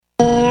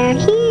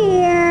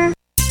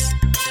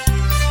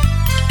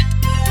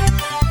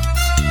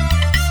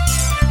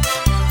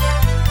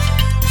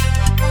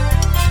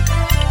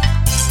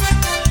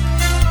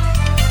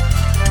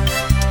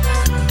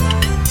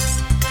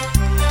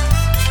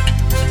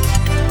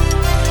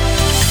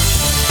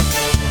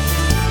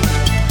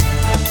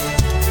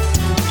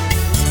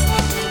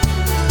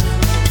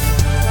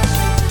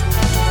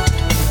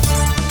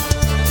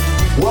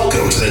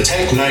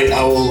Tech Night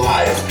Owl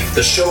Live,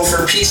 the show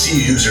for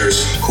PC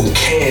users who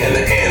can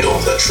handle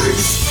the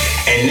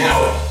truth. And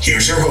now,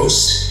 here's your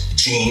host,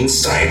 Gene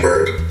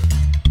Steinberg.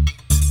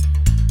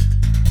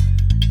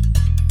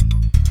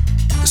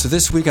 So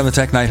this week on the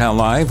Tech Night Owl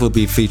Live, we'll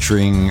be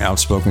featuring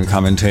outspoken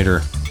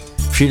commentator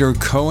Peter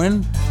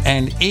Cohen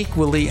and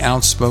equally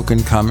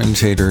outspoken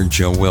commentator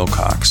Joe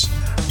Wilcox,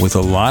 with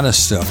a lot of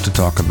stuff to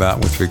talk about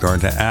with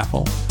regard to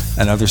Apple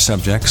and other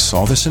subjects.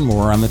 All this and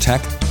more on the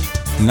Tech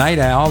Night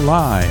Owl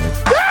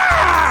Live.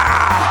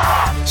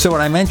 So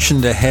what I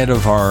mentioned ahead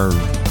of our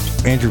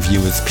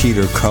interview with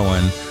Peter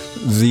Cohen,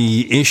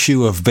 the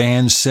issue of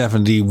Band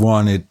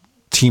 71 at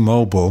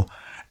T-Mobile,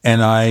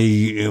 and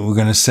we're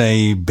going to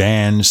say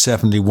Band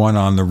 71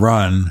 on the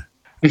run,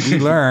 we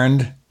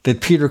learned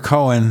that Peter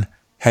Cohen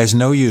has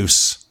no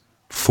use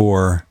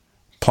for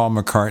Paul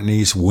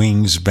McCartney's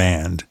Wings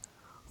band.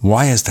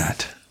 Why is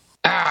that?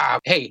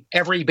 Hey,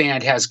 every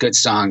band has good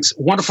songs.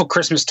 Wonderful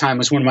Christmas Time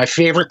was one of my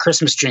favorite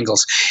Christmas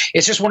jingles.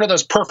 It's just one of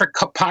those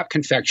perfect pop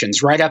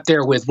confections, right up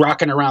there with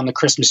Rockin' Around the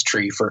Christmas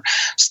Tree for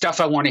stuff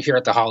I want to hear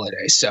at the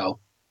holidays. So,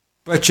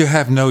 but you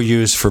have no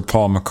use for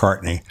Paul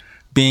McCartney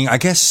being, I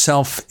guess,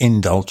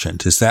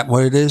 self-indulgent. Is that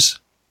what it is?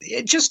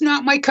 It's just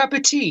not my cup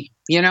of tea,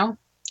 you know?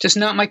 Just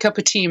not my cup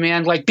of tea,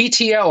 man. Like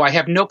BTO, I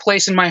have no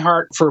place in my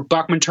heart for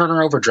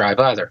Bachman-Turner Overdrive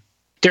either.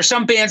 There's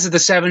some bands of the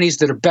 70s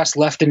that are best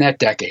left in that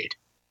decade.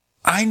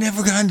 I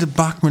never got into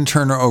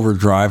Bachman-Turner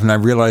Overdrive, and I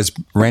realized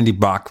Randy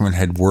Bachman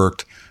had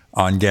worked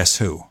on Guess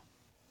Who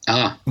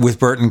with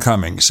Burton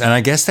Cummings. And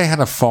I guess they had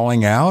a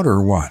falling out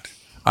or what?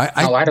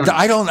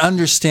 I don't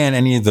understand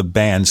any of the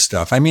band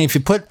stuff. I mean, if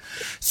you put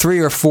 3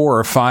 or 4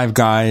 or 5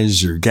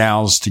 guys or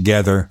gals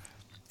together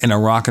in a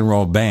rock and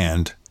roll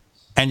band,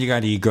 and you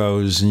got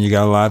egos and you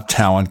got a lot of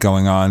talent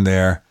going on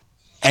there,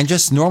 and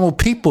just normal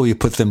people, you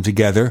put them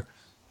together,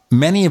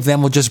 many of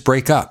them will just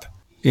break up.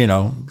 You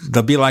know,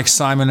 they'll be like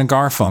Simon and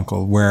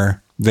Garfunkel,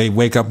 where they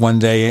wake up one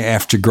day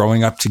after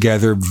growing up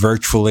together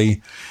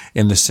virtually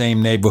in the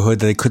same neighborhood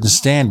that they couldn't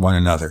stand one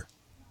another.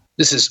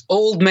 This is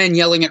Old Men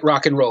Yelling at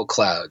Rock and Roll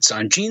Clouds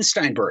on Gene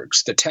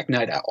Steinberg's The Tech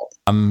Night Owl.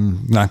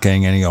 I'm not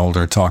getting any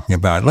older talking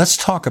about it. Let's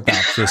talk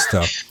about this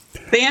stuff.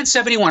 Band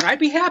 71. I'd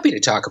be happy to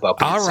talk about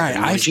Band All right,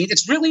 71, Gene.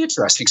 It's really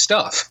interesting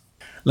stuff.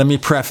 Let me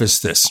preface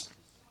this.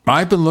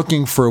 I've been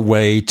looking for a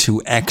way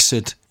to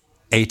exit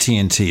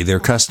AT&T.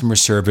 Their customer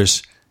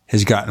service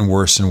has gotten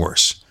worse and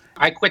worse.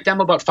 I quit them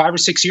about 5 or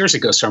 6 years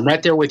ago, so I'm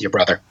right there with you,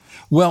 brother.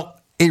 Well,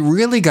 it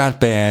really got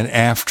bad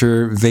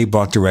after they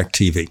bought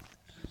DirecTV.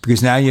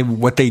 Because now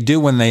what they do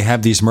when they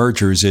have these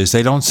mergers is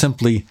they don't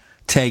simply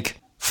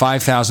take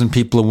 5,000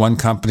 people in one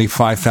company,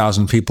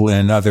 5,000 people in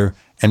another,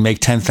 and make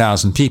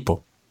 10,000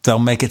 people. They'll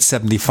make it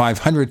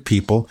 7,500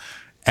 people,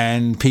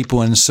 and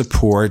people in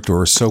support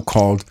or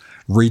so-called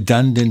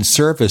redundant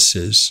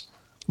services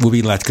will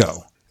be let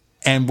go.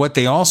 And what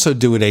they also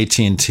do at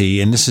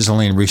AT&T, and this is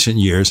only in recent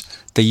years,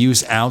 they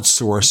use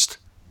outsourced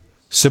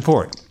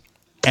support.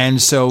 And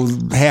so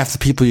half the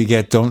people you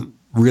get don't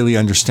really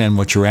understand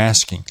what you're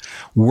asking.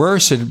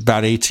 Worse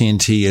about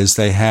AT&T is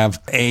they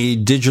have a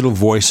digital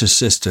voice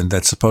assistant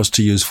that's supposed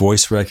to use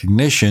voice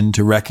recognition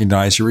to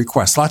recognize your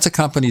request. Lots of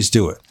companies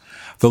do it.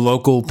 The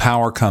local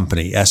power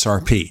company,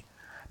 SRP,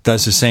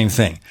 does the same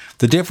thing.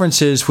 The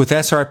difference is with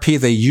SRP,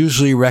 they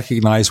usually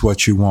recognize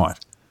what you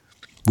want.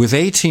 With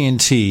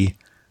AT&T,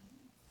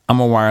 I'm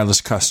a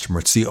wireless customer.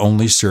 It's the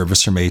only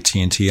service from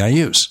AT&T I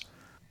use.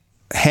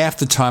 Half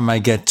the time I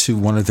get to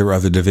one of their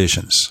other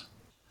divisions.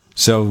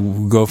 So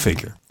go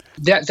figure.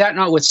 That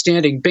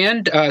notwithstanding,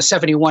 Band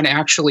 71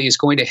 actually is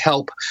going to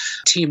help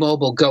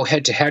T-Mobile go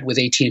head-to-head with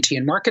AT&T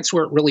in markets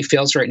where it really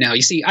fails right now.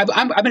 You see,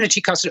 I've been a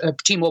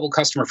T-Mobile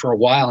customer for a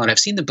while, and I've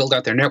seen them build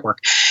out their network.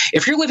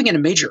 If you're living in a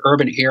major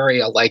urban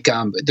area, like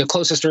the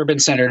closest urban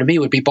center to me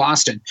would be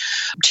Boston,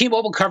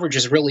 T-Mobile coverage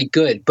is really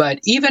good. But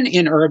even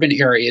in urban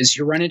areas,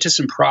 you run into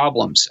some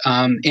problems.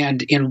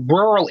 And in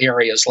rural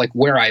areas, like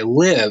where I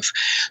live,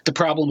 the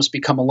problems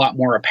become a lot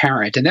more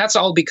apparent. And that's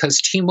all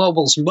because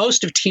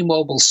most of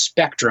T-Mobile's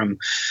spectrum,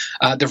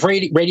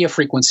 the radio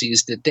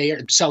frequencies that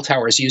their cell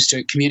towers use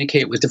to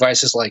communicate with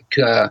devices like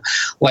the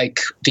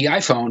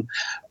iPhone,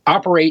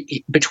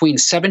 operate between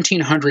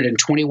 1700 and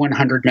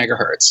 2100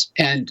 megahertz.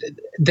 And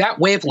that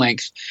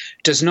wavelength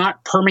does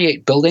not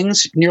permeate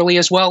buildings nearly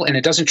as well, and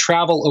it doesn't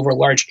travel over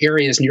large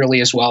areas nearly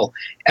as well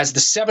as the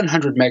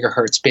 700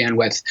 megahertz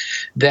bandwidth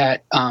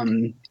that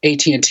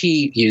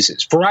AT&T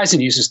uses. Verizon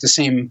uses the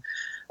same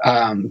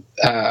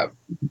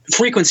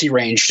frequency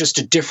range, just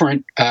a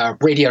different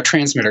radio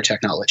transmitter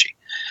technology.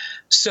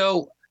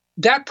 So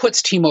that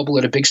puts T-Mobile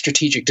at a big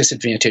strategic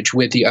disadvantage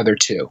with the other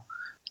two.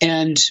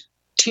 And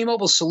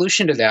T-Mobile's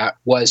solution to that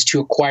was to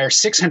acquire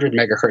 600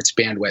 megahertz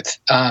bandwidth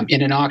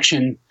in an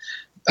auction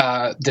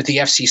that the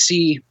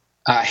FCC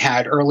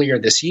had earlier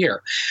this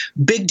year.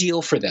 Big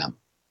deal for them.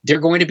 They're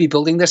going to be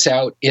building this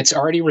out. It's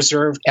already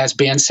reserved as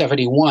Band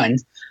 71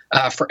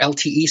 for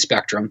LTE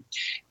spectrum.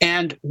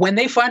 And when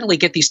they finally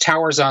get these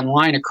towers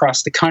online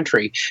across the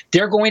country,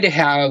 they're going to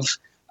have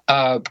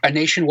a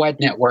nationwide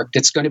network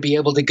that's going to be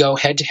able to go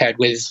head-to-head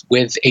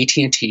with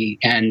AT&T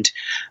and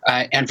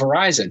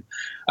Verizon.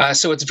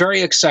 So it's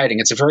very exciting.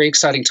 It's a very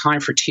exciting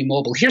time for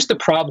T-Mobile. Here's the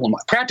problem.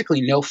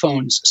 Practically no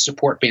phones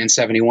support Band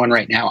 71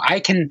 right now. I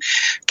can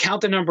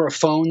count the number of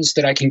phones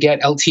that I can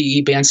get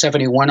LTE Band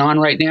 71 on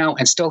right now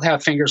and still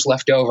have fingers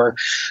left over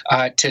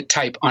to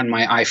type on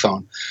my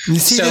iPhone. You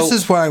see, this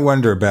is what I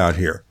wonder about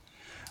here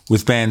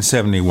with Band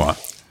 71.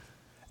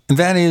 And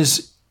that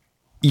is,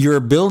 you're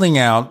building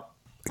out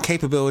a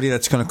capability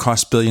that's going to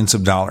cost billions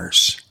of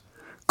dollars.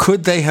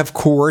 Could they have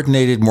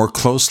coordinated more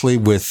closely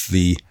with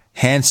the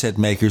handset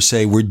makers,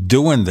 say, we're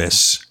doing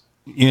this?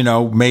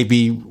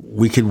 Maybe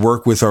we could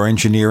work with our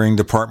engineering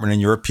department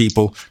and your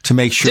people to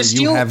make sure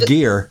you have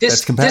gear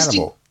that's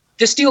compatible.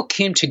 This deal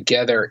came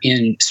together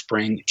in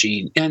spring,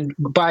 Gene. And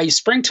by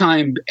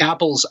springtime,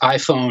 Apple's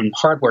iPhone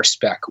hardware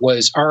spec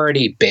was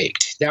already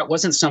baked. That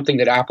wasn't something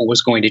that Apple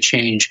was going to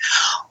change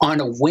on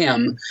a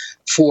whim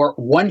for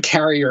one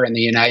carrier in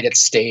the United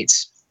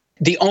States,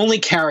 the only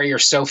carrier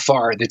so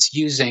far that's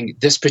using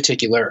this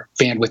particular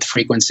bandwidth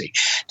frequency.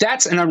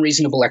 That's an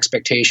unreasonable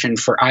expectation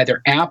for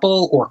either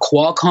Apple or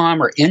Qualcomm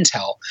or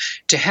Intel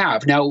to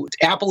have. Now,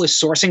 Apple is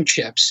sourcing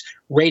chips,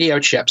 radio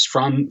chips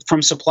from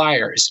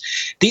suppliers.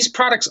 These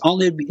products all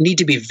need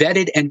to be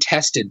vetted and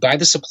tested by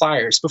the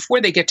suppliers before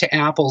they get to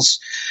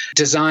Apple's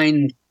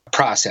design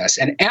process.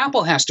 And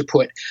Apple has to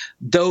put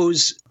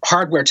those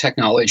hardware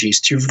technologies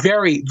through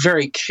very,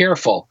 very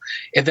careful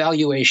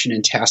evaluation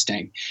and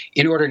testing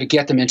in order to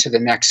get them into the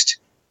next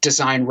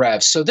design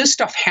rev. So this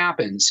stuff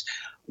happens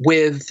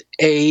with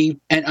an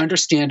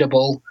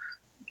understandable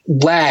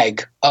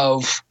lag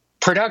of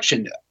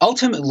production.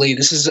 Ultimately,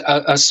 this is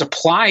a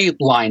supply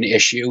line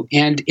issue,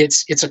 and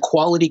it's a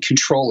quality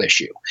control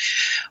issue.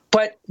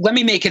 But let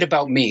me make it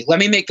about me. Let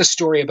me make the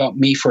story about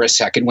me for a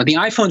second. When the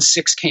iPhone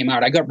 6 came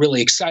out, I got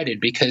really excited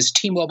because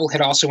T-Mobile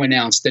had also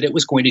announced that it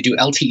was going to do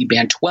LTE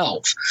Band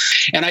 12.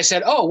 And I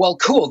said, oh, well,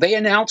 cool. They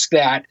announced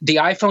that. The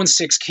iPhone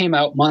 6 came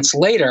out months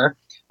later.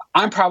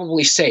 I'm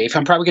probably safe.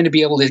 I'm probably going to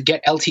be able to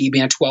get LTE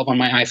Band 12 on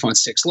my iPhone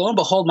 6. Lo and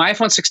behold, my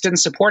iPhone 6 didn't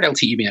support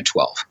LTE Band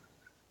 12.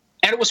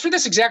 And it was for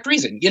this exact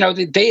reason.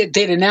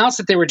 They'd announced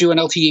that they were doing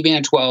LTE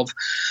Band 12,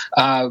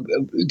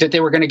 that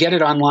they were going to get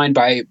it online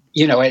by,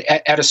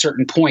 at a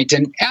certain point.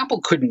 And Apple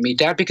couldn't meet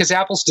that because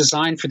Apple's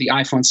design for the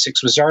iPhone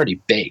 6 was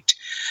already baked.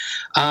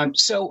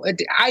 So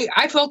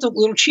I felt a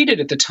little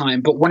cheated at the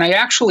time. But when I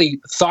actually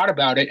thought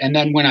about it, and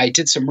then when I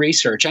did some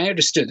research, I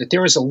understood that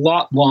there was a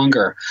lot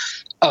longer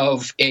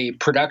of a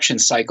production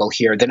cycle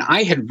here than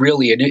I had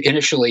really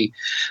initially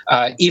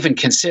even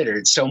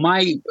considered. So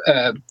my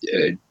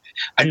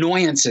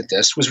annoyance at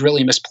this was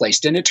really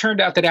misplaced. And it turned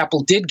out that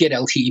Apple did get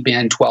LTE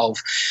Band 12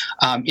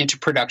 into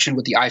production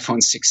with the iPhone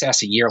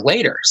 6S a year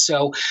later.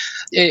 So,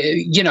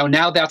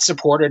 now that's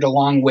supported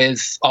along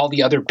with all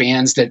the other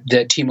bands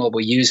that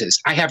T-Mobile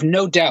uses. I have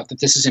no doubt that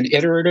this is an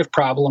iterative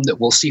problem that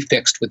we'll see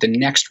fixed with the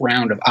next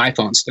round of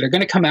iPhones that are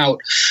going to come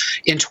out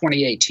in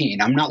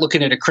 2018. I'm not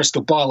looking at a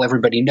crystal ball.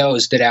 Everybody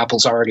knows that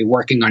Apple's already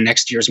working on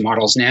next year's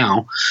models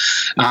now.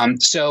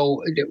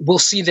 So we'll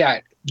see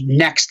that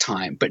next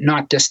time, but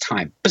not this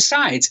time.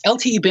 Besides,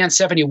 LTE Band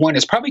 71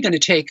 is probably going to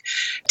take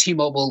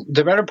T-Mobile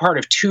the better part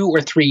of 2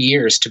 or 3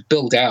 years to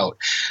build out.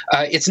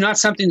 It's not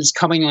something that's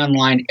coming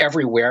online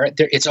everywhere.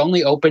 It's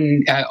only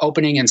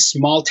opening in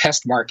small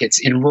test markets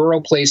in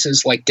rural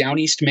places like down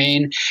East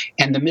Maine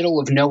and the middle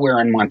of nowhere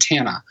in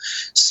Montana.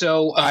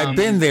 So I've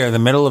been there, the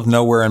middle of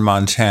nowhere in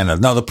Montana.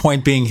 Now, the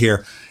point being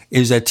here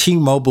is that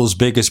T-Mobile's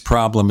biggest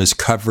problem is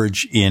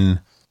coverage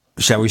in,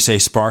 shall we say,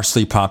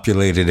 sparsely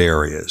populated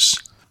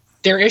areas.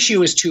 Their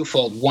issue is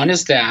twofold. One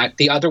is that.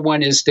 The other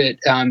one is that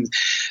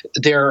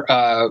their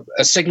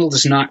signal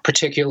does not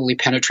particularly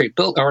penetrate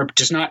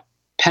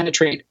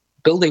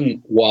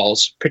building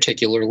walls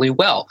particularly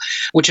well,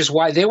 which is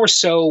why they were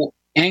so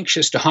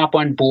anxious to hop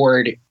on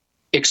board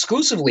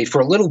exclusively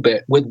for a little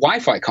bit with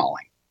Wi-Fi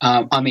calling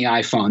on the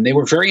iPhone. They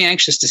were very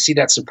anxious to see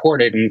that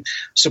supported and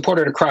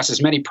supported across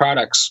as many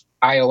products,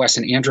 iOS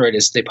and Android,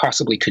 as they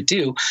possibly could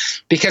do,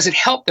 because it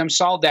helped them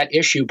solve that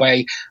issue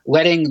by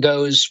letting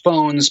those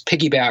phones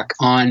piggyback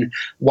on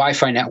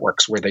Wi-Fi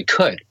networks where they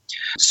could.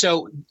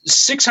 So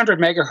 600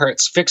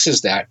 megahertz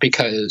fixes that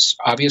because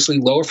obviously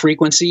lower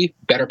frequency,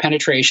 better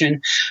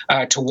penetration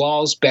to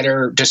walls,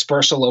 better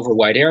dispersal over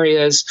wide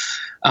areas.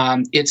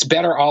 It's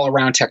better all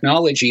around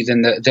technology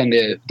than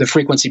the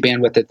frequency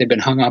bandwidth that they've been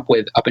hung up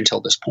with up until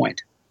this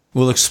point.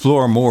 We'll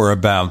explore more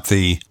about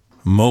the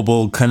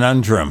mobile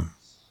conundrum,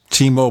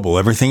 T-Mobile,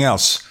 everything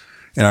else,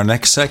 in our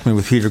next segment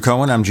with Peter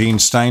Cohen. I'm Gene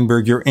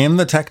Steinberg. You're in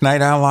the Tech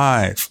Night Owl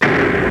Live.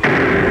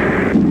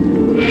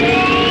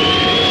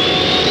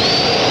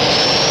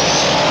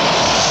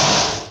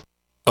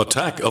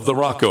 Attack of the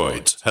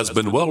Rockoids has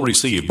been well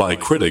received by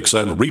critics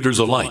and readers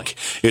alike.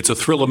 It's a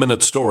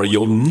thrill-a-minute story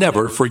you'll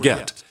never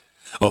forget.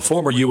 A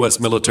former U.S.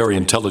 military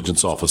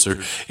intelligence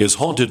officer is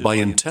haunted by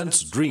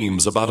intense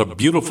dreams about a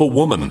beautiful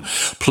woman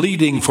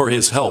pleading for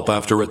his help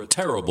after a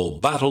terrible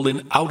battle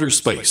in outer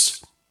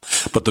space.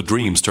 But the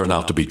dreams turn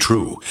out to be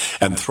true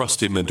and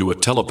thrust him into a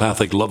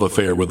telepathic love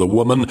affair with a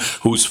woman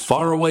whose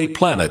faraway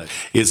planet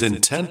is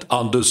intent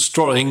on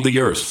destroying the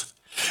Earth.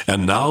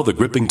 And now the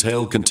gripping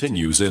tale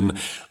continues in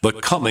The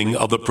Coming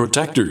of the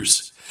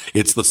Protectors.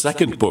 It's the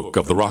second book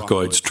of the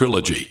Rockoids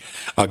trilogy,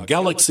 a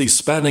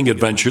galaxy-spanning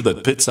adventure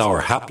that pits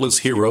our hapless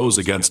heroes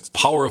against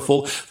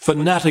powerful,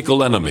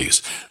 fanatical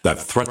enemies that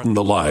threaten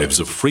the lives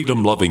of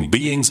freedom-loving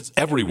beings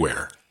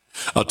everywhere.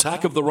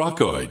 Attack of the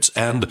Rockoids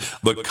and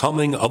The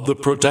Coming of the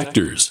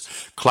Protectors.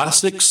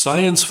 Classic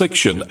science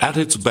fiction at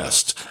its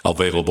best.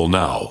 Available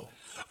now.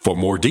 For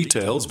more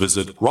details,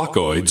 visit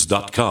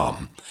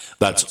rockoids.com.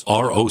 That's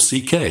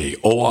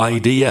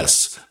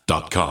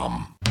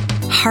ROCKOIDS.com.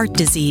 Heart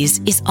disease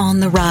is on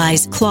the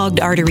rise. Clogged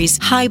arteries,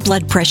 high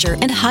blood pressure,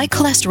 and high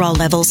cholesterol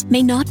levels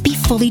may not be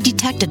fully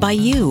detected by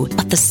you,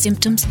 but the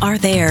symptoms are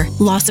there.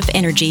 Loss of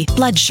energy,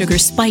 blood sugar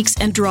spikes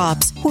and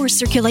drops, poor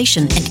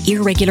circulation, and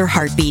irregular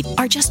heartbeat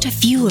are just a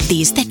few of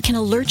these that can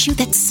alert you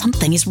that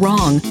something is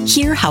wrong.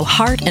 Hear how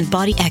Heart and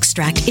Body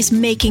Extract is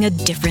making a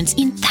difference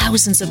in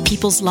thousands of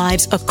people's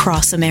lives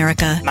across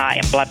America. My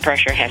blood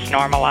pressure has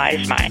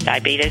normalized. My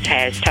diabetes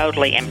has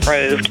totally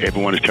improved.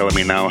 Everyone is telling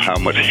me now how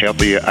much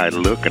healthier I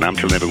look, and I'm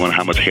telling everyone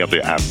how much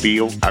healthier I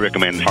feel. I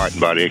recommend Heart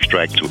and Body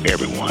Extract to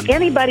everyone.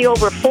 Anybody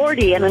over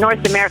 40 in the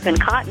North American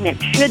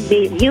continent should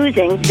be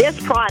using this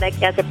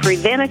product as a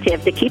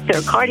preventative to keep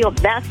their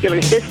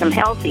cardiovascular system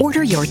healthy.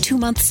 Order your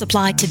 2-month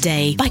supply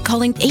today by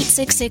calling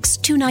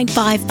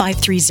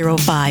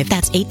 866-295-5305.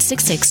 That's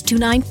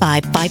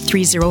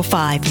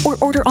 866-295-5305. Or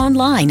order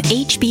online,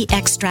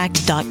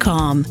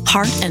 hbextract.com.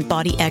 Heart and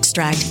Body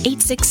Extract,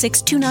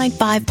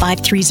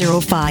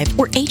 866-295-5305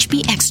 or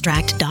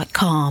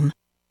hbextract.com.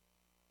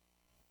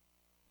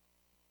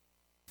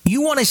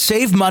 You want to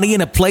save money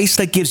in a place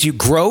that gives you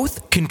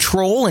growth,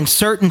 control, and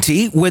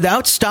certainty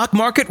without stock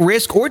market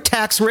risk or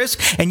tax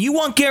risk, and you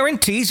want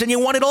guarantees and you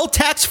want it all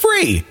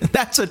tax-free.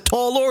 That's a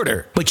tall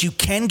order. But you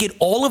can get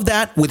all of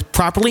that with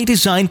properly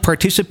designed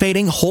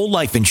participating whole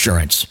life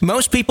insurance.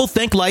 Most people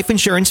think life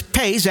insurance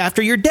pays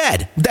after you're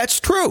dead.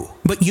 That's true.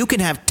 But you can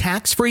have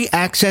tax-free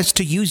access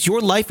to use your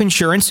life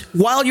insurance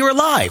while you're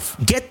alive.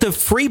 Get the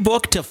free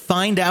book to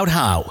find out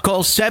how.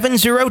 Call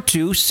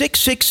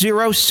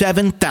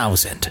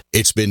 702-660-7000.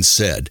 It's been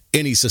said,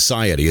 any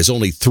society is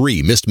only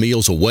 3 missed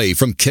meals away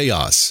from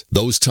chaos.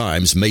 Those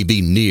times may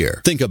be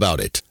near. Think about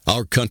it.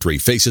 Our country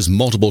faces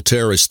multiple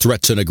terrorist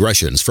threats and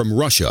aggressions from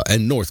Russia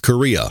and North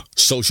Korea.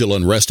 Social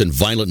unrest and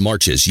violent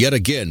marches yet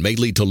again may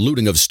lead to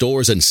looting of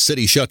stores and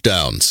city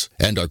shutdowns.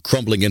 And our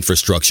crumbling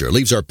infrastructure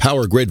leaves our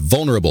power grid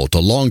vulnerable to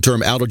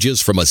long-term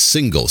outages from a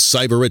single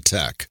cyber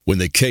attack. When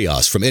the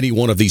chaos from any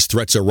one of these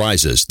threats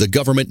arises, the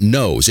government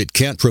knows it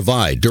can't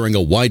provide during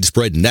a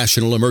widespread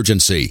national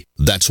emergency.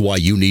 That's why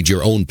you need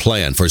your own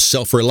plan for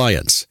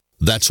self-reliance.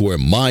 That's where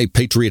My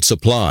Patriot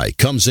Supply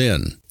comes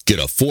in. Get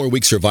a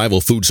 4-week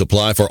survival food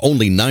supply for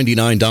only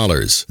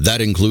 $99. That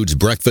includes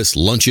breakfast,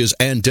 lunches,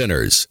 and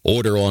dinners.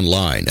 Order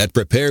online at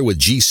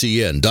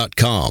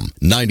preparewithgcn.com.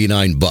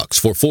 $99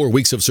 for 4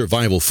 weeks of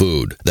survival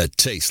food that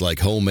tastes like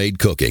homemade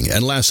cooking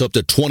and lasts up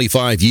to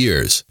 25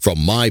 years. From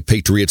My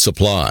Patriot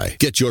Supply.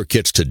 Get your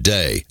kits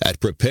today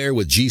at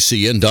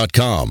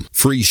preparewithgcn.com.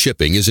 Free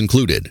shipping is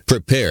included.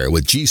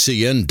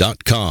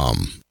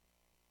 Preparewithgcn.com.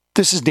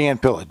 This is Dan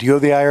Pilla. Do you owe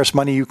the IRS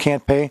money you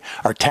can't pay?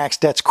 Are tax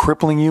debts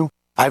crippling you?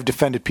 I've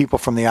defended people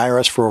from the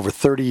IRS for over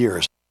 30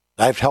 years.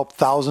 I've helped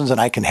thousands, and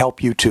I can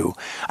help you too.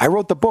 I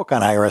wrote the book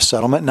on IRS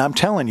settlement, and I'm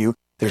telling you,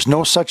 there's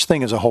no such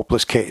thing as a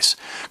hopeless case.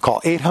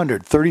 Call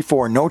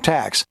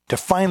 800-34-NO-TAX to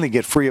finally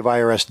get free of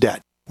IRS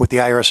debt. With the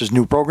IRS's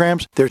new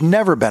programs, there's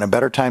never been a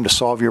better time to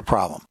solve your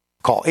problem.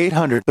 Call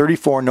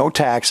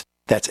 800-34-NO-TAX.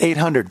 That's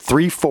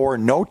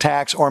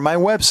 800-34-NO-TAX, or my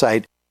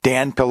website,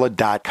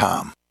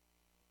 danpilla.com.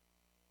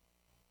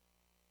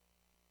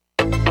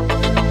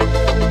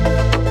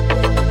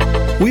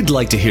 We'd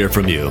like to hear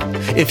from you.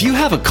 If you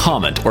have a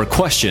comment or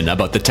question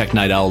about the Tech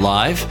Night Owl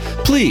Live,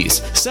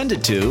 please send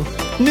it to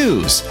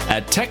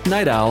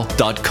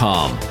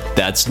news@technightowl.com.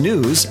 That's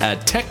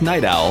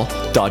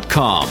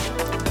news@technightowl.com.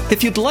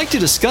 If you'd like to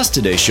discuss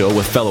today's show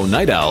with fellow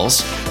night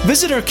owls,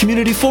 visit our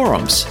community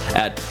forums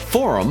at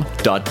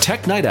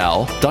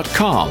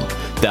forum.technightowl.com.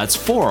 That's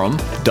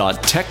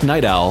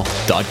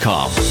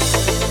forum.technightowl.com.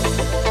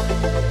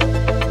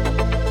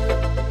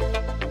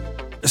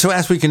 So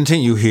as we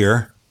continue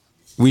here,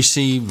 we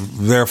see,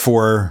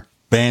 therefore,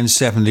 Band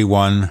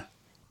 71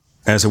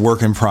 as a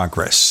work in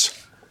progress.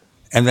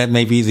 And that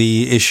maybe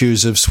the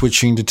issues of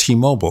switching to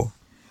T-Mobile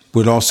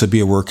would also be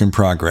a work in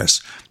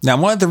progress. Now,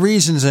 one of the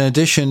reasons, in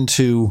addition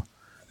to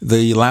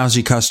the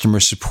lousy customer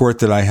support,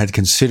 that I had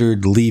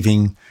considered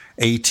leaving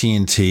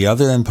AT&T,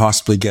 other than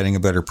possibly getting a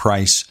better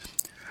price,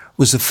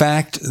 was the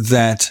fact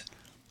that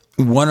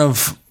one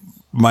of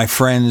my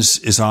friends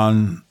is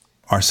on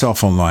our cell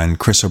phone line,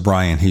 Chris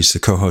O'Brien. He's the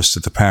co-host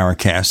of the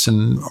Powercast,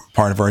 and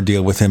part of our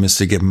deal with him is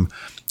to give him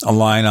a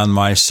line on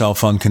my cell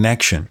phone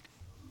connection.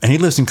 And he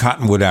lives in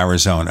Cottonwood,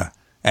 Arizona.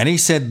 And he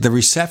said the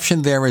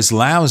reception there is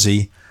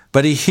lousy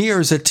but he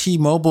hears that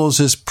T-Mobile's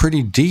is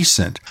pretty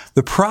decent.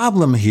 The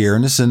problem here,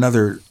 and this is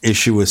another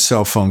issue with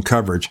cell phone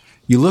coverage,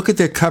 you look at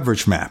their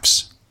coverage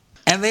maps,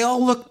 and they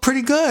all look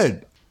pretty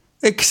good,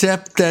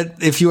 except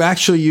that if you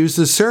actually use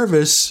the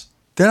service,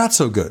 they're not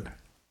so good.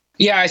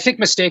 Yeah, I think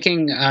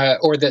mistaking,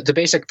 or the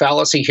basic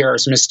fallacy here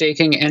is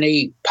mistaking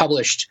any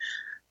published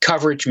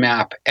coverage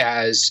map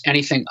as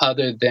anything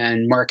other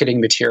than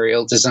marketing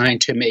material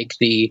designed to make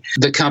the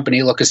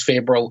company look as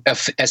favorable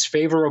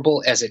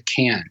as it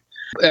can.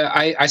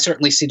 I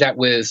certainly see that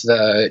with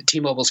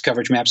T-Mobile's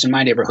coverage maps in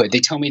my neighborhood.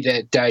 They tell me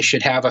that I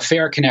should have a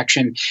fair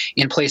connection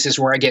in places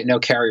where I get no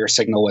carrier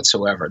signal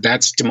whatsoever.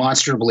 That's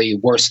demonstrably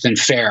worse than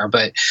fair,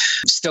 but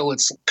still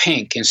it's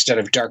pink instead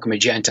of dark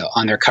magenta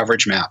on their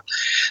coverage map.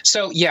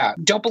 So yeah,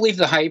 don't believe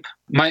the hype.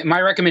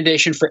 My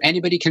recommendation for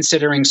anybody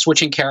considering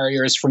switching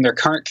carriers from their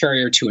current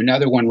carrier to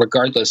another one,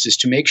 regardless, is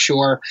to make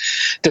sure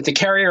that the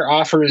carrier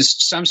offers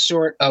some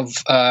sort of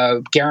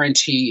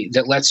guarantee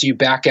that lets you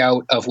back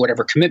out of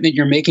whatever commitment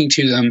you're making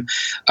to them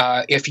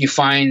if you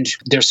find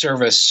their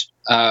service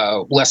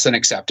less than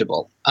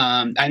acceptable.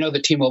 I know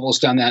that T-Mobile's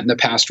done that in the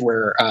past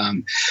where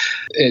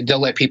they'll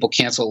let people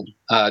cancel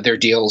their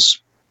deals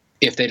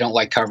if they don't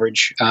like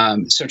coverage.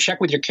 So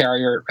check with your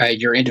carrier,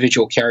 your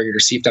individual carrier, to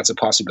see if that's a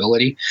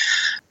possibility.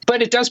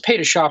 But it does pay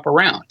to shop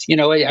around.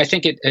 I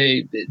think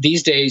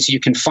these days you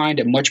can find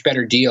a much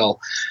better deal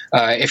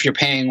if you're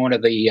paying one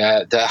of the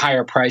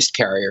higher priced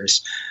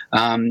carriers.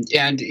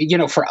 And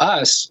for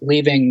us,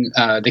 leaving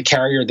the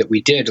carrier that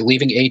we did,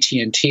 leaving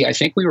AT&T, I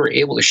think we were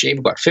able to shave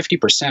about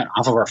 50%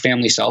 off of our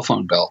family cell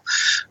phone bill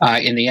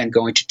in the end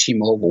going to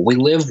T-Mobile. We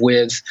live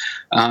with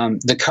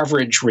the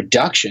coverage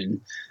reduction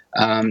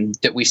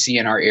that we see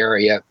in our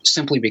area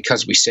simply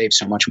because we save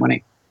so much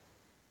money.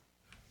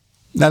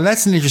 Now,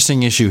 that's an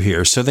interesting issue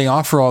here. So they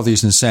offer all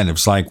these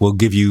incentives, like we'll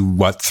give you,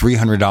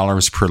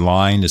 $300 per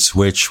line to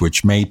switch,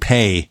 which may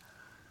pay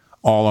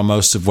all or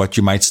most of what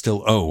you might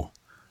still owe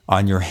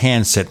on your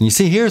handset. And you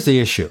see, here's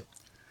the issue.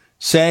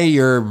 Say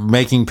you're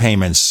making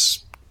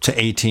payments to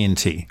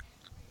AT&T.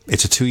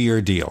 It's a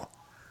 2-year deal.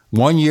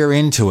 1 year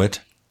into it,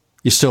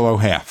 you still owe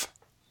half.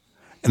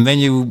 And then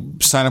you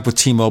sign up with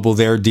T-Mobile.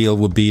 Their deal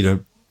would be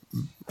to,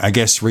 I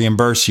guess,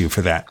 reimburse you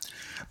for that.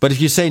 But if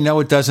you say,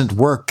 no, it doesn't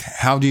work,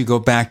 how do you go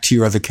back to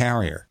your other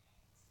carrier?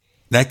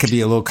 That could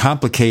be a little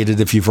complicated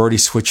if you've already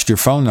switched your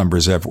phone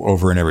numbers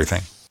over and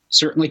everything.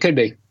 Certainly could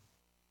be.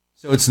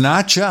 So it's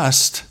not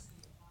just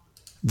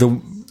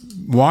the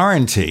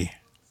warranty.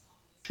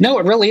 No,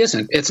 it really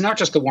isn't. It's not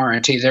just the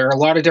warranty. There are a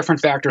lot of different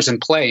factors in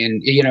play,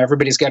 and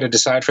everybody's got to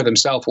decide for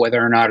themselves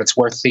whether or not it's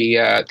worth the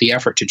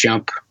effort to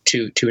jump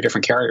to a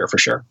different carrier, for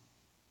sure.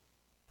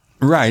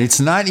 Right. It's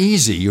not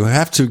easy. You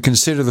have to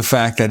consider the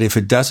fact that if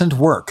it doesn't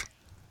work,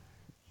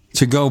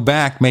 to go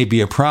back may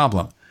be a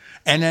problem.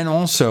 And then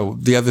also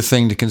the other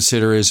thing to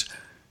consider is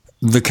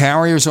the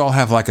carriers all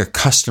have like a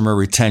customer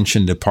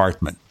retention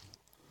department.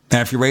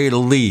 Now, if you're ready to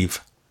leave,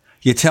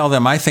 you tell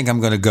them, I think I'm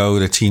going to go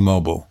to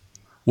T-Mobile.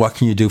 What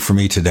can you do for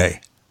me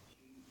today?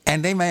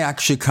 And they may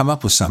actually come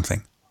up with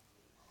something.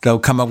 They'll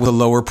come up with a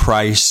lower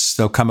price.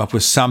 They'll come up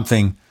with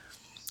something,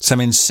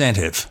 some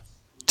incentive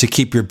to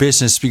keep your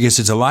business, because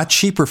it's a lot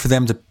cheaper for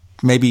them to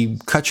maybe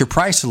cut your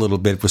price a little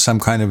bit with some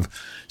kind of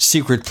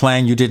secret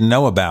plan you didn't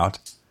know about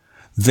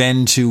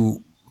than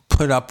to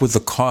put up with the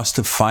cost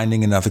of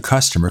finding another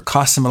customer. It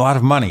costs them a lot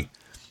of money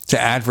to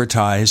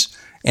advertise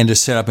and to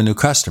set up a new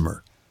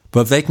customer.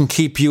 But if they can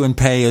keep you and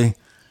pay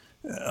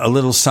a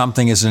little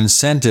something as an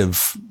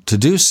incentive to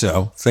do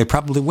so, they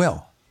probably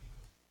will.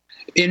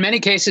 In many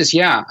cases,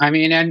 yeah. I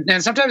mean,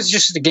 and sometimes it's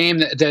just a game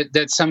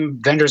that some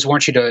vendors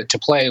want you to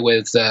play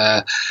with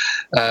them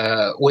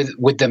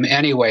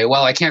anyway.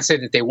 Well, I can't say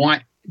that they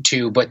want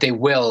to, but they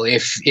will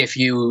if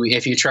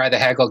you try the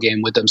haggle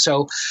game with them.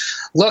 So,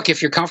 look,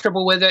 if you're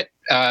comfortable with it,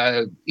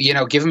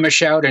 give them a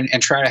shout and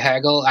try to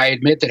haggle. I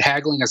admit that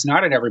haggling is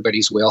not in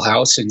everybody's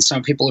wheelhouse, and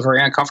some people are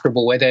very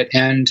uncomfortable with it.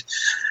 And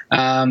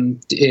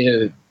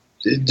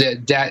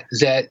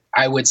that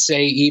I would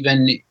say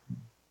even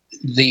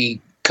the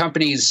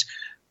companies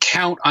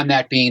count on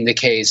that being the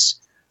case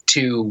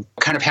to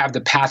kind of have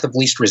the path of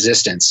least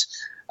resistance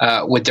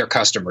with their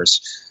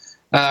customers.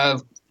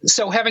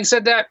 So having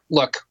said that,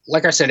 look,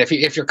 like I said,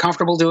 if you're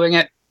comfortable doing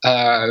it,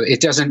 it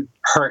doesn't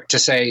hurt to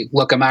say,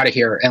 look, I'm out of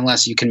here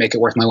unless you can make it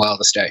worth my while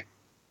to stay.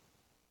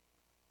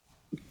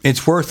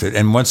 It's worth it.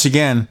 And once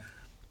again,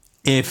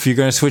 if you're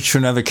going to switch to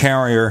another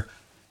carrier,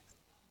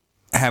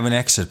 have an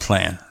exit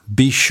plan.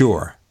 Be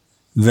sure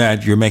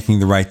that you're making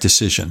the right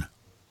decision.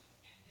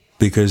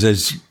 Because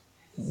as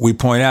we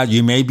point out,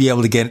 you may be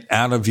able to get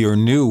out of your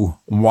new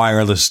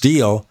wireless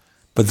deal,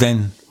 but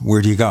then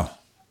where do you go?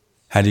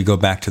 How do you go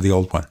back to the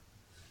old one?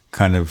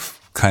 Kind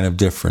of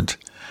different.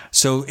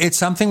 So it's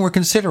something we're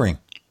considering.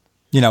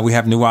 We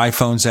have new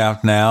iPhones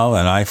out now,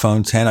 an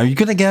iPhone 10. Are you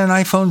going to get an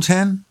iPhone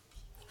 10?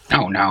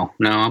 Oh, no.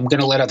 I'm going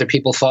to let other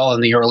people fall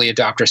on the early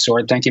adopter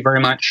sword. Thank you very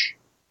much.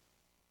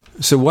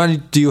 So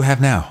what do you have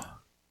now?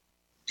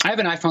 I have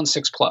an iPhone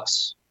 6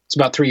 Plus. It's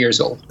about 3 years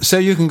old. So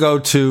you can go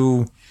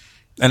to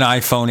an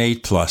iPhone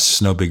 8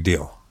 Plus, no big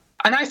deal.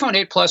 An iPhone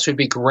 8 Plus would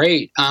be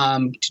great.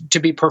 To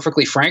be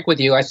perfectly frank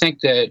with you, I think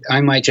that I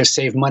might just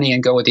save money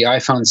and go with the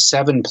iPhone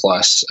 7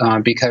 Plus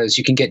because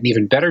you can get an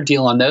even better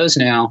deal on those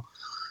now.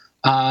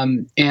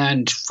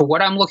 And for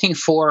what I'm looking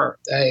for,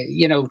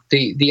 the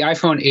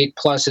iPhone 8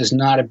 Plus is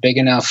not a big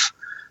enough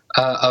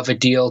of a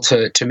deal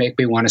to make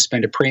me want to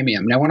spend a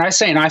premium. Now, when I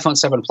say an iPhone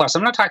 7 Plus,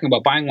 I'm not talking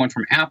about buying one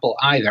from Apple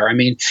either. I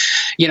mean,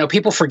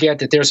 people forget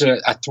that there's a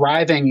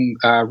thriving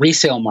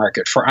resale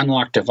market for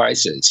unlocked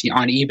devices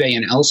on eBay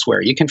and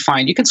elsewhere. You can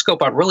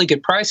scope out really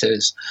good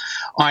prices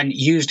on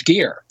used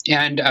gear.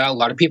 And a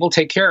lot of people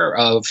take care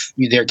of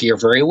their gear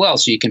very well.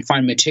 So you can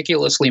find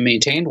meticulously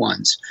maintained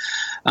ones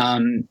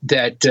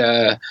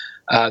that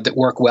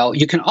work well.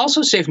 You can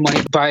also save money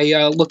by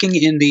looking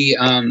in the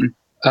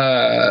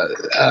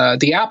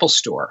Apple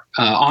Store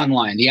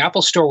online. The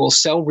Apple Store will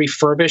sell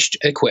refurbished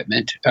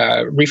equipment.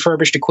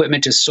 Refurbished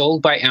equipment is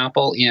sold by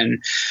Apple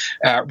in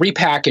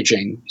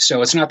repackaging.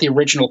 So it's not the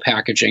original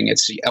packaging.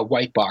 It's a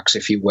white box,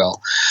 if you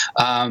will.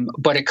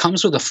 But it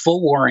comes with a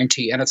full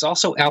warranty, and it's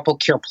also Apple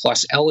Care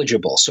Plus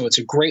eligible. So it's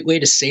a great way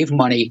to save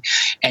money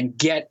and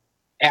get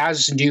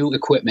as new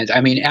equipment. I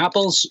mean,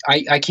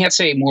 I can't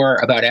say more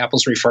about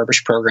Apple's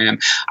refurbished program.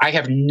 I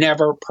have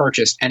never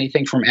purchased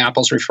anything from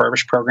Apple's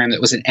refurbished program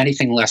that was in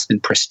anything less than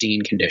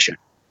pristine condition.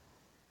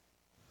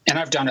 And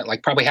I've done it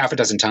like probably half a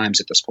dozen times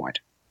at this point.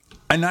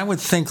 And I would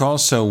think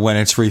also when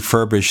it's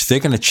refurbished, they're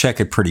going to check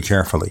it pretty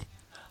carefully.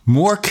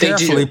 More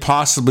carefully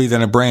possibly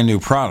than a brand new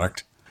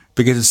product,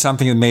 because it's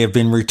something that may have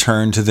been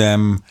returned to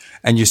them.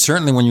 And you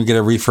certainly, when you get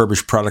a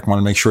refurbished product, want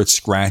to make sure it's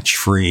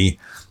scratch-free,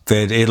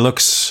 that it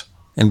looks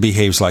and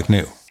behaves like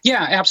new.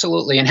 Yeah,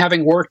 absolutely. And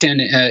having worked in,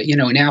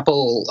 an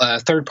Apple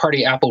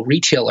third-party Apple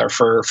retailer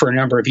for a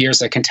number of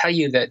years, I can tell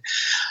you that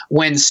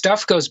when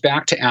stuff goes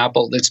back to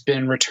Apple that's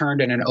been returned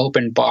in an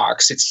open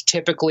box, it's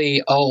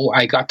typically,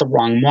 I got the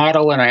wrong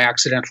model and I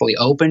accidentally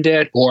opened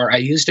it, or I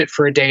used it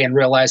for a day and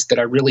realized that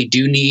I really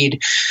do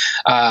need,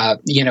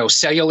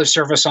 cellular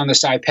service on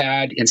this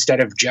iPad instead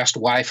of just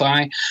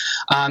Wi-Fi.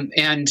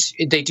 And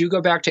they do go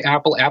back to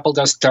Apple. Apple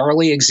does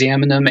thoroughly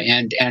examine them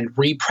and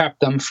re-prep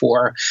them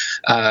for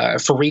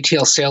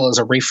retail sale as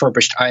a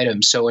refurbished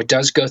item. So it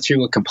does go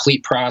through a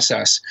complete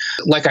process.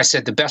 Like I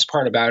said, the best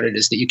part about it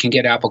is that you can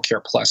get Apple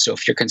Care Plus. So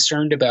if you're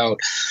concerned about,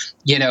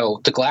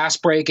 the glass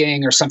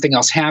breaking or something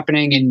else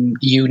happening and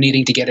you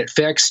needing to get it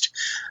fixed,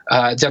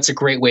 that's a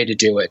great way to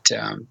do it.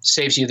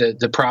 Saves you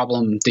the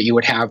problem that you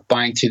would have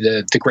buying through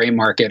the gray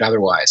market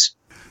otherwise.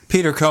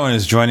 Peter Cohen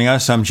is joining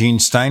us. I'm Gene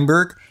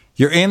Steinberg.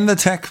 You're in the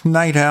Tech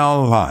Night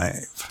Owl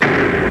Live.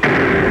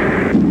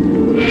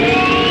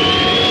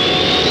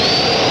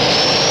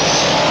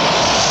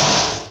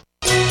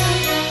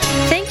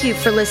 Thank you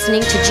for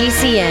listening to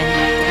GCN.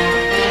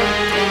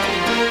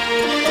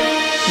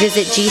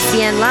 Visit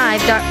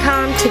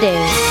GCNlive.com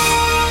today.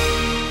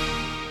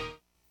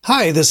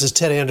 Hi, this is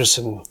Ted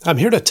Anderson. I'm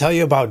here to tell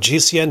you about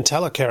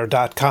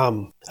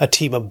GCNtelecare.com, a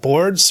team of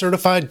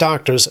board-certified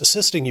doctors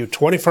assisting you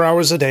 24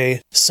 hours a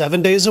day,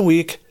 7 days a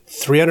week,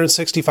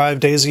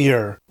 365 days a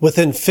year.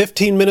 Within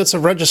 15 minutes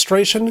of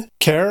registration,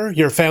 care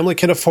your family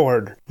can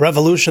afford.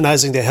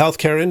 Revolutionizing the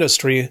healthcare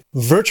industry,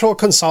 virtual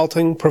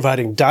consulting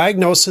providing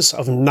diagnosis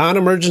of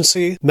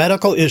non-emergency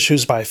medical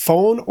issues by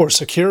phone or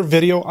secure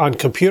video on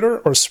computer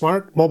or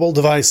smart mobile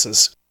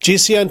devices.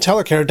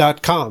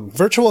 GCNtelecare.com.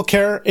 Virtual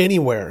care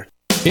anywhere.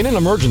 In an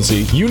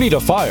emergency, you need a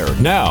fire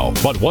now.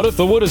 But what if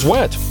the wood is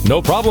wet?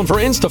 No problem for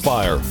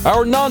InstaFire.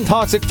 Our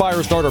non-toxic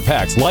fire starter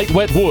packs light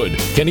wet wood,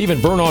 can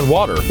even burn on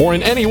water or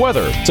in any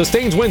weather,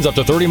 sustains winds up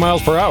to 30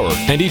 miles per hour,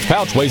 and each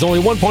pouch weighs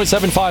only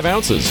 1.75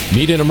 ounces.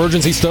 Need an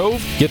emergency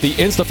stove? Get the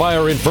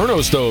InstaFire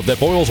Inferno stove that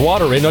boils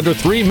water in under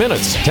 3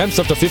 minutes. Temps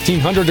up to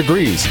 1,500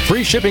 degrees.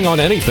 Free shipping on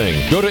anything.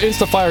 Go to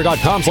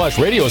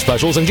instafire.com/radio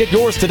specials and get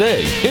yours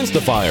today.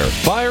 InstaFire.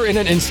 Fire in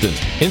an instant.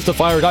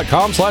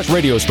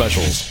 Instafire.com/radio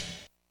specials.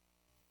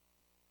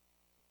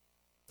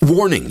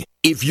 Warning,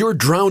 if you're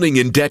drowning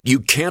in debt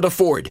you can't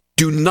afford,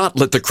 do not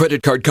let the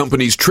credit card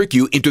companies trick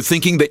you into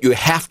thinking that you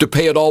have to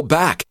pay it all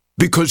back,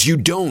 because you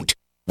don't.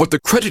 What the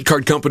credit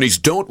card companies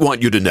don't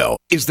want you to know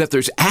is that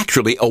there's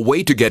actually a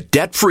way to get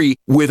debt-free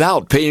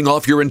without paying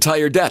off your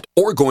entire debt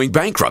or going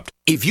bankrupt.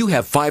 If you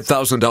have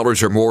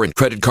 $5,000 or more in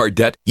credit card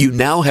debt, you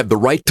now have the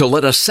right to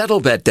let us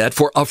settle that debt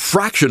for a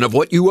fraction of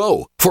what you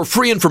owe. For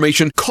free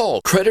information,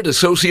 call Credit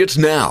Associates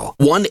now.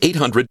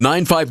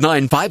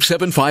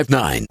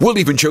 1-800-959-5759. We'll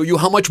even show you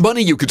how much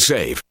money you could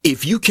save.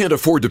 If you can't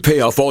afford to pay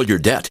off all your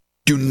debt,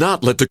 do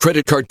not let the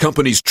credit card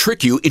companies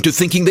trick you into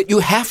thinking that you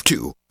have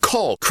to.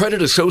 Call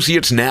Credit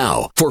Associates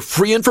now for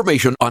free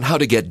information on how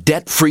to get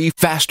debt-free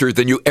faster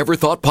than you ever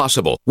thought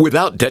possible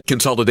without debt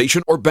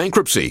consolidation or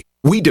bankruptcy.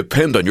 We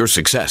depend on your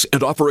success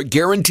and offer a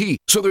guarantee,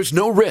 so there's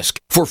no risk.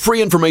 For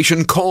free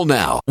information, call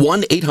now.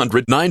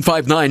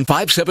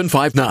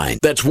 1-800-959-5759.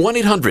 That's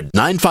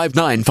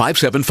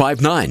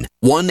 1-800-959-5759.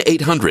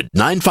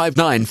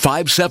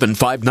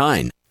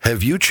 1-800-959-5759.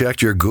 Have you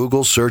checked your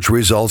Google search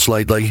results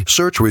lately?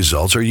 Search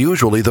results are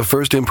usually the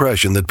first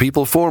impression that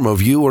people form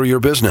of you or your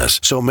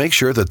business, so make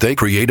sure that they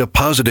create a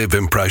positive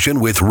impression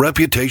with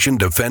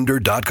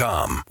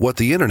ReputationDefender.com. What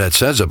the internet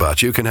says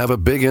about you can have a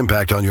big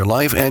impact on your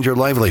life and your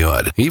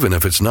livelihood, even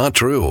if it's not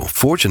true.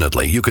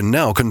 Fortunately, you can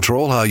now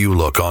control how you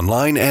look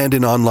online and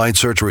in online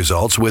search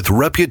results with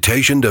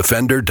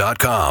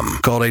ReputationDefender.com.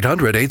 Call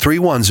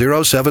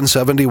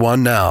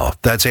 800-831-0771 now.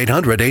 That's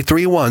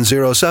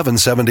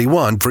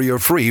 800-831-0771 for your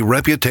free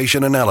reputation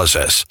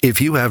analysis. If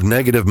you have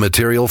negative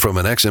material from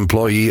an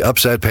ex-employee,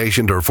 upset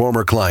patient, or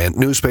former client,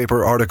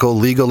 newspaper article,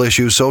 legal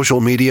issue, social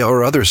media,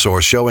 or other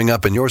source showing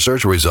up in your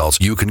search results,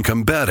 you can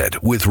combat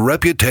it with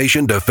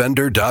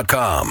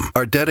ReputationDefender.com.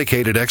 Our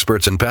dedicated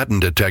experts in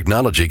patented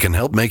technology can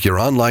help make your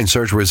online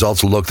search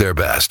results look their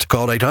best.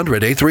 Call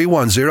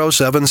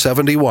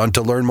 800-831-0771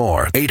 to learn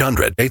more.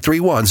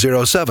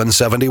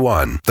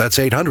 800-831-0771. That's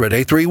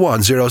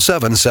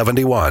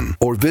 800-831-0771.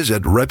 Or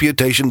visit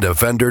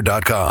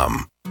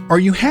ReputationDefender.com. Are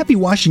you happy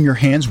washing your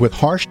hands with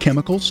harsh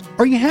chemicals?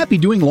 Are you happy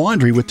doing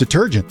laundry with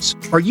detergents?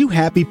 Are you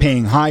happy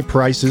paying high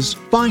prices?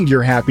 Find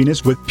your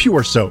happiness with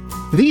Pure Soap.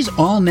 These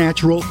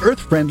all-natural,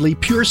 earth-friendly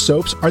Pure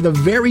Soaps are the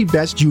very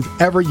best you've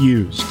ever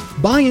used.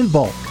 Buy in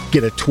bulk.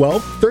 Get a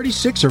 12,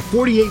 36, or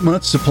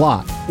 48-month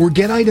supply. Or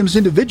get items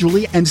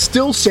individually and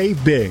still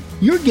save big.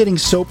 You're getting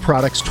soap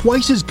products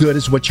twice as good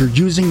as what you're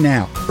using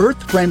now.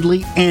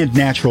 Earth-friendly and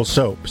natural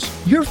soaps.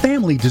 Your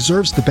family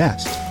deserves the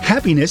best.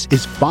 Happiness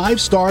is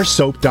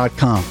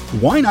 5starsoap.com.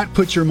 Why not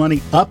put your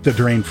money up the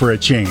drain for a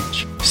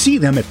change? See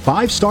them at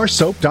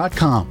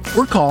 5starsoap.com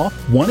or call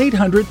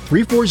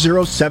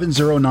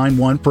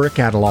 1-800-340-7091 for a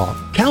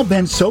catalog. Cal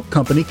Ben Soap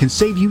Company can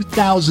save you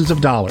thousands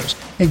of dollars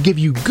and give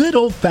you good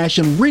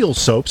old-fashioned real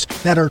soaps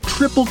that are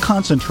triple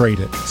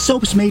concentrated.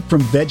 Soaps made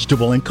from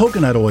vegetable and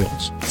coconut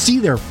oils. See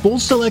their full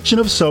selection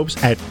of soaps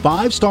at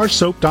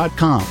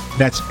 5starsoap.com.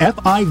 That's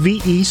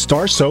F-I-V-E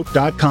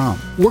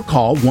starsoap.com. Or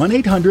call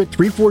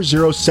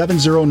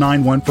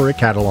 1-800-340-7091 for a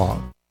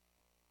catalog.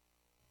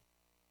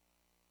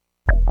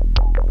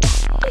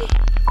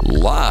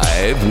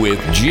 Live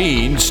with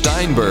Gene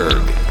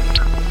Steinberg.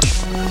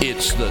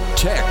 It's the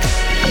Tech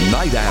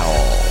Night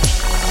Owl.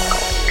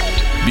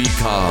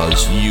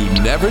 Because you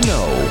never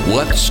know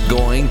what's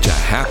going to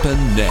happen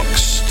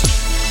next.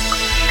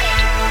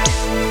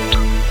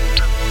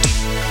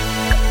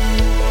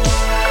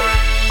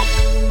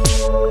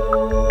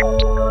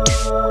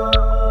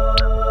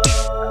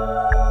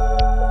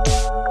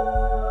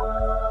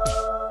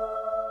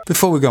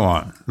 Before we go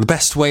on, the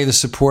best way to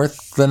support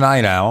the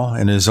Night Owl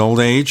in his old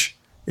age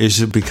is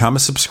to become a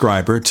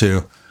subscriber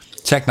to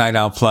Tech Night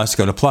Owl Plus.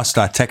 Go to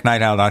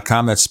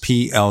plus.technightowl.com. That's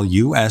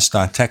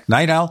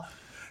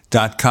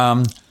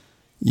plus.technightowl.com.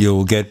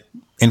 You'll get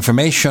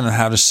information on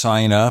how to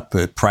sign up.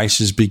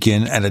 Prices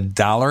begin at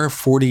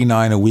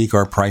 $1.49 a week.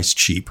 Our price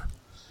cheap.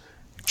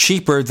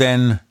 Cheaper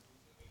than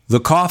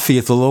the coffee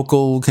at the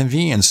local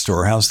convenience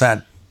store. How's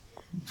that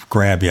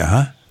grab you,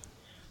 huh?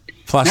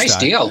 Plus nice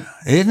deal.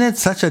 Isn't it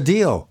such a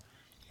deal?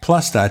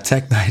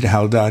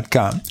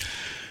 Plus.technightowl.com.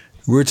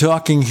 We're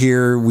talking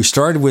here, we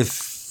started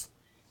with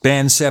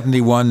Band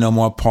 71, No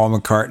More Paul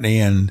McCartney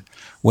and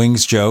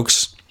Wings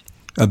jokes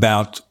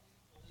about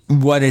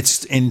what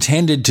it's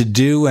intended to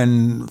do,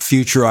 and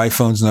future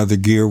iPhones and other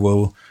gear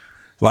will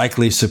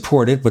likely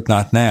support it, but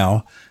not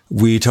now.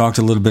 We talked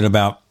a little bit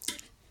about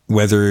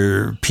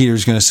whether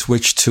Peter's going to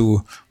switch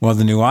to one of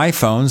the new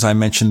iPhones. I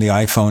mentioned the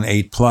iPhone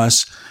 8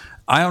 Plus.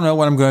 I don't know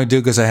what I'm going to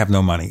do because I have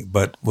no money,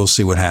 but we'll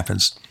see what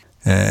happens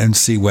and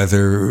see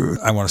whether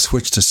I want to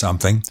switch to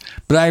something.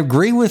 But I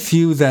agree with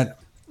you that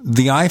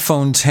the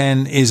iPhone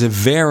 10 is a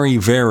very,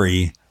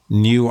 very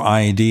new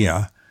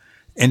idea.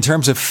 In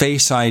terms of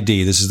Face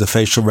ID, this is the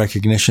facial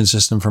recognition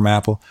system from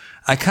Apple.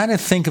 I kind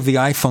of think of the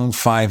iPhone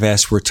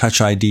 5S where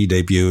Touch ID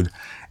debuted,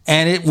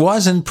 and it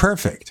wasn't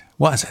perfect,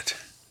 was it?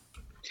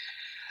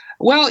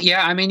 Well,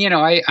 yeah, I mean,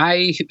 I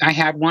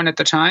had one at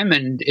the time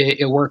and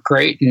it worked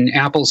great, and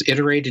Apple's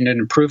iterated and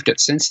improved it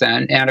since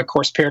then. And of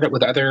course, paired it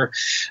with other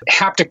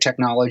haptic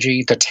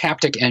technology, the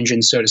Taptic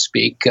engine, so to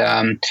speak,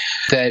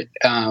 that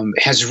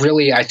has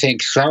really, I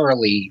think,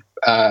 thoroughly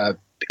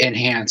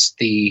enhanced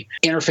the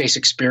interface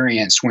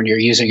experience when you're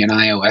using an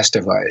iOS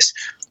device.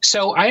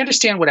 So I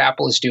understand what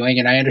Apple is doing,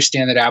 and I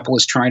understand that Apple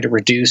is trying to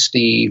reduce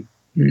the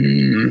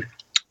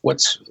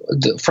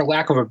for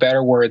lack of a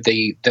better word,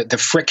 the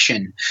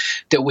friction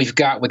that we've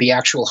got with the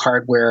actual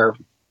hardware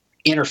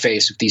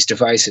interface of these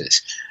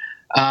devices.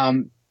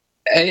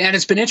 And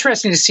it's been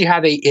interesting to see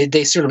how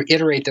they sort of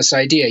iterate this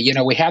idea.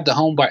 We had the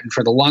home button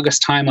for the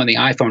longest time on the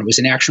iPhone. It was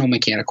an actual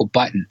mechanical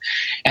button.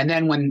 And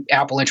then when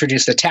Apple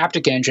introduced the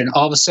Taptic engine,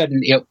 all of a sudden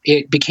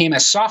it became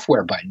a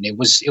software button. It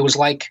was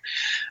like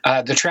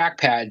the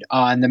trackpad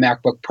on the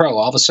MacBook Pro.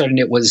 All of a sudden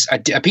it was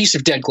a piece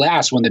of dead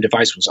glass when the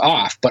device was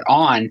off, but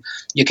on,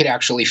 you could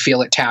actually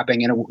feel it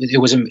tapping, and it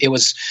was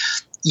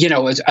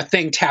a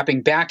thing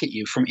tapping back at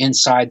you from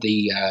inside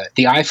the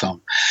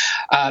iPhone.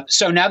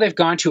 So now they've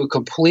gone to a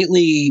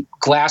completely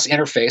glass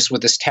interface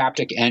with this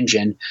Taptic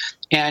engine,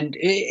 and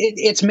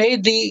it's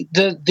made the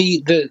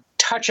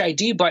Touch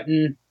ID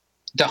button,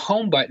 the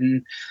home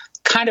button,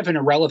 kind of an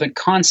irrelevant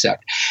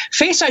concept.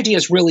 Face ID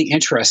is really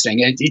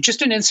interesting.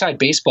 Just an inside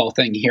baseball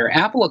thing here.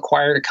 Apple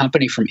acquired a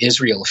company from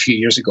Israel a few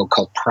years ago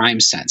called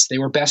PrimeSense. They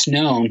were best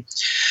known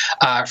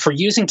for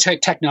using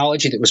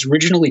technology that was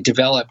originally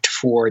developed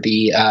for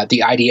the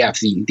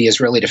IDF, the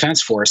Israeli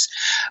Defense Force,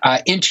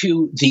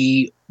 into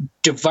the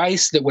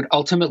device that would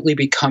ultimately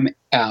become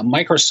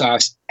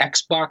Microsoft's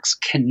Xbox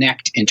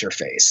Kinect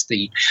interface,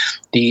 the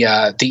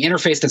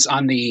interface that's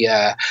on the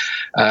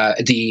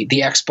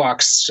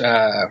Xbox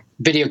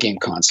video game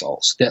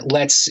consoles that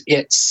lets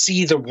it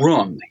see the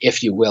room,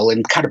 if you will,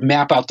 and kind of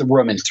map out the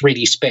room in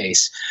 3D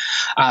space.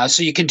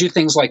 So you can do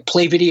things like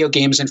play video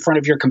games in front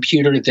of your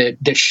computer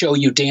that show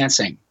you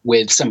dancing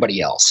with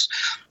somebody else,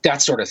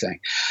 that sort of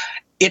thing.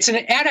 It's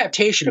an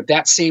adaptation of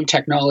that same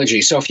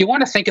technology. So if you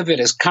want to think of it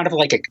as kind of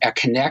like a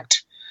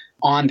Kinect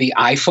on the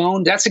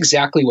iPhone, that's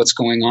exactly what's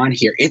going on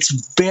here.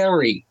 It's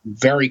very,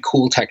 very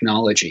cool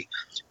technology.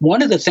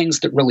 One of the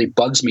things that really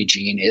bugs me,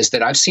 Gene, is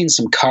that I've seen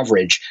some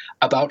coverage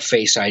about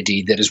Face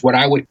ID that is what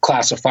I would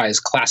classify as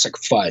classic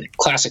FUD,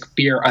 classic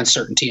fear,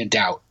 uncertainty, and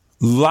doubt.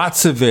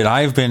 Lots of it.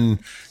 I've been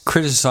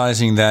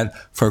criticizing that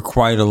for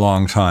quite a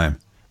long time.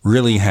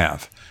 Really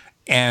have.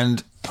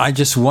 And I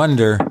just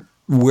wonder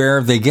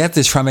where they get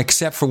this from,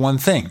 except for one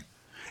thing.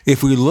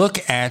 If we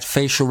look at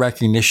facial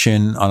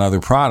recognition on other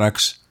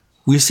products,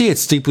 we see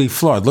it's deeply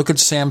flawed. Look at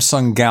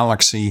Samsung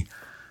Galaxy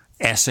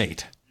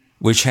S8,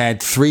 which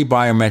had 3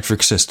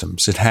 biometric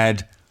systems. It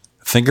had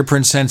a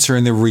fingerprint sensor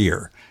in the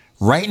rear,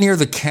 right near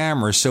the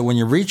camera, so when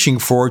you're reaching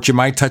for it, you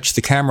might touch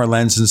the camera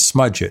lens and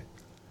smudge it.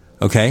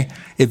 Okay?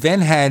 It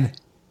then had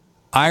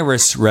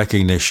iris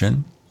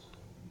recognition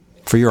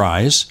for your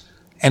eyes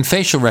and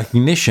facial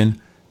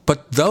recognition,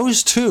 but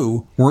those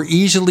two were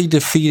easily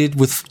defeated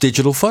with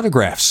digital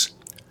photographs.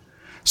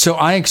 So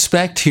I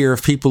expect here,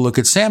 if people look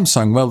at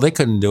Samsung, well, they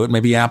couldn't do it.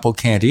 Maybe Apple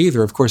can't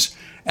either. Of course,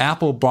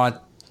 Apple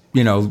bought,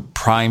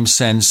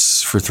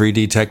 PrimeSense for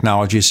 3D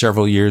technology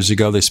several years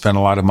ago. They spent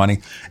a lot of money.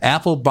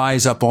 Apple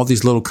buys up all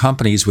these little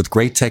companies with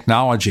great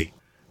technology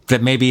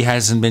that maybe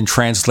hasn't been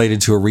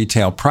translated to a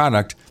retail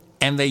product.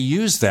 And they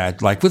use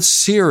that, like with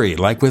Siri,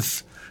 like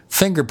with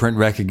fingerprint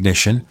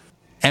recognition.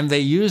 And they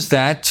use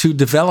that to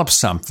develop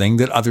something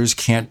that others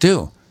can't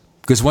do.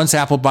 Because once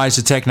Apple buys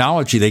the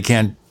technology, they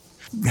can't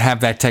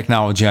have that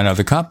technology on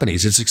other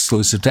companies. It's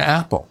exclusive to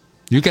Apple.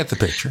 You get the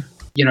picture.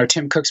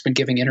 Tim Cook's been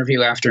giving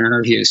interview after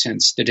interview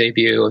since the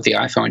debut of the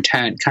iPhone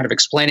 10, kind of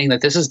explaining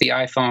that this is the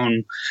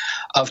iPhone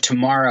of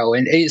tomorrow.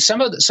 And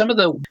some of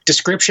the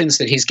descriptions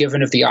that he's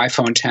given of the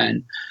iPhone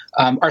 10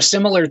 are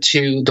similar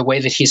to the way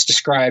that he's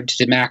described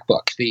the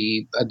MacBook,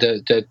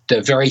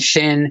 the very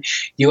thin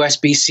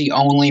USB-C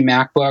only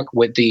MacBook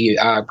with the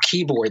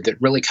keyboard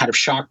that really kind of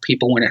shocked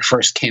people when it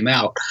first came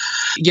out.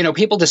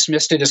 People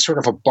dismissed it as sort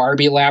of a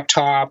Barbie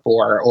laptop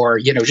or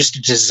just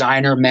a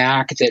designer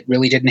Mac that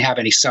really didn't have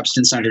any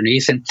substance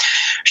underneath. And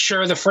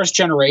sure, the first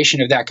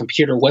generation of that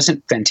computer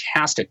wasn't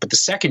fantastic, but the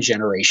second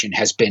generation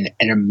has been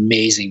an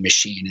amazing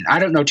machine. And I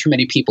don't know too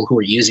many people who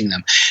are using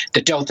them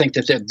that don't think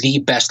that they're the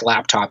best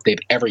laptop they've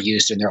ever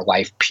used in their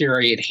life,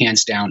 period,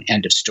 hands down,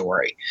 end of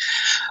story.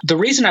 The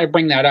reason I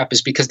bring that up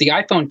is because the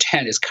iPhone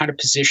 10 is kind of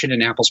positioned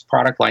in Apple's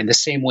product line the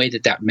same way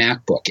that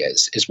MacBook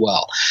is as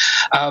well.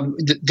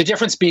 The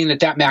difference being that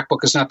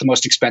MacBook is not the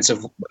most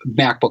expensive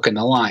MacBook in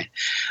the line.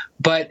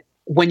 But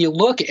when you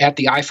look at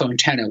the iPhone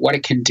 10 and what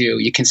it can do,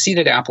 you can see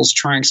that Apple's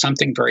trying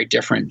something very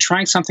different,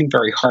 trying something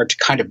very hard to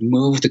kind of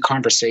move the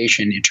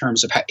conversation in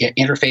terms of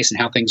interface and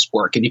how things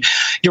work. And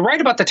you're right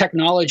about the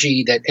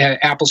technology that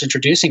Apple's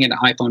introducing in the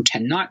iPhone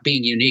 10 not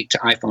being unique to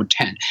iPhone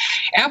 10.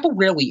 Apple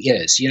really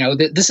is.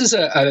 This is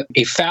a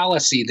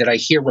fallacy that I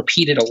hear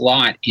repeated a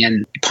lot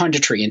in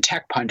punditry, in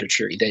tech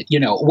punditry, that,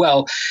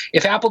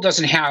 if Apple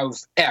doesn't have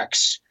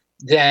X,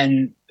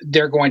 then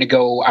they're going to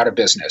go out of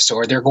business,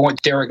 or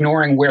they're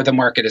ignoring where the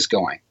market is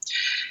going.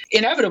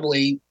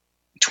 Inevitably,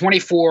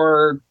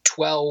 24,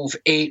 12,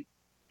 8,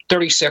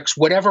 36,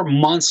 whatever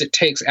months it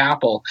takes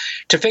Apple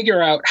to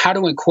figure out how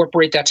to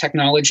incorporate that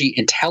technology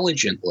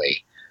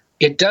intelligently,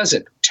 it does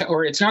it.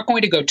 Or it's not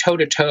going to go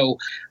toe-to-toe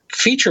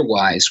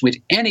feature-wise with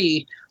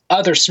any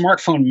other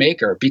smartphone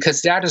maker,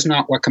 because that is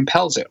not what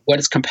compels it. What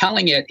is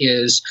compelling it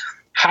is,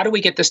 how do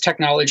we get this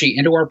technology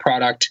into our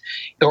product,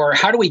 or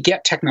how do we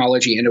get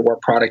technology into our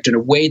product in a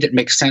way that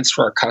makes sense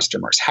for our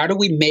customers? How do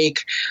we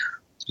make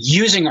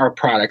using our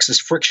products as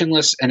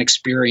frictionless an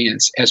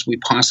experience as we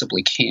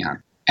possibly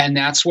can? And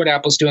that's what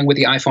Apple's doing with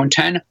the iPhone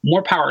 10.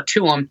 More power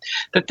to them.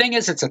 The thing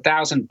is, it's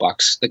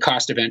 $1,000. The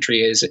cost of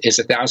entry is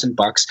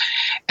 $1,000,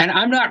 and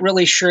I'm not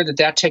really sure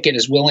that ticket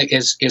is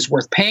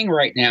worth paying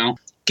right now,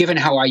 given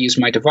how I use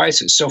my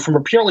devices. So from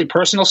a purely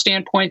personal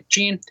standpoint,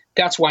 Gene,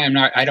 that's why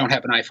I don't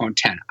have an iPhone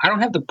 10. I don't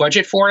have the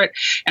budget for it,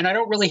 and I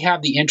don't really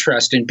have the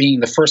interest in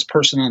being the first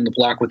person on the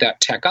block with that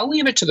tech. I'll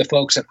leave it to the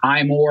folks at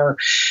iMore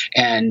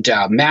and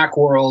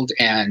Macworld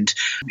and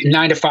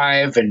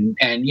 9to5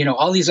 and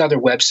all these other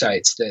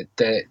websites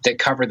that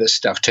cover this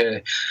stuff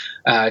to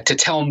to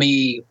tell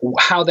me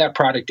how that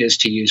product is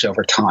to use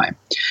over time.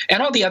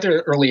 And all the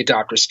other early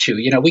adopters too.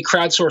 We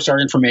crowdsource our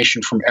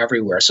information from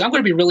everywhere. So I'm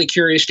going to be really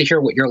curious to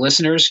hear what your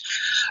listeners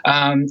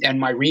and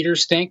my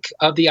readers think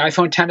of the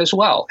iPhone 10 as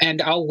well.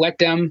 And I'll let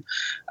them,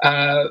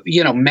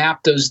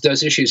 map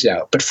those issues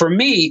out. But for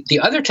me, the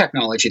other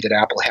technology that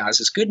Apple has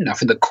is good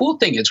enough. And the cool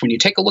thing is when you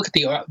take a look at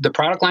the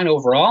product line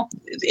overall,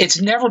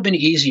 it's never been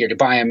easier to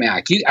buy a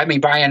Mac.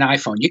 Buy an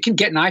iPhone. You can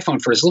get an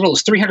iPhone for as little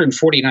as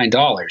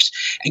 $349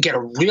 and get a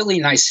really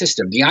nice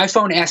system. The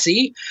iPhone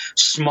SE,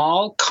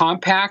 small,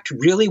 compact,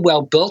 really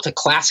well built, a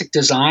classic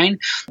design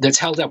that's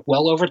held up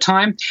well over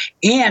time,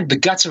 and the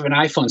guts of an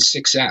iPhone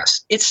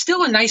 6S. It's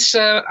still a nice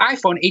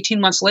iPhone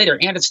 18 months later,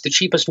 and it's the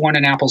cheapest one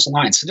in Apple's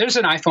line. So there's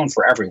an iPhone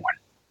for everyone.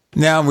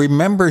 Now,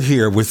 remember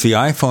here with the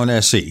iPhone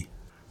SE,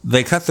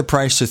 they cut the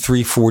price to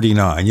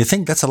 $349. You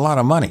think that's a lot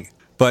of money,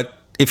 but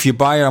if you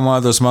buy it on one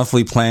of those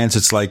monthly plans,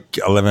 it's like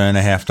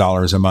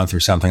 $11.50 a month or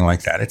something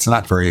like that. It's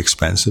not very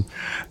expensive.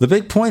 The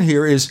big point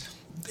here is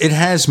it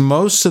has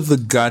most of the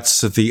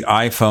guts of the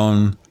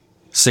iPhone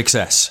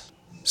 6S.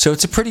 So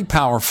it's a pretty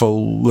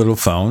powerful little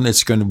phone.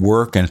 It's going to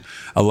work and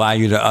allow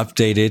you to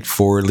update it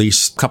for at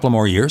least a couple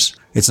more years.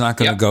 It's not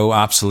going to go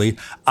obsolete.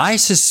 I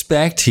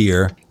suspect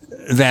here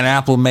that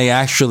Apple may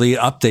actually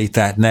update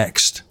that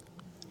next.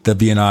 There'll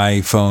be an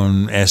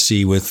iPhone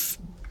SE with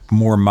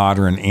more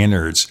modern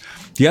innards.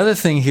 The other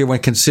thing here when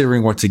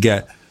considering what to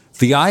get,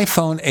 the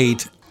iPhone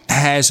 8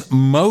 has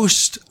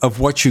most of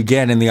what you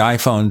get in the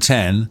iPhone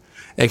 10,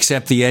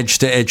 except the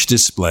edge-to-edge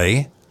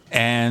display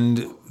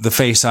and the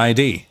Face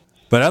ID.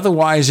 But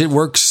otherwise, it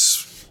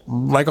works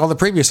like all the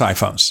previous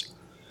iPhones.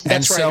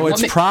 That's and right. so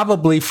it's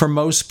probably, for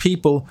most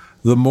people,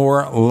 the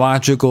more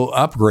logical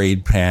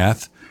upgrade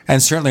path,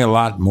 and certainly a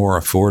lot more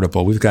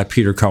affordable. We've got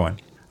Peter Cohen.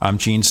 I'm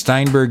Gene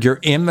Steinberg. You're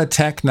in the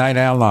Tech Night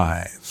Owl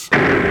Live.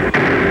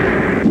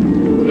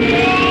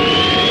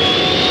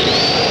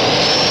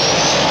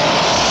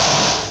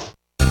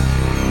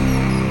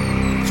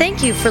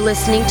 Thank you for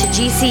listening to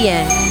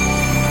GCN.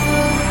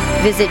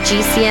 Visit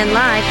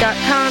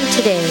GCNlive.com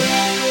today.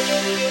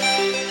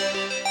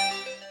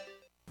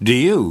 Do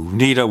you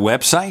need a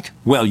website?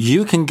 Well,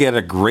 you can get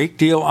a great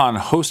deal on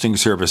hosting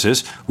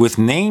services with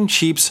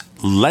Namecheap's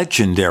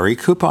legendary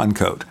coupon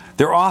code.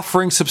 They're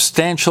offering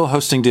substantial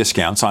hosting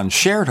discounts on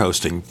shared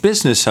hosting,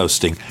 business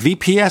hosting,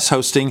 VPS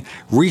hosting,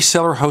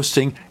 reseller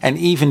hosting, and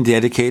even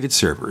dedicated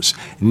servers.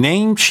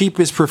 Namecheap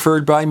is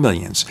preferred by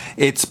millions.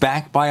 It's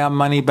backed by a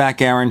money-back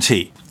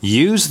guarantee.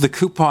 Use the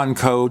coupon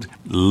code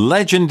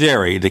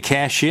LEGENDARY to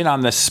cash in on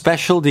the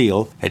special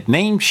deal at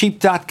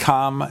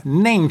Namecheap.com,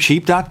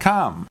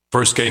 Namecheap.com.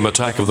 First came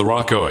Attack of the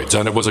Rockoids,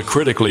 and it was a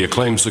critically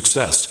acclaimed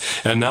success.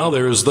 And now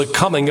there is The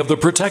Coming of the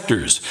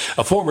Protectors.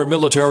 A former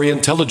military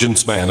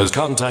intelligence man is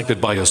contacted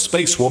by a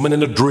space woman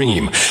in a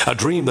dream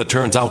that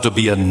turns out to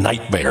be a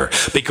nightmare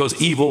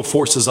because evil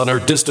forces on her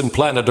distant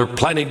planet are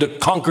planning to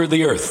conquer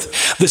the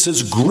Earth. This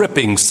is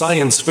gripping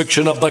science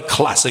fiction of the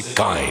classic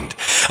kind.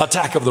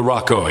 Attack of the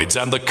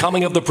Rockoids and The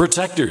Coming of the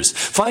Protectors.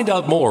 Find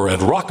out more at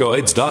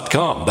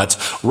rockoids.com. That's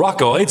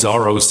Rockoids,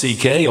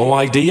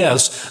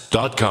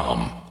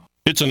 ROCKOIDS.com.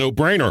 It's a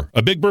no-brainer.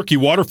 A Big Berkey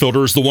water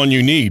filter is the one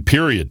you need,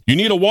 period. You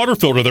need a water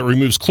filter that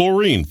removes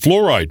chlorine,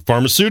 fluoride,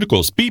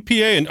 pharmaceuticals,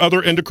 BPA, and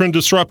other endocrine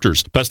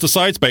disruptors,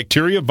 pesticides,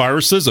 bacteria,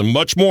 viruses, and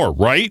much more,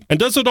 right? And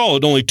does it all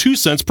at only 2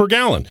 cents per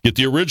gallon. Get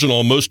the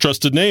original, most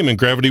trusted name in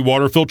gravity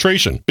water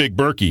filtration, Big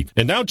Berkey.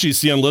 And now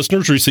GCN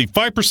listeners receive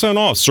 5%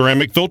 off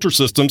ceramic filter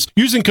systems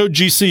using code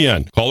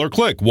GCN. Call or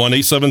click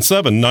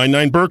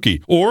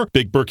 1-877-99-BERKEY or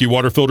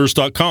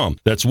BigBerkeyWaterFilters.com.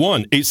 That's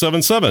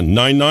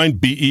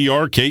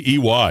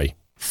 1-877-99-BERKEY.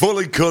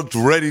 Fully cooked,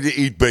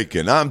 ready-to-eat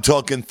bacon. I'm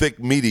talking thick,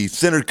 meaty,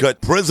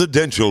 center-cut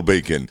presidential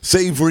bacon.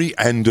 Savory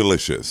and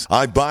delicious.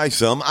 I buy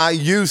some, I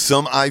use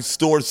some, I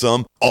store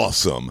some.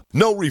 Awesome.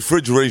 No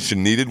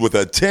refrigeration needed with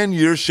a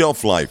 10-year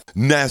shelf life.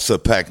 NASA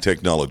pack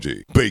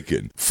technology.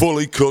 Bacon.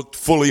 Fully cooked,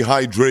 fully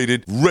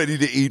hydrated, ready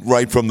to eat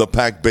right from the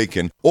packed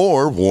bacon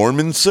or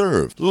warm and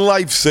served.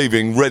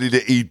 Life-saving,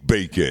 ready-to-eat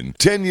bacon.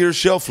 10-year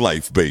shelf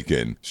life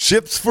bacon.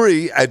 Ships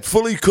free at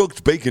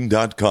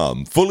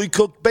fullycookedbacon.com.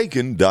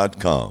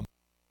 Fullycookedbacon.com.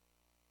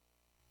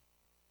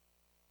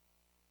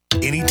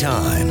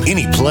 Anytime,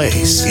 any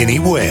place,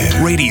 anywhere.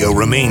 Radio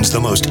remains the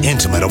most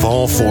intimate of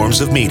all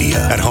forms of media.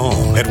 At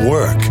home, at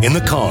work, in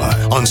the car,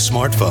 on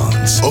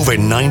smartphones. Over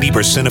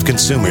 90% of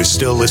consumers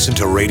still listen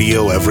to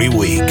radio every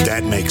week.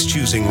 That makes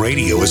choosing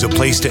radio as a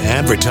place to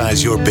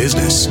advertise your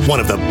business one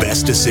of the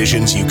best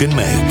decisions you can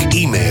make.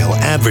 Email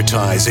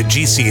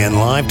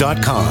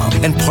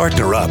advertise@gcnlive.com and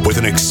partner up with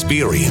an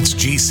experienced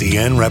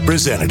GCN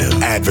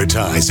representative.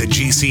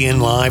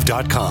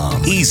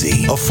 Advertise@gcnlive.com.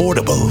 Easy,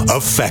 affordable,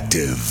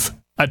 effective.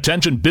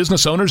 Attention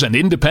business owners and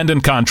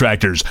independent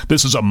contractors.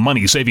 This is a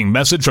money-saving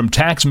message from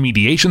Tax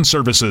Mediation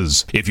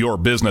Services. If your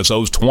business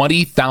owes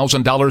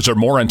 $20,000 or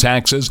more in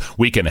taxes,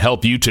 we can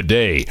help you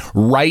today,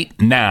 right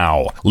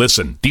now.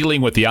 Listen,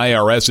 dealing with the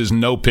IRS is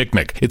no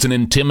picnic. It's an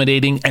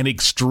intimidating and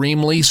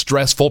extremely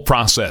stressful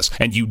process,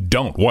 and you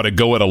don't want to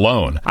go it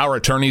alone. Our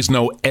attorneys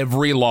know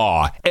every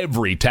law,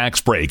 every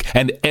tax break,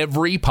 and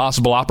every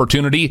possible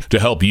opportunity to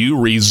help you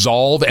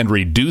resolve and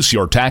reduce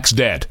your tax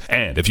debt.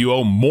 And if you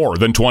owe more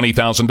than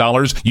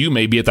 $20,000, you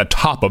may be at the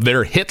top of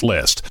their hit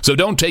list. So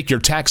don't take your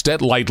tax debt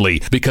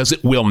lightly, because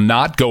it will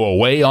not go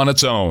away on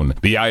its own.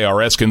 The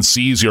IRS can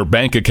seize your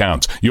bank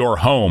accounts, your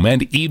home,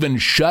 and even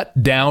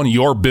shut down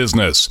your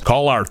business.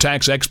 Call our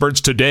tax experts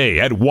today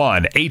at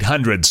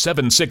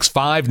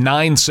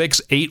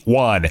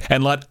 1-800-765-9681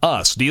 and let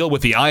us deal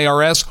with the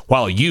IRS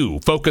while you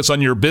focus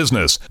on your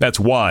business. That's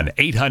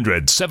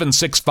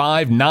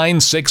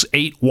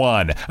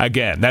 1-800-765-9681.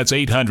 Again, that's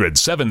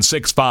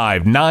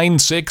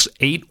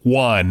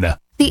 800-765-9681.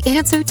 The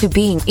answer to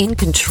being in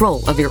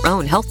control of your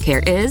own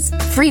healthcare is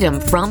freedom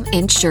from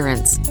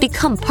insurance.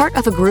 Become part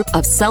of a group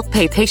of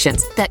self-pay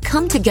patients that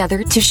come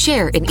together to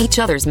share in each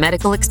other's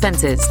medical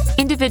expenses.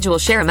 Individual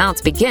share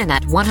amounts begin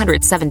at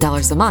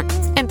 $107 a month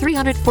and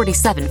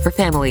 $347 for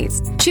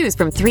families. Choose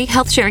from 3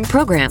 health-sharing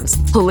programs.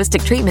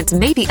 Holistic treatments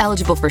may be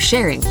eligible for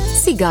sharing.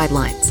 See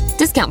guidelines.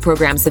 Discount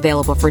programs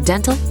available for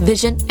dental,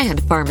 vision,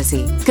 and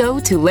pharmacy. Go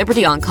to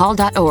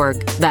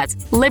libertyoncall.org. That's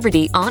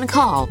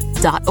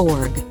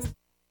libertyoncall.org.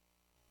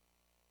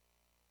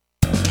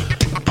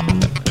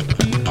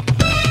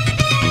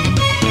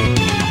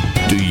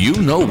 Do you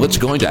know what's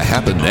going to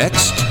happen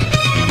next?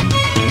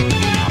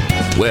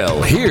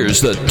 Well, here's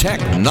the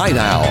Tech Night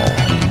Owl.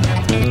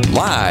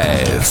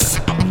 Live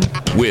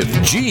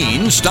with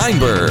Gene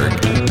Steinberg.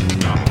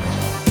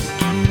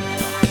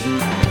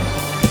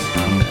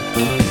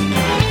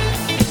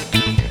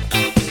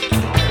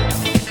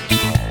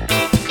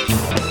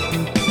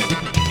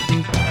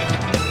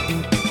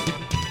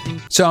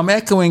 So I'm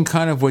echoing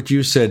kind of what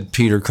you said,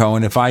 Peter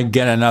Cohen. If I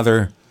get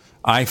another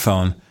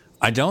iPhone,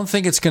 I don't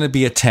think it's going to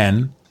be a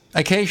 10.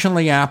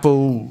 Occasionally,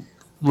 Apple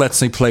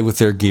lets me play with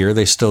their gear.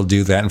 They still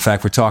do that. In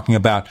fact, we're talking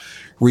about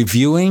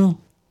reviewing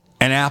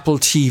an Apple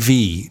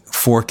TV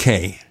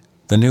 4K,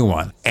 the new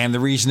one. And the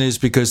reason is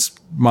because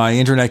my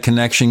internet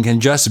connection can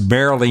just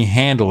barely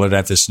handle it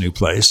at this new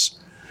place.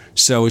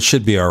 So it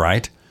should be all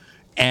right.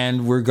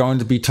 And we're going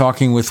to be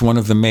talking with one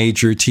of the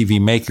major TV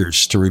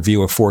makers to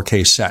review a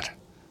 4K set.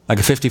 Like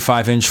a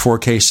 55-inch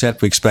 4K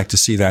set, we expect to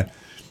see that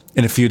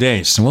in a few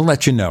days. And we'll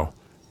let you know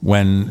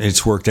when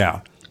it's worked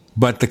out.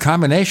 But the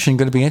combination is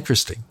going to be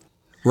interesting.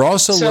 We're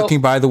also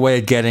looking, by the way,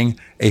 at getting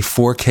a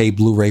 4K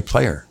Blu-ray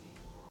player.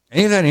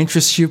 Any of that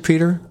interests you,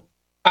 Peter?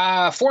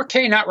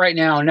 4K, not right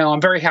now. No, I'm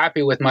very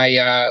happy with my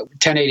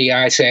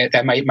 1080i set,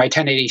 my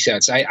 1080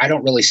 sets. I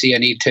don't really see a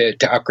need to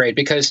upgrade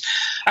because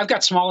I've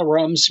got smaller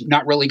rooms,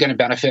 not really going to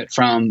benefit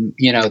from,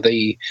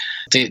 the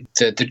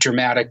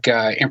dramatic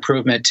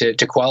improvement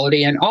to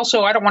quality. And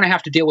also, I don't want to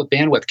have to deal with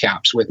bandwidth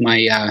caps with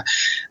my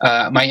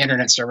my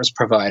internet service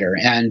provider.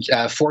 And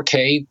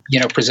 4K,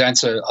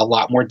 presents a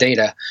lot more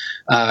data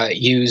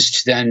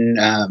used than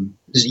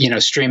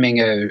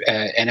streaming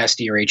an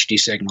SD or HD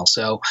signal.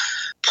 So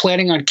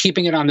planning on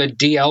keeping it on the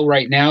DL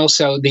right now.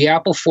 So the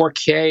Apple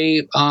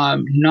 4K,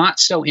 not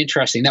so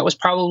interesting. That was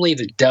probably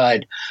the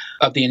dud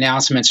of the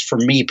announcements for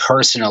me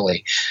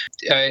personally.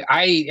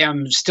 I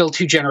am still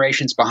 2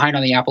 generations behind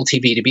on the Apple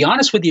TV. To be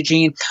honest with you,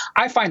 Gene,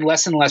 I find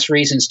less and less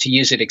reasons to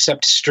use it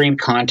except to stream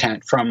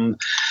content from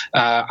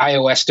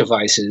iOS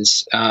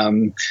devices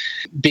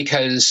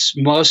because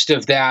most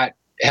of that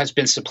has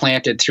been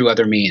supplanted through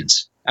other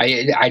means.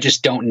 I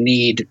just don't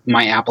need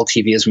my Apple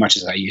TV as much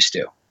as I used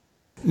to.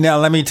 Now,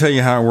 let me tell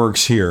you how it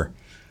works here.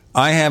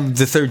 I have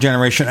the 3rd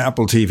generation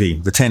Apple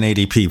TV, the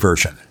 1080p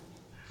version.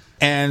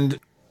 And,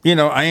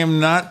 I am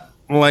not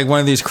like one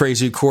of these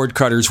crazy cord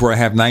cutters where I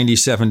have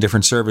 97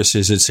 different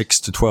services at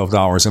 $6 to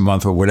 $12 a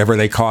month or whatever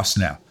they cost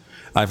now.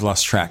 I've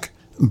lost track.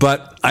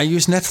 But I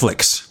use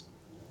Netflix.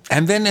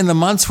 And then in the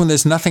months when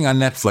there's nothing on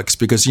Netflix,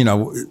 because,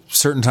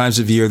 certain times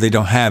of year they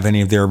don't have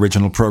any of their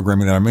original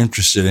programming that I'm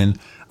interested in,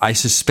 I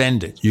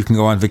suspend it. You can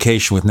go on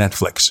vacation with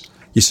Netflix.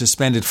 You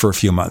suspend it for a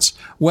few months.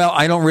 Well,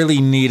 I don't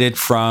really need it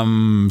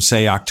from,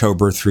 say,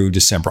 October through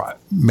December. I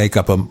make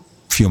up a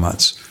few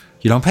months.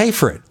 You don't pay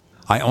for it.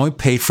 I only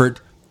pay for it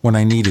when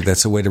I need it.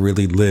 That's a way to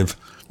really live,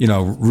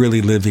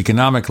 really live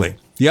economically.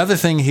 The other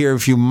thing here,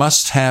 if you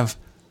must have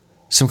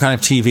some kind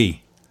of TV,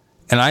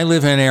 and I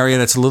live in an area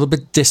that's a little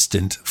bit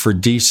distant for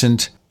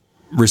decent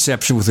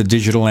reception with a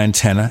digital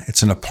antenna.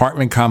 It's an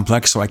apartment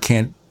complex, so I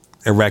can't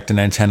erect an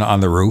antenna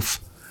on the roof.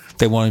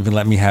 They won't even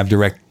let me have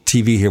direct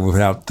TV here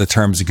without the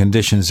terms and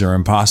conditions. They're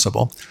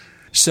impossible.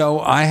 So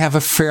I have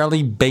a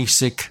fairly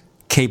basic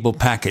cable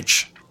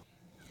package.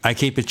 I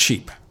keep it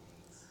cheap.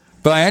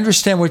 But I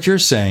understand what you're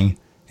saying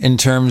in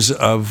terms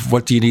of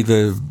what do you need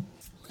the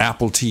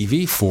Apple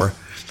TV for.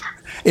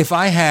 If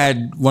I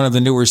had one of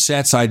the newer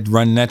sets, I'd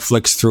run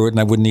Netflix through it and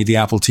I wouldn't need the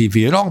Apple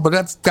TV at all. But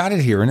I've got it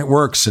here and it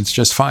works. It's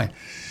just fine.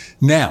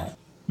 Now,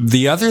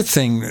 The other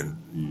thing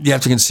you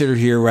have to consider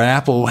here, what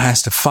Apple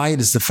has to fight,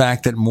 is the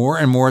fact that more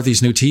and more of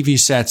these new TV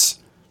sets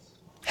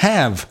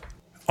have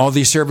all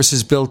these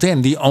services built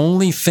in. The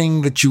only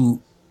thing that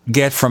you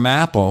get from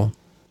Apple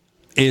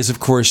is, of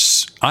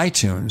course,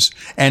 iTunes.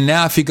 And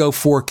now if you go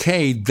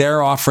 4K,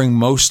 they're offering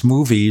most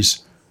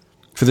movies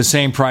for the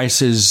same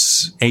price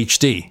as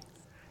HD.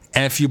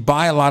 And if you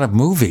buy a lot of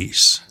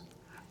movies,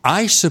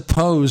 I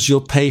suppose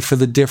you'll pay for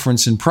the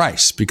difference in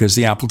price because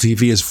the Apple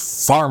TV is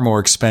far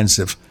more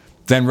expensive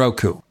than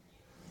Roku.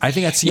 I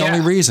think that's the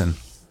only reason.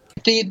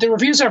 The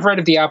reviews I've read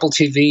of the Apple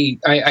TV,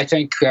 I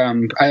think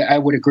I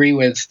would agree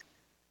with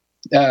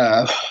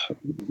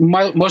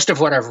most of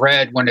what I've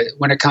read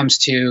when it comes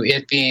to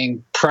it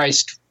being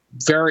priced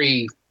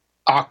very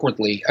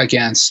awkwardly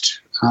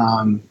against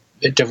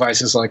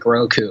devices like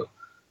Roku.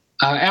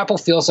 Apple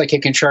feels like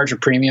it can charge a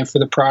premium for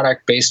the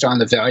product based on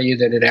the value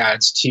that it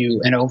adds to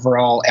an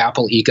overall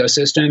Apple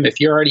ecosystem. If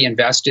you're already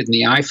invested in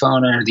the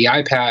iPhone or the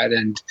iPad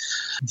and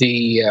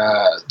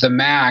the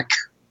Mac,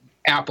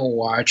 Apple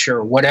Watch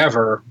or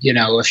whatever,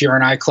 if you're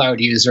an iCloud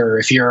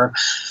user,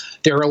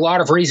 there are a lot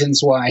of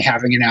reasons why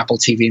having an Apple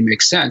TV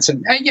makes sense.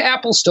 And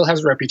Apple still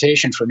has a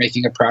reputation for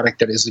making a product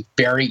that is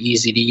very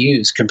easy to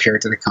use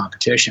compared to the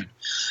competition.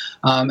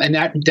 And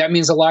that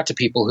means a lot to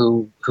people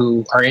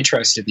who are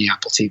interested in the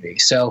Apple TV.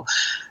 So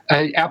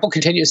Apple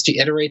continues to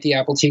iterate the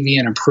Apple TV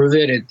and improve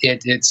it.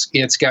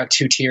 It's got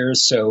 2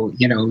 tiers. So,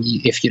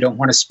 if you don't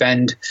want to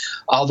spend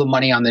all the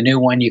money on the new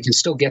one, you can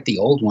still get the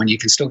old one. You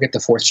can still get the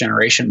 4th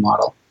generation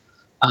model.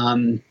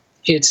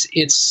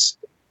 It's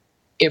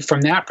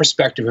from that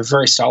perspective, a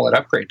very solid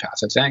upgrade path,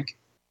 I think.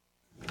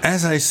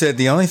 As I said,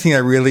 the only thing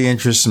that really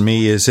interests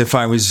me is if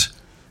I was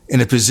in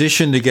a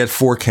position to get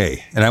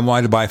 4K and I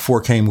wanted to buy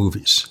 4K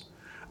movies,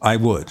 I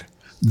would.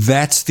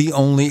 That's the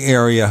only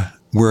area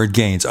where it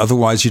gains.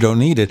 Otherwise, you don't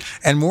need it.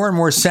 And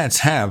more sets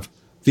have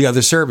the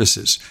other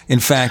services. In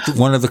fact,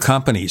 one of the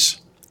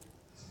companies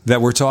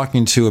that we're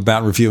talking to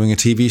about reviewing a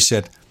TV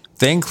set,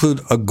 they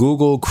include a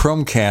Google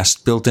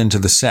Chromecast built into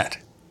the set.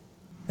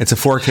 It's a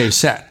 4K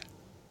set.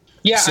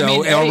 Yeah,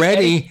 so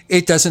already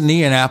it doesn't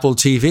need an Apple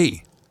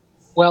TV.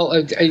 Well,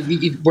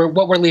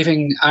 what we're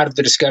leaving out of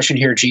the discussion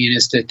here, Gene,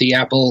 is that the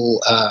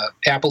Apple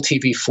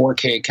TV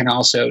 4K can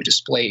also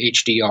display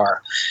HDR,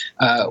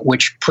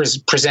 which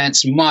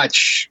presents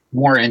much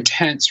more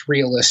intense,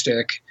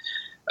 realistic,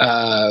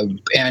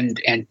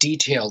 and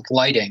detailed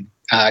lighting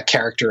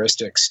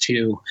characteristics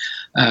to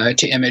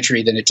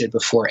imagery than it did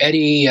before.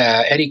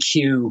 Eddie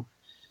Q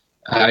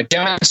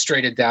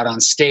demonstrated that on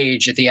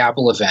stage at the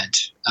Apple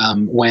event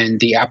when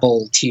the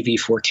Apple TV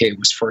 4K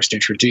was first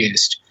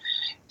introduced.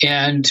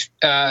 And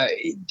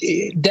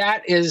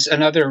that is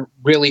another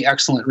really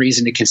excellent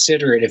reason to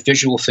consider it if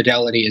visual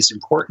fidelity is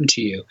important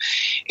to you.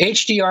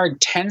 HDR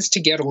tends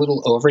to get a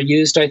little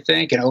overused, I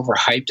think, and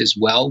overhyped as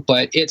well,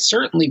 but it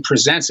certainly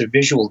presents a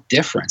visual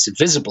difference, a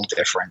visible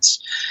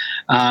difference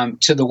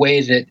to the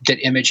way that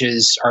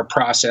images are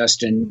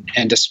processed and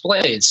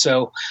displayed.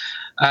 So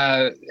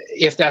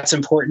if that's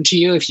important to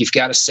you, if you've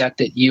got a set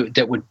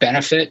that would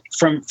benefit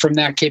from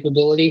that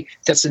capability,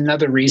 that's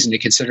another reason to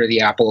consider the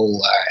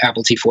Apple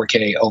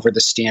T4K over the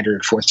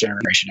standard 4th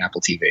generation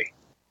Apple TV.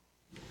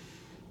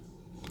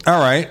 All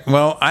right.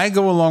 Well, I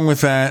go along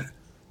with that.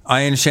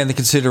 I understand the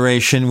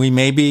consideration. We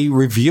may be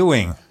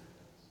reviewing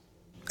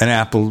an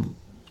Apple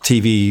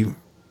TV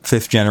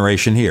 5th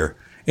generation here,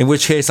 in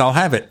which case I'll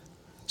have it.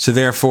 So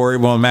therefore, it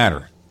won't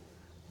matter.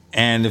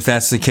 And if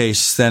that's the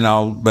case, then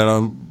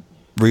I'll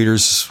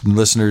readers and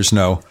listeners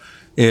know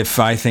if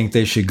I think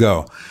they should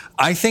go.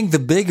 I think the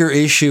bigger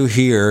issue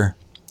here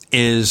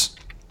is,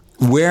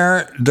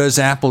 where does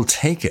Apple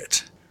take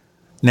it?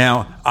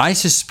 Now, I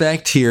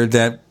suspect here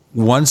that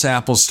once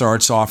Apple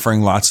starts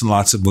offering lots and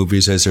lots of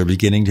movies, as they're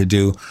beginning to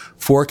do,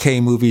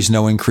 4K movies,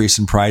 no increase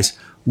in price,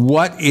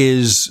 what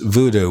is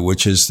Vudu,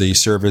 which is the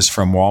service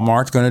from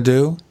Walmart, going to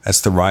do?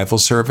 That's the rival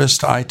service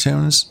to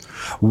iTunes.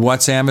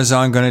 What's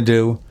Amazon going to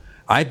do?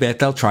 I bet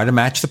they'll try to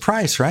match the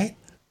price, right?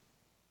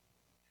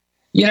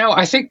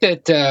 I think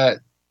that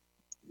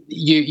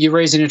you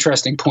raise an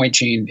interesting point,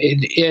 Gene.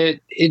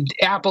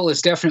 Apple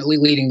is definitely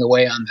leading the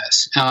way on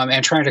this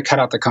and trying to cut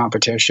out the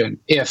competition.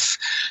 If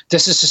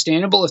this is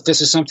sustainable, if this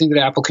is something that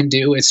Apple can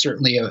do, it's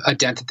certainly a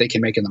dent that they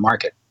can make in the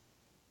market.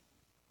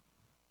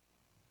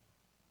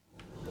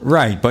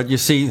 Right. But you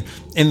see,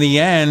 in the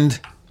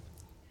end,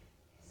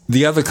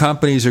 the other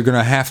companies are going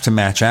to have to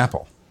match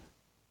Apple.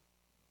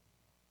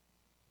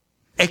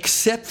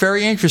 Except,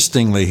 very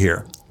interestingly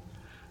here,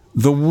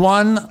 the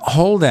one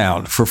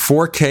holdout for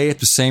 4K at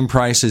the same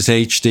price as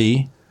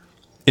HD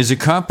is a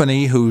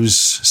company whose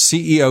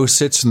CEO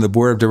sits in the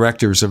board of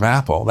directors of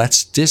Apple.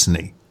 That's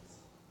Disney.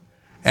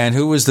 And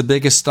who was the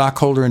biggest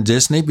stockholder in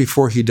Disney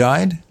before he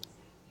died?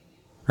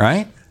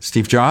 Right?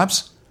 Steve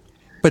Jobs.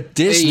 But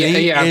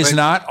Disney is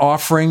not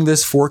offering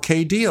this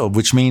 4K deal,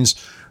 which means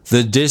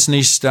the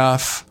Disney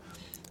stuff,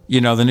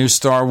 the new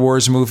Star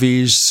Wars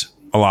movies,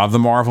 a lot of the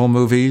Marvel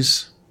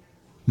movies,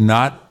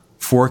 not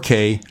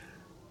 4K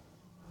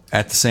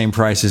at the same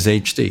price as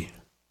HD.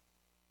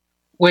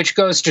 Which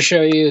goes to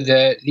show you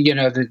that,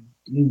 the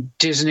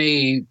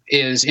Disney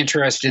is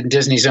interested in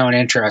Disney's own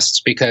interests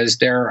because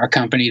they're a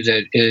company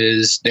that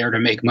is there to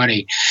make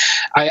money.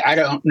 I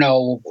don't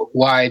know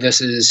why this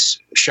is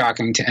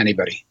shocking to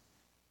anybody.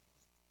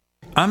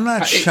 I'm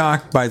not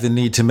shocked by the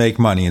need to make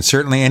money, and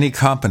certainly any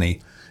company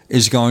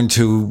is going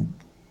to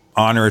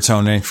honor its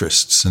own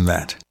interests in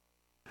that.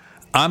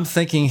 I'm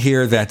thinking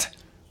here that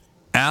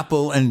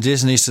Apple and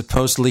Disney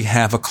supposedly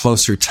have a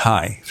closer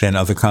tie than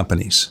other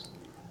companies,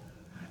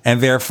 and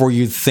therefore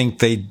you'd think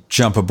they'd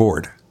jump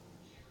aboard.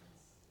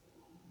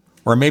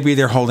 Or maybe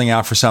they're holding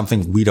out for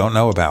something we don't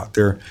know about.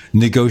 They're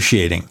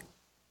negotiating.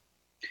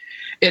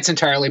 It's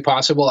entirely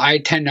possible. I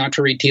tend not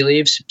to read tea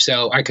leaves,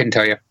 so I couldn't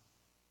tell you.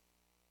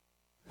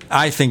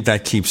 I think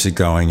that keeps it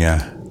going,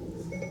 yeah.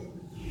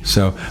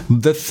 So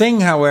the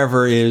thing,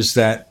 however, is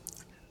that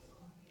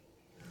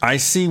I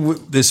see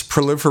this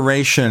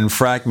proliferation and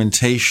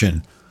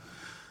fragmentation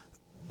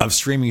of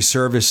streaming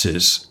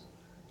services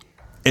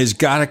has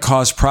got to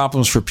cause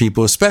problems for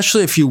people,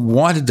 especially if you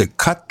wanted to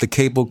cut the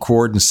cable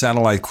cord and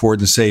satellite cord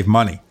and save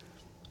money.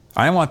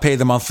 I don't want to pay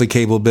the monthly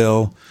cable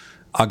bill.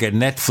 I'll get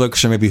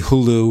Netflix or maybe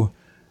Hulu.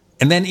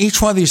 And then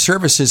each one of these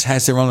services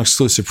has their own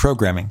exclusive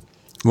programming.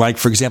 Like,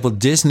 for example,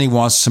 Disney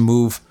wants to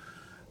move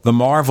the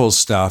Marvel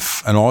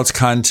stuff and all its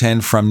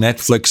content from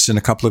Netflix in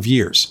a couple of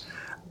years.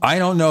 I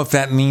don't know if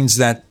that means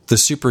that the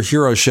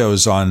superhero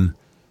shows on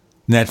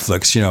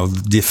Netflix,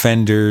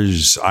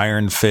 Defenders,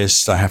 Iron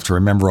Fist, I have to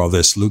remember all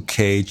this, Luke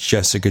Cage,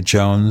 Jessica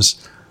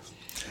Jones,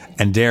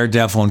 and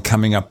Daredevil, and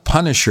coming up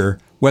Punisher,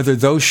 whether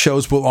those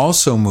shows will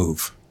also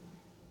move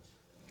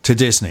to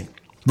Disney.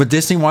 But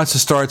Disney wants to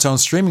start its own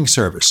streaming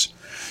service.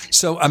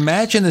 So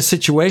imagine the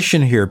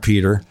situation here,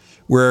 Peter,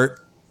 where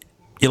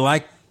you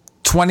like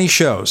 20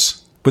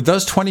 shows, but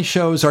those 20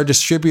 shows are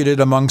distributed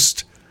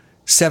amongst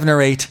 7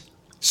 or 8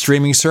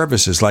 streaming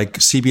services. Like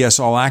CBS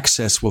All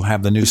Access will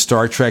have the new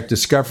Star Trek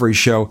Discovery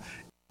show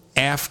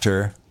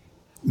after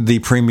the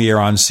premiere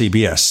on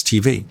CBS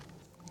TV.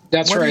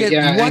 That's right.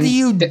 What do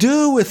you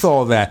do with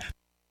all that?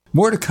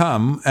 More to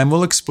come, and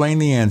we'll explain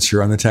the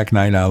answer on the Tech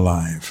Night Owl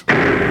Live.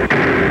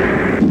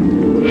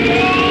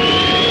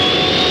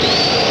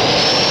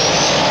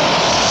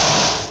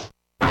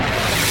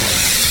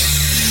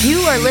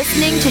 You are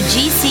listening to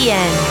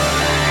GCN.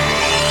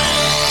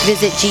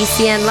 Visit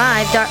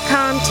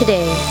GCNlive.com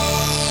today.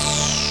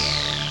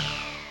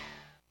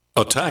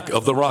 Attack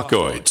of the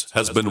Rockoids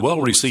has been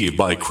well received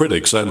by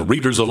critics and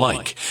readers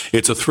alike.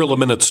 It's a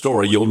thrill-a-minute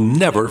story you'll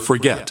never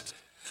forget.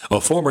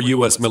 A former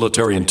U.S.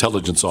 military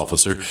intelligence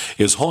officer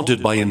is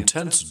haunted by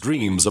intense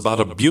dreams about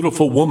a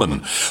beautiful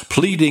woman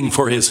pleading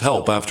for his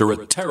help after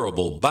a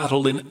terrible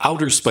battle in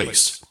outer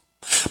space.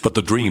 But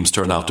the dreams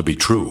turn out to be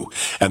true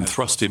and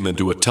thrust him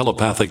into a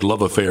telepathic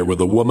love affair with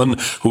a woman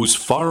whose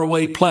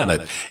faraway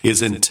planet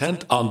is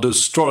intent on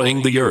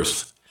destroying the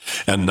Earth.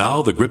 And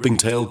now the gripping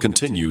tale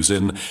continues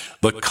in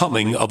The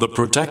Coming of the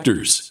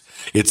Protectors.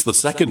 It's the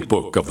second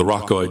book of the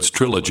Rockoids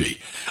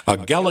trilogy, a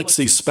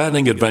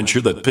galaxy-spanning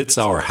adventure that pits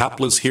our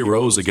hapless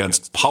heroes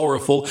against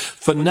powerful,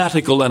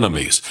 fanatical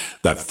enemies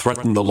that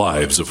threaten the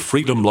lives of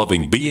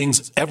freedom-loving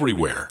beings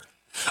everywhere.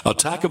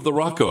 Attack of the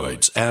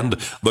Rockoids and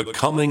The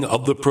Coming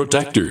of the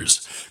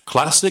Protectors.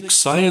 Classic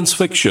science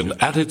fiction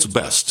at its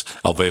best,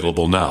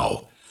 available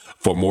now.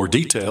 For more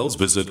details,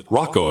 visit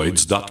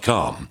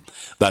rockoids.com.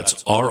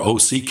 That's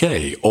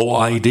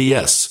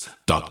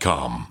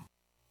ROCKOIDS.com.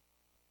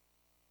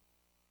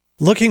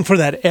 Looking for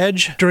that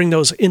edge during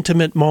those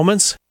intimate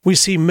moments? We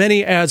see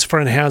many ads for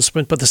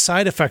enhancement, but the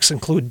side effects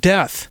include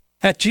death.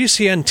 At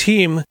GCN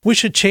Team, we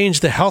should change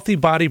the Healthy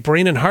Body,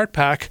 Brain, and Heart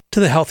Pack to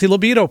the Healthy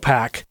Libido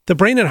Pack. The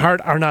brain and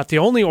heart are not the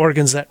only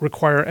organs that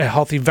require a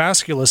healthy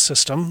vascular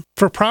system.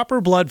 For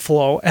proper blood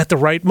flow at the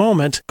right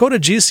moment, go to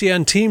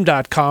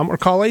GCNteam.com or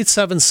call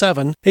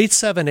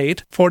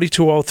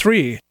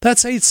 877-878-4203.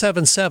 That's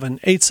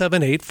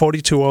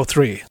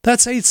 877-878-4203.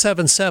 That's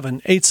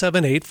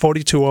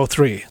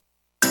 877-878-4203.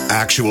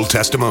 Actual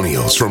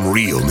testimonials from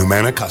real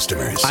Numanna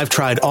customers. I've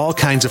tried all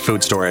kinds of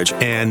food storage,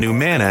 and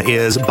Numanna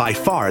is by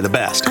far the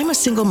best. I'm a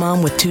single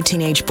mom with 2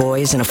 teenage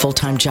boys and a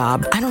full-time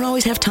job. I don't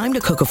always have time to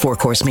cook a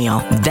 4-course meal.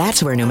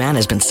 That's where Numanna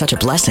has been such a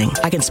blessing.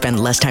 I can spend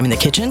less time in the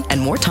kitchen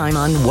and more time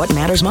on what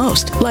matters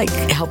most, like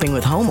helping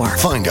with homework.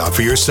 Find out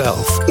for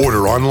yourself.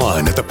 Order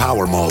online at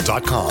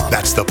thepowermall.com.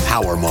 That's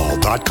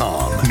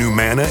thepowermall.com.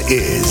 Numanna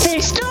is...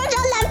 There's stores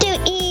I love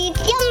to eat.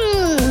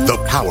 Yum!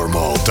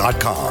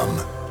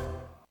 Thepowermall.com.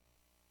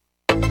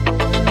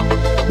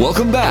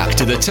 Welcome back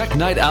to the Tech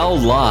Night Owl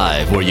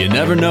Live, where you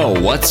never know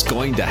what's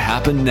going to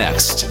happen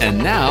next. And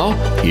now,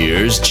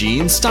 here's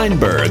Gene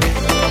Steinberg.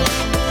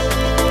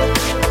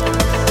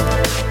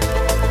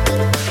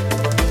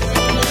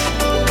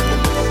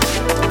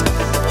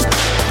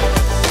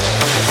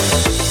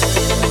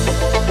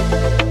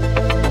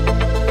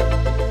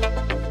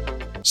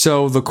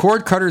 So the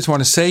cord cutters want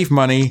to save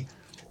money.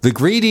 The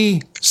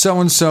greedy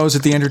so-and-sos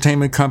at the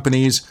entertainment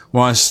companies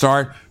want to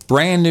start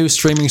brand new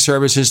streaming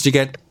services to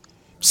get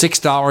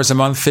 $6 a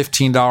month,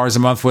 $15 a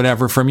month,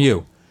 whatever from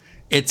you.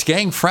 it's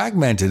getting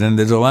fragmented. And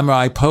the dilemma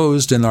I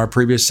posed in our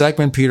previous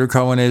segment, Peter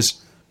Cohen, is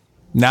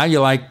now you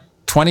like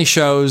 20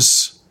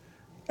 shows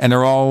and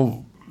they're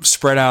all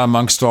spread out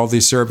amongst all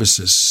these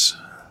services.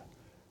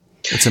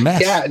 It's a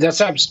mess. Yeah, that's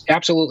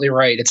absolutely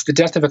right. It's the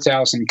death of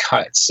 1,000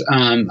 cuts.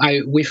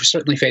 We've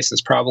certainly faced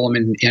this problem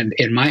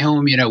in my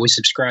home. You know, we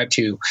subscribe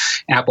to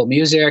Apple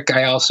Music.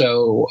 I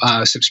also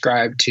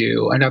subscribe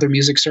to another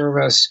music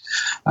service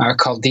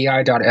called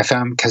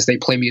DI.FM because they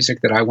play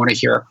music that I want to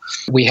hear.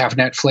 We have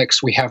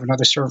Netflix. We have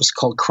another service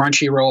called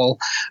Crunchyroll,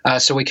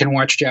 so we can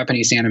watch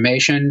Japanese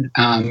animation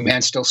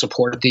and still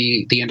support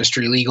the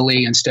industry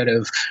legally instead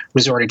of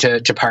resorting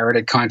to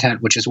pirated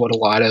content, which is what a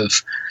lot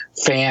of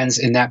fans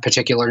in that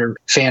particular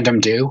fandom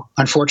do.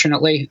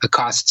 Unfortunately, it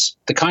costs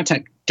the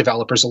content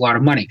developers a lot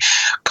of money.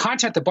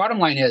 The bottom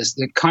line is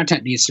that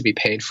content needs to be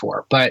paid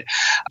for. But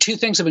two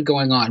things have been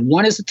going on.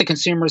 One is that the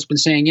consumer has been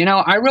saying, you know,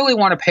 I really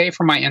want to pay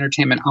for my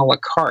entertainment a la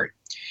carte.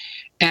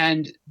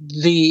 And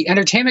the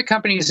entertainment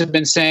companies have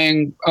been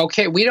saying,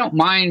 okay, we don't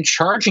mind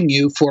charging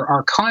you for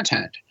our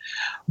content.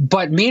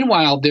 But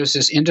meanwhile, there's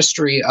this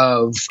industry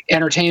of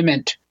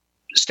entertainment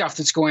stuff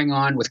that's going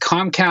on with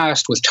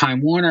Comcast, with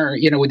Time Warner,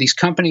 you know, with these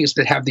companies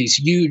that have these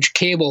huge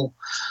cable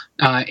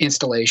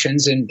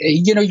installations. And,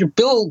 you know, your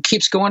bill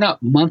keeps going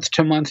up month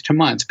to month to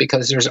month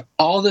because there's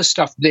all this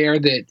stuff there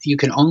that you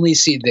can only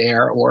see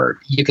there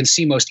or you can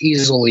see most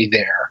easily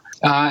there.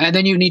 And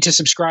then you need to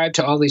subscribe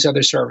to all these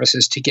other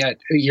services to get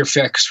your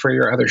fix for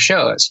your other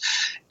shows.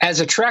 As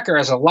a Trekker,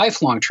 as a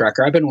lifelong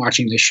Trekker, I've been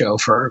watching this show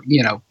for,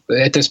 you know,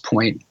 at this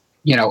point,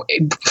 you know,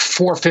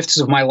 4/5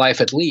 of my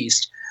life at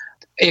least.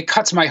 It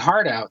cuts my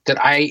heart out that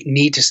I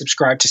need to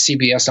subscribe to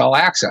CBS All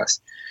Access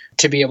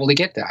to be able to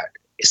get that.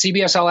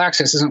 CBS All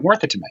Access isn't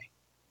worth it to me.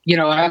 You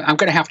know, I'm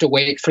going to have to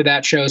wait for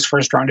that show's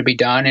first run to be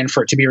done and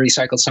for it to be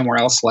recycled somewhere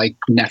else like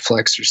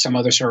Netflix or some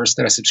other service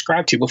that I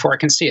subscribe to before I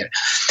can see it.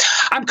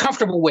 I'm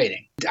comfortable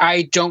waiting.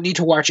 I don't need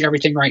to watch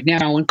everything right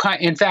now.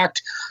 In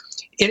fact,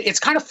 it's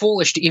kind of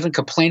foolish to even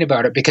complain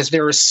about it because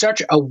there is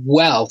such a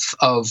wealth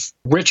of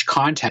rich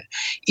content,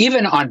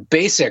 even on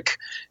basic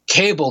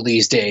cable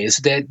these days,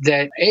 that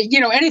you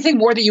know, anything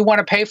more that you want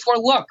to pay for,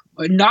 look,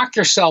 knock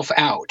yourself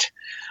out.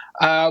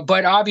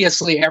 But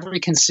obviously, every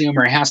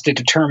consumer has to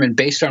determine,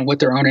 based on what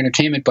their own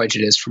entertainment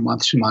budget is from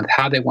month to month,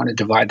 how they want to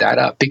divide that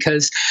up.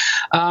 Because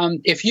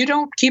if you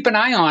don't keep an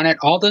eye on it,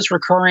 all those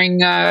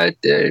recurring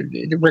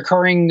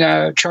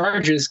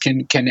charges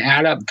can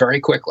add up very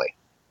quickly.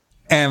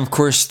 And of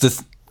course,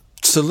 the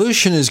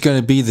solution is going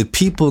to be that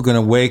people are going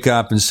to wake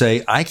up and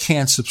say, I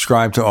can't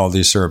subscribe to all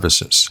these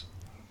services.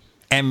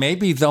 And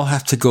maybe they'll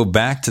have to go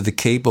back to the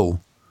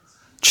cable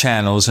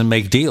channels and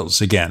make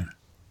deals again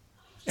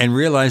and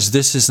realize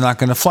this is not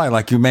going to fly.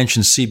 Like you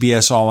mentioned,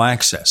 CBS All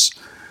Access.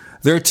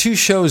 There are 2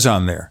 shows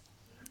on there.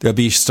 There'll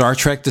be Star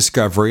Trek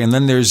Discovery, and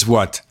then there's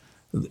what?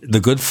 The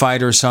Good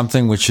Fight or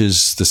something, which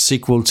is the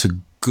sequel to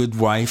Good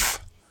Wife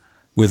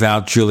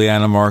without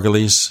Juliana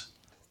Margulies.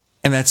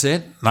 And that's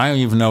it. I don't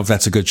even know if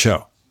that's a good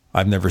show.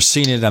 I've never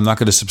seen it. I'm not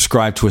going to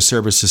subscribe to a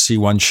service to see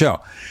one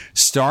show.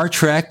 Star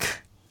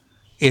Trek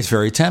is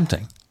very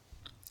tempting.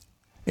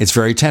 It's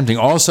very tempting.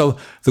 Also,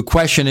 the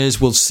question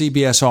is, will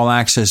CBS All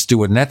Access do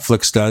what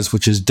Netflix does,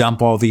 which is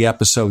dump all the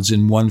episodes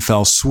in one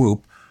fell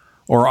swoop,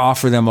 or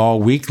offer them all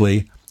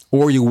weekly,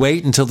 or you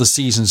wait until the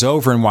season's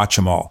over and watch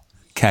them all,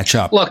 catch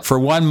up for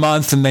 1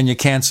 month, and then you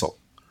cancel?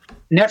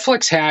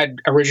 Netflix had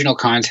original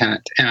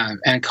content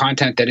and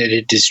content that it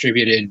had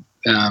distributed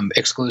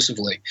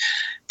exclusively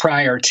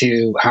prior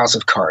to House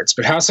of Cards.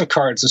 But House of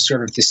Cards is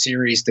sort of the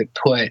series that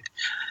put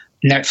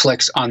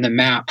Netflix on the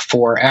map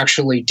for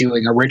actually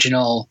doing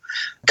original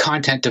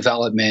content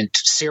development,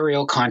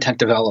 serial content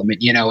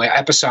development, you know,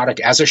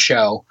 episodic as a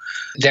show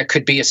that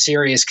could be a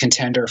serious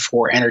contender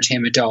for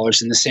entertainment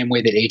dollars in the same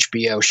way that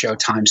HBO,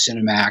 Showtime,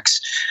 Cinemax,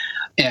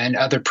 and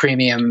other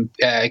premium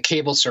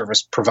cable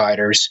service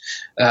providers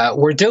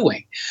were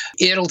doing.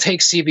 It'll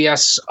take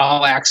CBS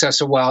All Access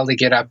a while to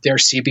get up there.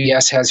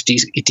 CBS has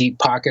deep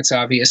pockets,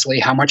 obviously.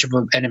 How much of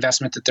an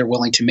investment that they're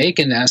willing to make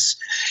in this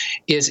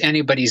is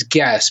anybody's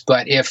guess.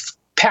 But if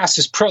past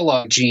is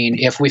prologue, Gene,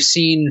 if we've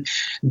seen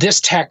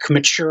this tech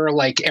mature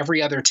like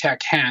every other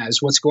tech has,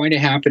 what's going to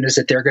happen is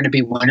that there are going to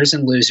be winners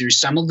and losers.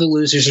 Some of the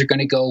losers are going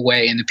to go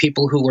away, and the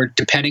people who are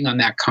depending on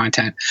that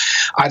content,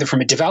 either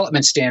from a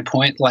development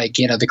standpoint, like,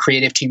 you know, the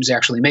creative teams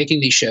actually making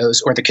these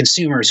shows, or the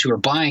consumers who are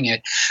buying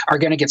it, are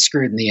going to get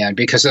screwed in the end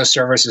because those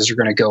services are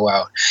going to go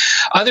out.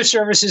 Other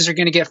services are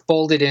going to get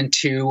folded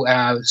into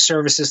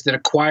services that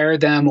acquire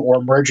them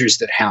or mergers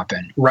that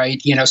happen,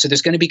 right? You know, so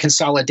there's going to be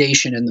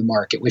consolidation in the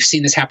market. We've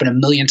seen this happen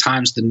a million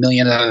times, the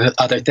million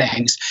other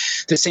things.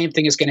 The same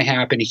thing is going to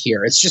happen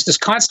here. It's just this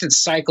constant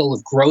cycle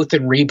of growth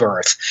and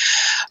rebirth.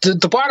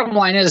 The bottom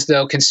line is,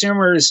 though,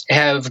 consumers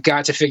have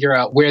got to figure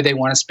out where they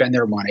want to spend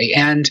their money,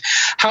 and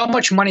how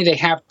much money they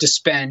have to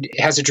spend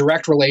has a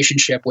direct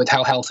relationship with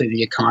how healthy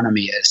the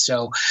economy is.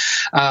 So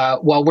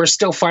while we're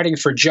still fighting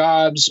for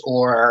jobs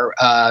or,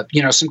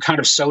 you know, some kind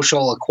of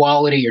social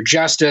equality or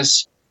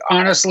justice,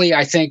 honestly,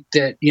 I think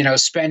that,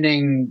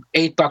 spending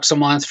 $8 a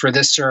month for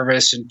this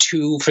service and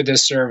 $2 for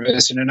this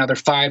service and another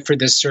 $5 for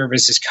this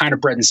service is kind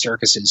of bread and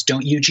circuses.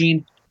 Don't you,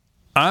 Gene?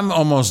 I'm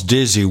almost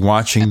dizzy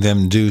watching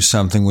them do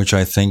something which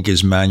I think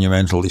is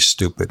monumentally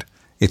stupid.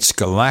 It's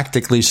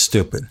galactically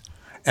stupid.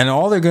 And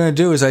all they're going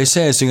to do, as I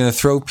say, is they're going to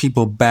throw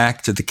people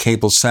back to the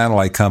cable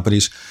satellite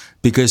companies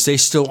because they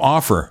still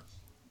offer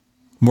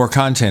more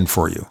content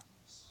for you.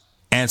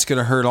 And it's going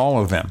to hurt all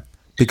of them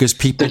because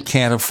people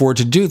can't afford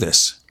to do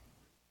this.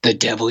 The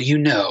devil you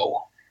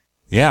know.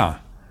 Yeah.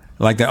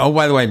 Like that. Oh,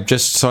 by the way,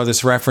 just saw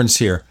this reference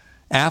here.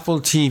 Apple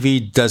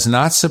TV does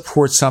not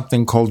support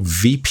something called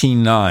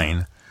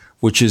VP9,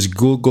 which is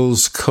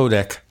Google's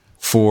codec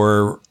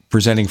for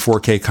presenting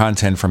 4K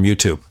content from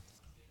YouTube.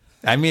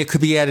 I mean, it could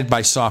be added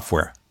by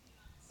software,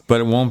 but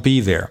it won't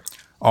be there.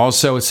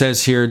 Also, it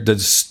says here, the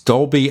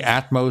Dolby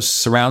Atmos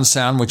surround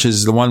sound, which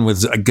is the one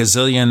with a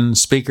gazillion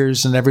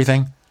speakers and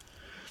everything,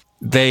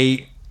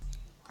 they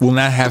will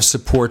not have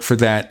support for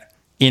that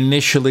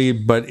initially,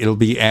 but it'll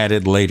be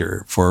added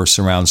later for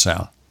surround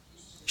sound,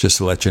 just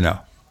to let you know.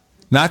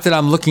 Not that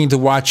I'm looking to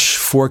watch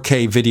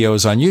 4K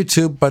videos on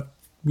YouTube, but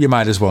you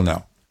might as well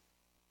know.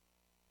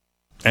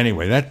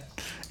 Anyway,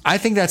 I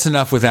think that's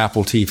enough with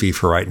Apple TV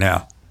for right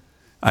now.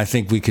 I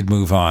think we could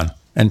move on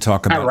and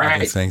talk about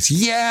other things.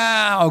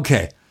 Yeah,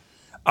 okay.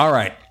 All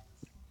right.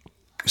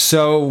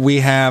 So we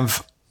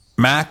have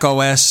Mac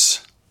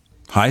OS,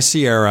 High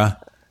Sierra.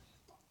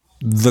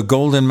 The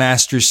Golden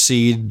Master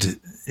Seed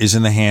is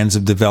in the hands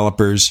of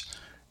developers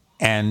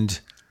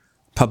and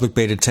public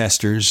beta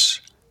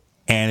testers,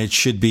 and it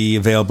should be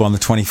available on the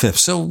 25th.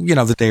 So,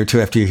 the day or two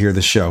after you hear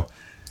the show,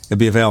 it'll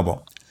be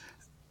available.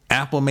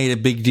 Apple made a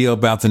big deal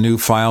about the new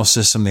file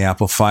system, the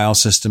Apple File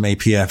System,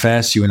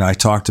 APFS. You and I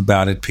talked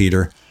about it,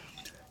 Peter.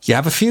 You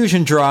have a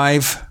Fusion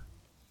drive,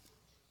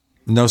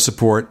 no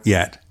support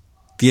yet.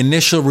 The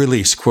initial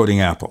release, quoting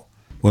Apple,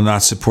 will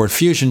not support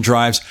Fusion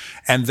drives,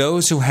 and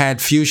those who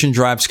had Fusion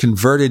drives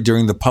converted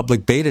during the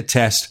public beta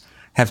test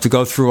have to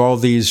go through all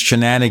these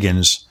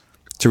shenanigans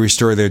to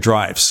restore their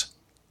drives.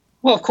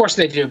 Well, of course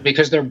they do,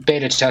 because they're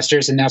beta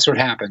testers, and that's what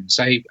happens.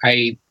 I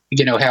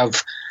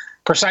have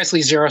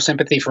precisely zero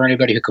sympathy for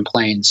anybody who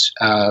complains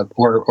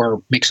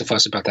or makes a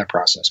fuss about that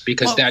process,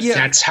 because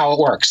that's how it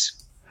works.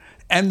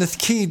 And the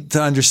key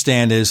to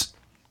understand is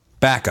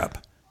backup.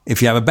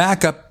 If you have a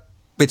backup,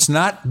 it's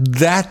not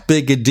that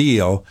big a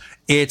deal.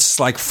 It's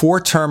like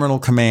 4 terminal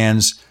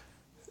commands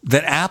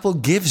that Apple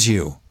gives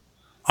you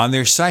on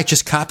their site.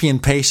 Just copy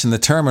and paste in the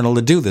terminal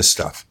to do this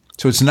stuff.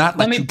 So it's not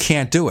like you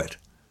can't do it.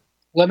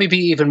 Let me be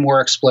even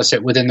more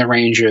explicit within the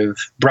range of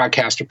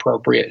broadcast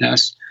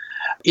appropriateness.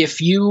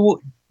 If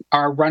you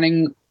are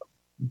running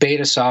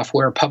beta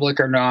software, public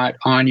or not,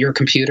 on your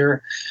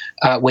computer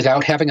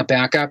without having a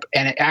backup,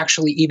 and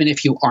actually, even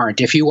if you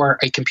aren't, if you are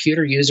a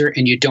computer user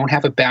and you don't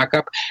have a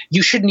backup,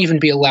 you shouldn't even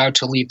be allowed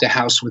to leave the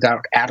house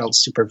without adult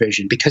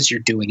supervision because you're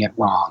doing it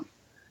wrong.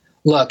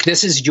 Look,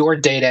 this is your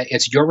data.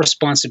 It's your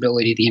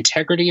responsibility. The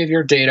integrity of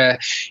your data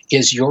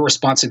is your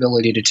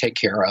responsibility to take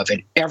care of.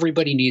 And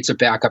everybody needs a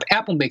backup.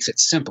 Apple makes it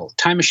simple.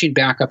 Time machine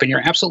backup. And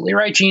you're absolutely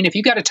right, Gene. If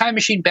you've got a time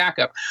machine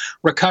backup,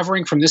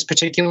 recovering from this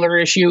particular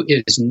issue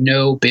is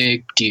no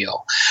big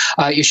deal.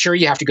 Sure,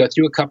 you have to go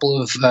through a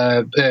couple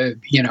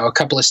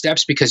of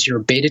steps because you're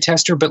a beta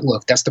tester. But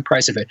look, that's the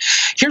price of it.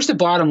 Here's the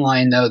bottom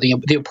line, though. The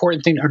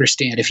important thing to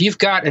understand: if you've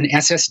got an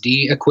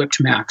SSD-equipped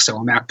Mac, so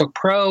a MacBook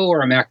Pro or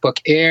a MacBook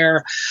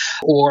Air,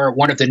 or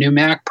one of the new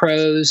Mac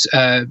Pros,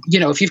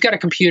 if you've got a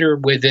computer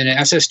with an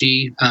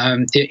SSD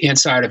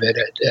inside of it,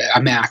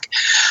 a Mac,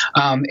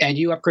 and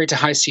you upgrade to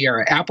High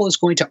Sierra, Apple is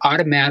going to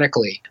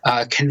automatically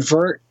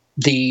convert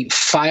the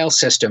file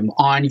system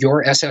on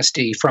your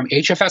SSD from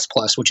HFS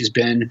Plus, which has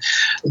been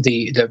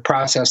the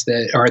process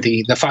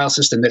the file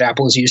system that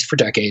Apple has used for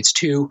decades,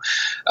 to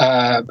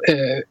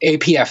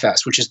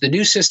APFS, which is the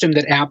new system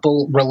that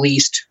Apple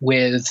released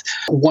with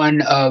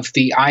one of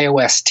the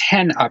iOS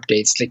 10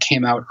 updates that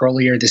came out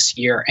earlier this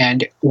year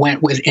and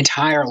went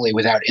entirely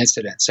without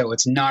incident. So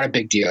it's not a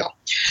big deal.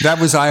 That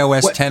was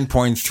iOS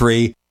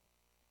 10.3,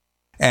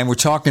 and we're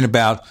talking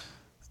about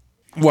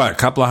a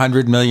couple of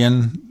 100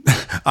 million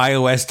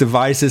iOS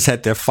devices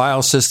had their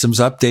file systems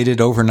updated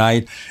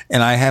overnight,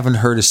 and I haven't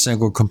heard a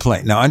single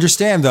complaint. Now,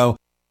 understand, though,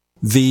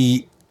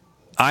 the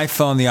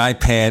iPhone, the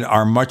iPad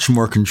are much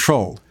more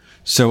controlled.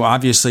 So,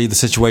 obviously, the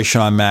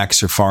situation on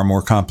Macs are far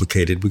more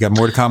complicated. We got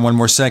more to come, one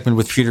more segment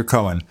with Peter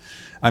Cohen.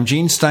 I'm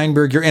Gene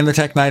Steinberg. You're in the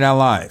Tech Night Owl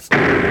Live.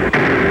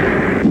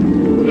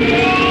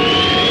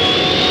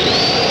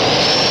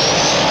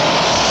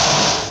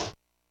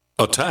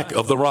 Attack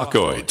of the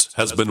Rockoids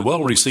has been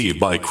well received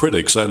by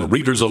critics and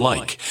readers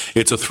alike.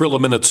 It's a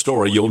thrill-a-minute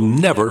story you'll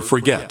never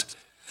forget.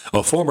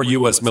 A former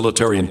U.S.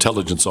 military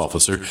intelligence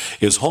officer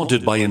is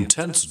haunted by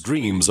intense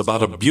dreams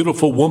about a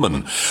beautiful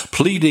woman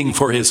pleading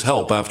for his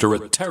help after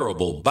a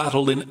terrible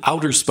battle in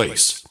outer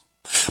space.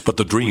 But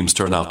the dreams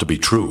turn out to be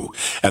true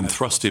and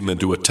thrust him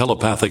into a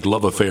telepathic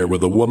love affair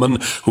with a woman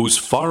whose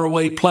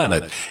faraway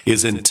planet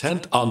is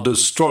intent on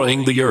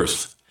destroying the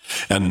Earth.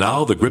 And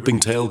now the gripping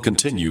tale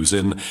continues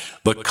in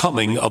The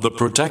Coming of the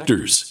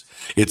Protectors.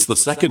 It's the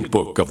second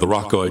book of the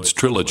Rockoids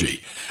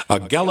trilogy, a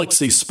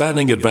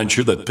galaxy-spanning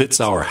adventure that pits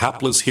our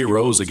hapless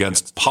heroes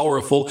against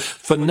powerful,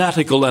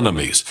 fanatical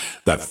enemies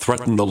that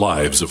threaten the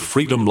lives of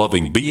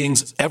freedom-loving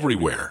beings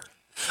everywhere.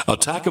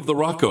 Attack of the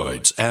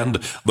Rockoids and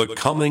The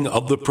Coming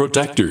of the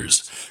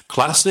Protectors,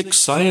 classic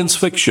science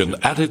fiction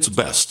at its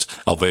best,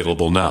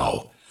 available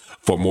now.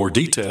 For more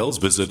details,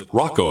 visit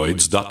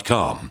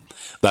rockoids.com.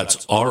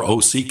 That's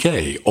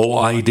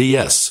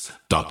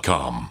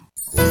ROCKOIDS.com.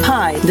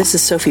 Hi, this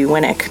is Sophie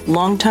Winnick,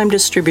 longtime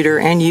distributor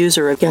and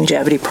user of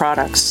Youngevity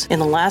products. In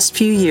the last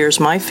few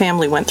years, my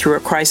family went through a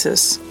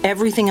crisis.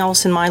 Everything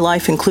else in my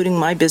life, including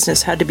my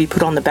business, had to be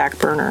put on the back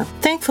burner.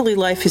 Thankfully,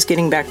 life is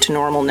getting back to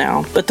normal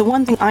now, but the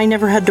one thing I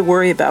never had to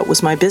worry about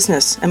was my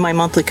business and my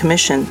monthly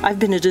commission. I've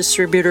been a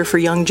distributor for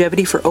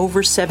Youngevity for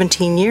over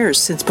 17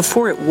 years, since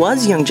before it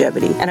was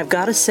Youngevity, and I've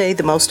got to say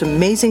the most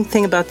amazing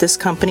thing about this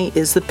company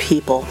is the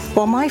people.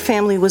 While my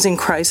family was in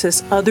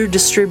crisis, other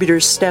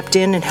distributors stepped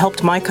in and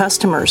helped my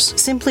customers,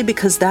 simply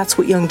because that's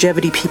what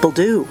Youngevity people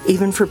do,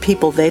 even for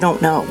people they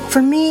don't know.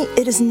 For me,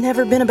 it has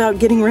never been about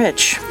getting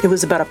rich. It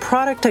was about a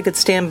product I could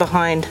stand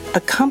behind, a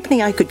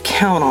company I could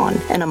count on,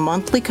 and a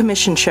monthly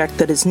commission check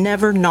that has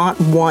never not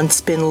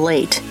once been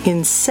late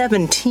in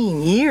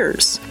 17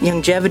 years.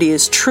 Youngevity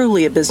is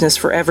truly a business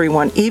for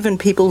everyone, even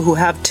people who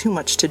have too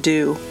much to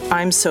do.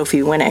 I'm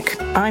Sophie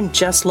Winnick. I'm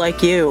just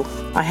like you.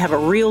 I have a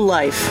real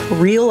life,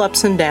 real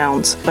ups and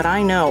downs, but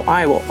I know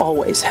I will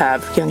always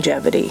have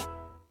Youngevity.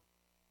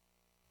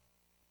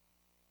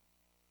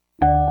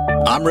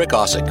 I'm Rick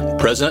Osick,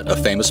 president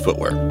of Famous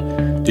Footwear.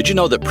 Did you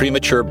know that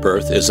premature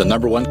birth is the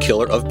 #1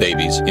 killer of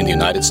babies in the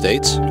United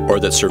States? Or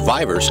that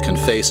survivors can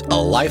face a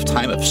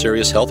lifetime of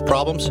serious health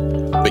problems?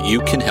 But you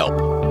can help.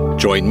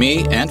 Join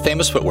me and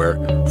Famous Footwear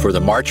for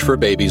the March for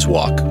Babies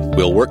Walk.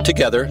 We'll work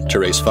together to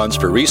raise funds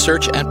for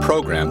research and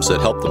programs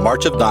that help the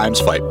March of Dimes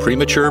fight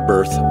premature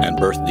birth and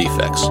birth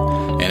defects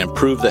and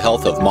improve the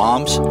health of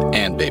moms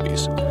and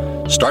babies.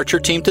 Start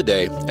your team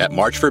today at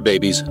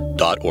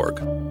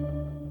marchforbabies.org.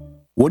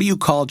 What do you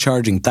call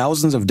charging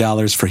thousands of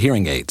dollars for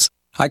hearing aids?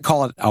 I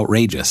call it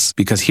outrageous,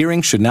 because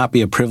hearing should not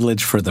be a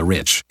privilege for the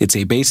rich. It's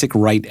a basic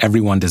right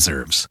everyone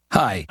deserves.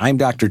 Hi, I'm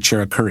Dr.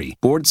 Chera Curry,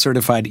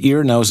 board-certified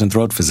ear, nose, and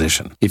throat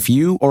physician. If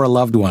you or a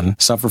loved one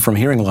suffer from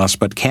hearing loss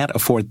but can't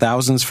afford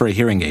thousands for a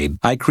hearing aid,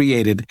 I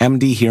created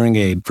MD Hearing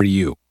Aid for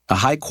you. A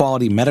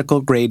high-quality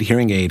medical-grade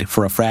hearing aid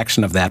for a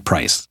fraction of that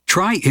price.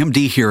 Try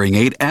MD Hearing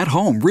Aid at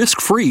home,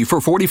 risk-free for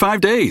 45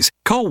 days.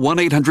 Call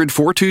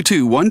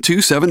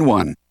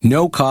 1-800-422-1271.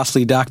 No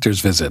costly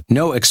doctor's visit.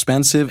 No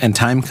expensive and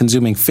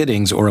time-consuming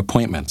fittings or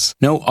appointments.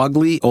 No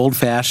ugly,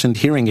 old-fashioned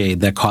hearing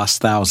aid that costs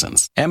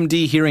thousands.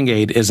 MD Hearing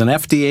Aid is an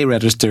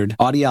FDA-registered,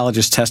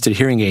 audiologist-tested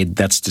hearing aid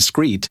that's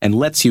discreet and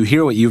lets you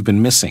hear what you've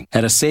been missing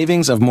at a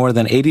savings of more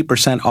than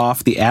 80%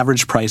 off the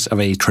average price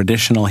of a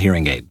traditional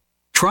hearing aid.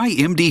 Try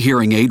MD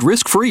Hearing Aid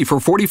risk-free for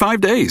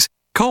 45 days.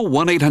 Call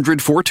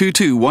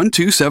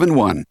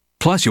 1-800-422-1271.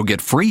 Plus, you'll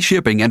get free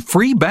shipping and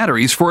free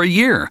batteries for a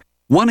year.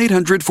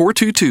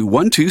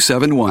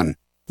 1-800-422-1271.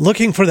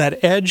 Looking for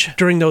that edge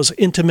during those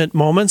intimate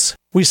moments?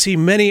 We see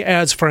many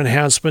ads for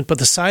enhancement, but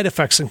the side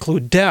effects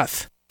include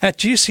death. At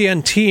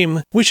GCN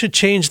Team, we should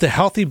change the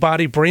Healthy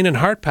Body, Brain, and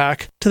Heart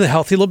Pack to the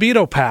Healthy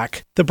Libido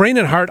Pack. The brain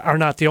and heart are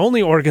not the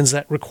only organs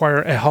that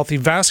require a healthy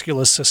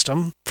vascular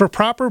system. For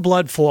proper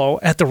blood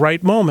flow at the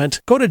right moment,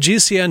 go to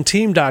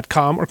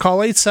GCNteam.com or call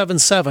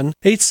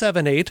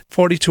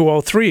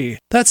 877-878-4203.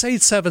 That's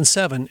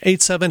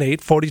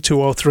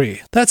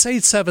 877-878-4203. That's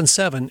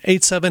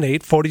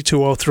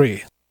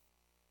 877-878-4203.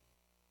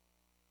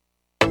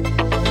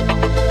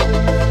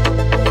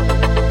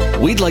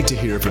 We'd like to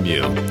hear from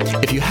you.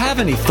 If you have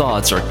any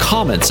thoughts or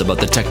comments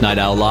about the Tech Night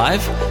Owl Live,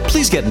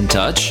 please get in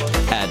touch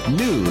at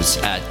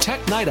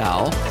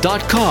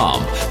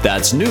news@technightowl.com.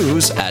 That's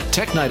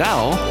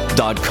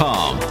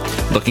news@technightowl.com.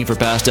 Looking for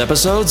past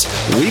episodes?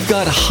 We've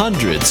got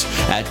hundreds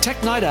at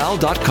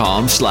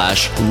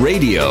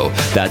technightowl.com/radio.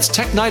 That's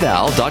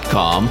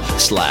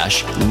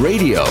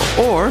technightowl.com/radio.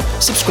 Or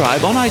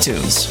subscribe on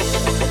iTunes.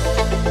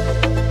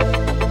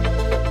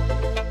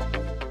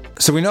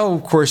 So we know,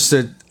 of course,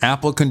 that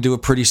Apple can do a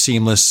pretty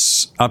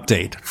seamless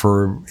update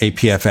for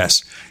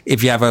APFS.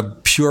 If you have a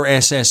pure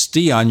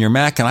SSD on your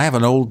Mac, and I have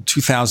an old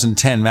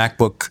 2010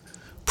 MacBook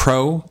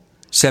Pro,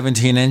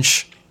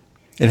 17-inch,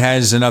 it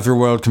has an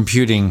Otherworld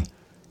Computing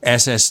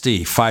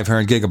SSD,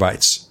 500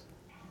 gigabytes.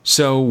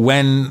 So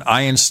when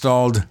I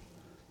installed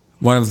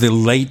one of the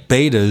late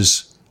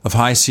betas of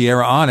High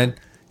Sierra on it,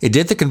 it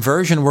did the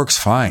conversion, works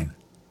fine.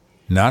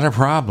 Not a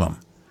problem.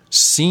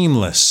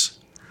 Seamless.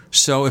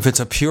 So if it's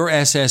a pure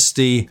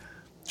SSD,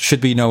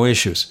 should be no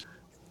issues.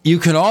 You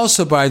can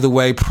also, by the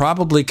way,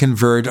 probably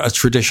convert a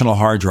traditional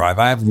hard drive.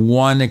 I have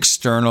one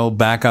external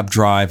backup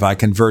drive. I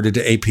converted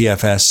to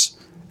APFS.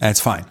 That's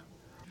fine.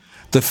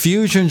 The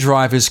Fusion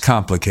drive is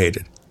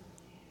complicated.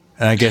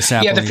 And I guess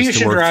Apple needs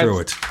to work through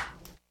it.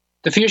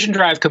 The Fusion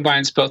drive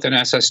combines both an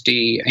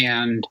SSD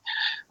and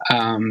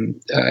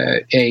a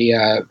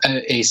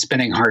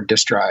spinning hard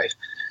disk drive.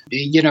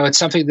 it's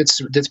something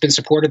that's been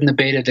supported in the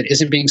beta that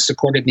isn't being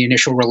supported in the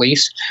initial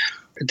release.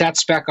 That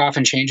spec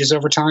often changes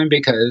over time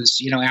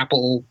because,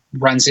 Apple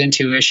runs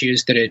into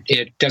issues that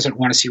it doesn't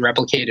want to see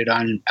replicated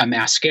on a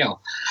mass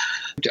scale.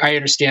 I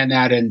understand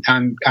that, and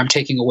I'm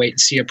taking a wait and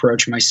see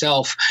approach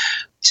myself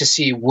to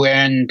see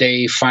when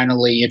they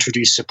finally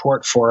introduce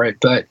support for it.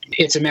 But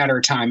it's a matter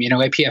of time.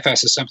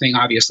 APFS is something,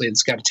 obviously,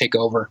 that's got to take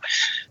over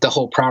the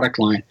whole product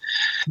line.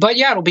 But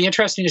yeah, it'll be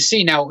interesting to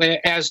see. Now,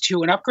 as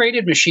to an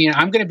upgraded machine,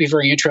 I'm going to be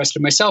very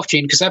interested myself,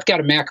 Gene, because I've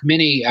got a Mac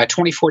Mini, a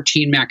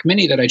 2014 Mac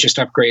Mini that I just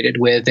upgraded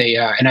with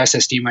an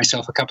SSD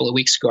myself a couple of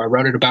weeks ago. I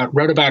wrote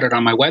about it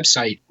on my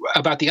website,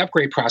 about the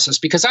upgrade process,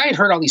 because I had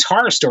heard all these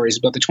horror stories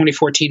about the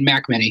 2014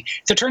 Mac Mini.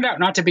 It turned out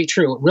not to be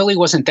true. It really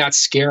wasn't that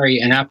scary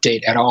an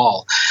update at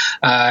all.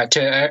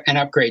 To an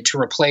upgrade to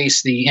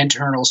replace the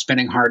internal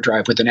spinning hard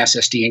drive with an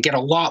SSD and get a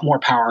lot more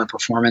power and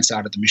performance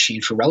out of the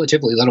machine for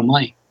relatively little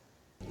money.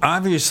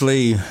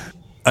 Obviously,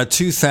 a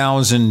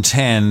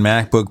 2010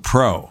 MacBook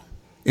Pro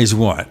is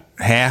what?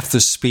 Half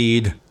the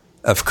speed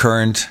of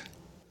current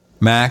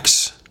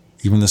Macs,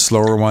 even the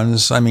slower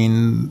ones.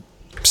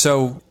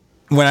 So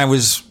when I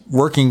was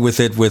working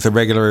with it with a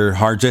regular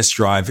hard disk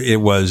drive,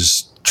 it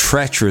was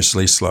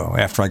treacherously slow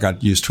after I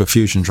got used to a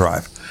Fusion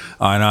drive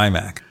on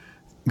iMac.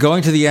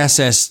 Going to the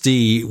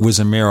SSD was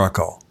a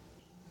miracle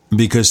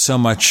because so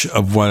much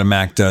of what a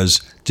Mac does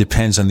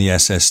depends on the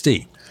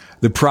SSD.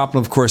 The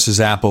problem, of course,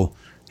 is Apple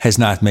has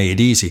not made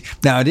it easy.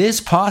 Now, it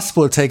is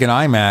possible to take an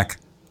iMac,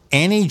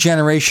 any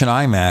generation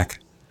iMac,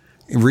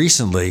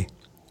 recently,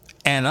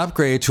 and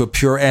upgrade it to a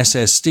pure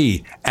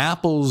SSD.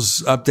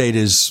 Apple's update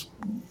is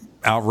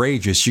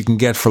outrageous. You can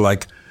get for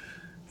like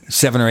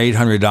 $700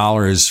 or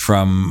 $800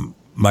 from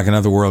like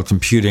Another World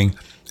Computing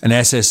an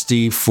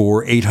SSD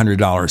for $800,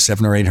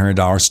 $700 or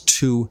 $800,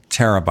 2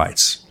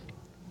 terabytes.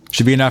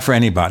 Should be enough for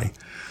anybody.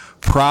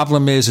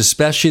 Problem is,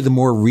 especially the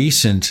more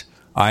recent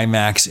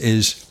iMacs,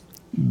 is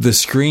the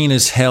screen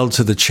is held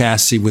to the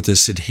chassis with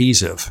this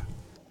adhesive.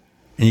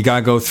 And you got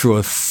to go through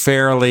a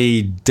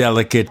fairly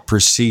delicate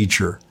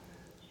procedure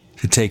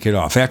to take it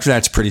off. After that,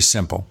 it's pretty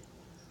simple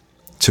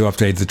to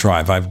update the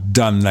drive. I've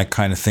done that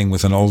kind of thing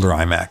with an older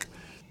iMac.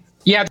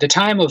 Yeah, the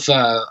time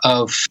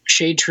of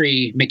shade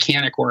tree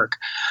mechanic work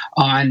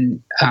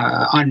on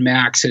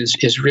Macs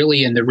is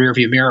really in the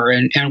rearview mirror.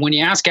 And when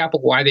you ask Apple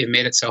why they've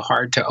made it so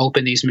hard to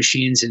open these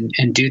machines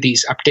and do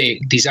these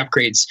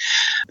upgrades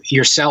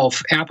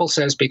yourself, Apple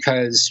says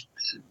because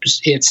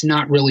it's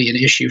not really an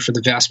issue for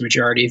the vast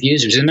majority of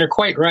users. And they're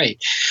quite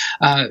right.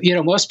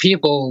 Most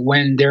people,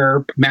 when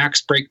their Macs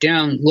break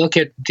down, look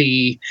at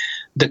the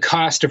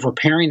cost of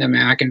repairing the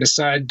Mac and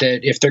decide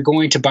that if they're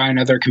going to buy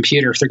another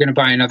computer, if they're going to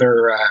buy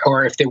another,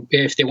 or if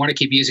they want to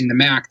keep using the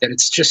Mac, that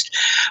it's just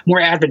more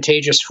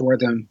advantageous for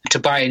them to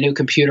buy a new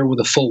computer with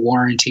a full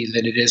warranty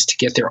than it is to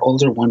get their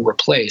older one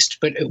replaced.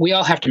 But we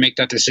all have to make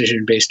that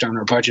decision based on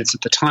our budgets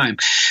at the time.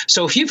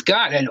 So if you've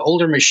got an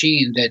older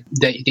machine that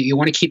you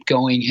want to keep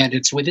going and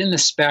it's within the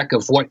spec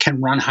of what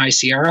can run High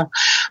Sierra,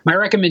 my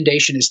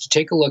recommendation is to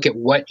take a look at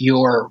what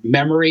your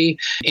memory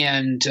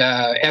and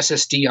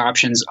SSD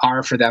options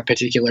are for that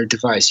particular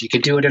device. You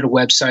can do it at a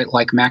website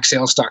like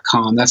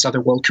MacSales.com. That's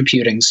Other World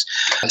Computing's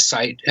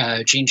site.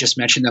 Gene just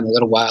mentioned them a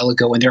little while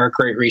ago, and they're a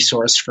great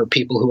resource for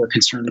people who are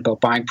concerned about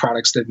buying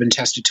products that have been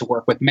tested to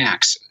work with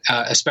Macs,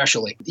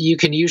 especially. You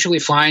can usually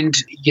find,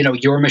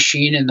 your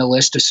machine in the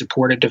list of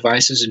supported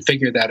devices and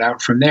figure that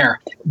out from there.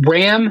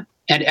 RAM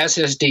and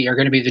SSD are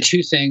going to be the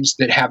two things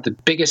that have the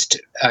biggest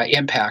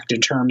impact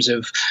in terms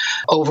of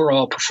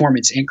overall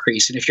performance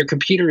increase. And if your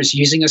computer is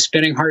using a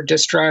spinning hard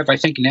disk drive, I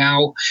think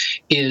now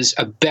is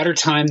a better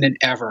time than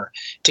ever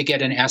to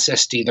get an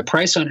SSD. The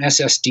price on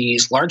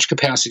SSDs, large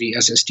capacity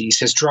SSDs,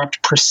 has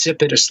dropped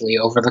precipitously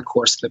over the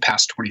course of the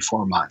past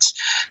 24 months.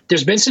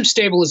 There's been some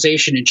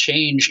stabilization and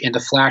change in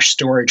the flash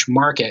storage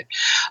market.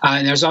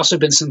 And there's also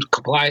been some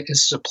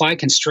supply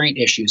constraint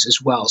issues as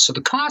well. So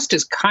the cost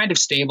is kind of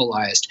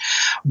stabilized.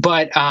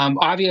 But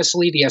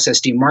obviously, the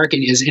SSD market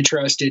is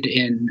interested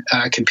in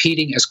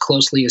competing as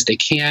closely as they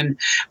can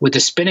with the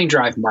spinning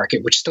drive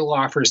market, which still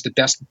offers the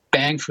best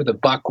bang for the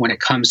buck when it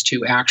comes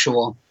to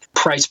actual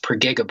price per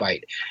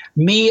gigabyte.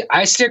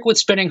 I stick with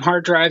spinning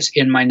hard drives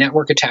in my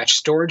network attached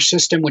storage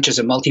system, which is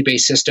a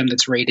multi-base system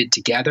that's rated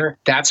together.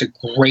 That's a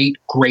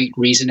great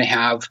reason to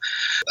have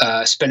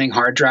spinning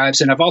hard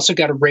drives. And I've also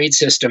got a RAID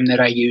system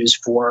that I use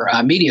for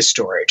media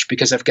storage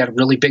because I've got a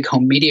really big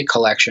home media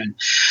collection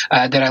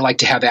that I like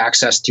to have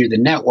access through the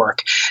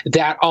network.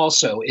 That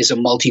also is a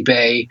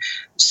multi-bay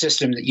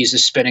system that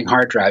uses spinning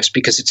hard drives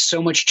because it's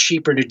so much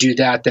cheaper to do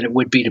that than it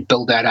would be to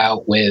build that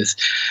out with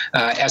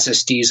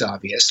SSDs,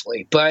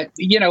 obviously. But,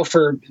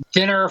 for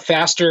thinner,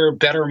 faster,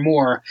 better,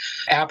 more,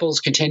 Apple's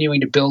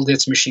continuing to build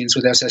its machines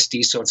with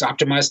SSDs, so it's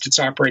optimized its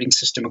operating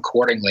system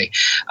accordingly.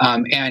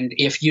 And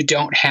if you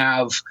don't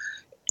have,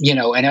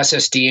 an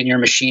SSD in your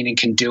machine and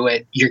can do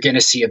it, you're going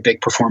to see a big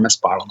performance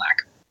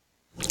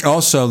bottleneck.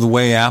 Also, the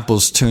way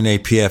Apple's tune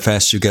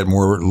APFS, you get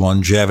more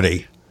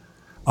longevity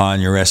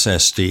on your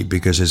SSD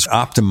because it's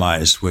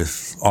optimized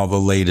with all the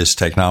latest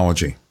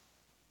technology.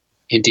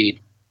 Indeed.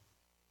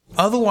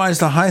 Otherwise,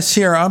 the High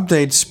Sierra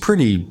update's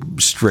pretty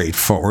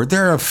straightforward.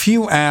 There are a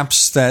few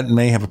apps that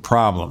may have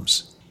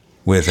problems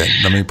with it.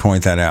 Let me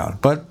point that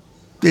out. But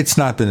it's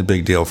not been a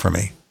big deal for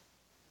me.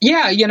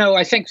 Yeah,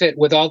 I think that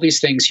with all these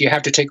things, you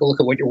have to take a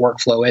look at what your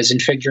workflow is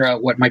and figure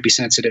out what might be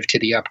sensitive to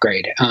the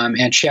upgrade,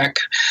 and check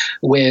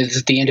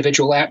with the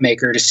individual app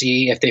maker to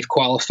see if they've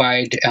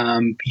qualified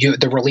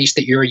the release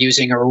that you're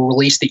using or a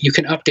release that you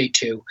can update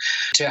to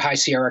High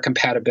Sierra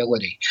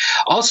compatibility.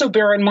 Also,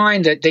 bear in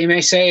mind that they may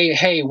say,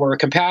 hey, we're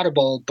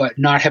compatible, but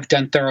not have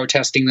done thorough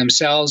testing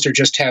themselves or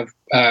just have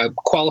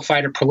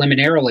qualified it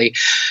preliminarily.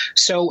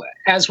 So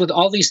as with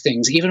all these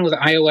things, even with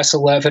iOS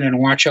 11 and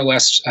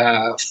watchOS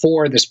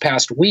 4 this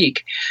past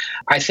week,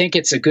 I think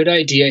it's a good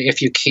idea,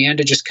 if you can,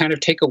 to just kind of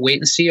take a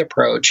wait-and-see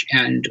approach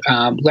and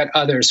let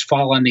others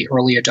fall on the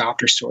early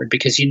adopter sword,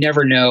 because you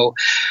never know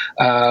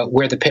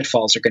where the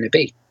pitfalls are going to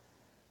be.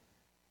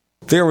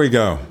 There we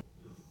go.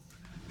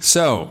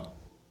 So,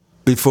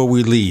 before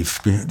we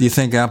leave, do you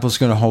think Apple's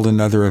going to hold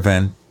another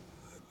event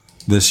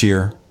this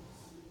year?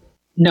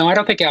 No, I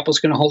don't think Apple's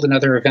going to hold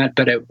another event,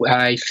 but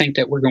I think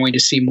that we're going to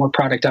see more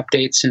product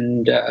updates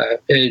and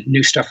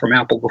new stuff from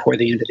Apple before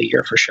the end of the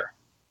year for sure.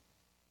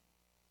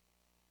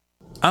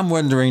 I'm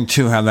wondering,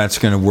 too, how that's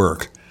going to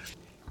work.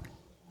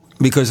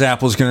 Because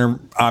Apple's going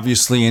to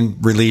obviously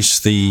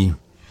release the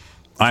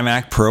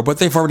iMac Pro, but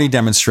they've already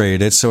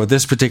demonstrated it. So at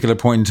this particular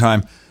point in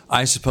time,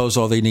 I suppose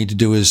all they need to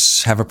do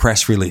is have a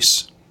press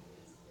release.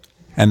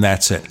 And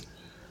that's it.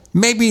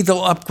 Maybe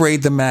they'll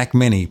upgrade the Mac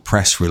Mini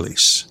press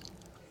release.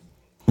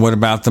 What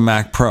about the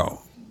Mac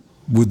Pro?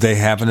 Would they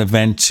have an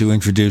event to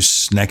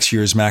introduce next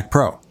year's Mac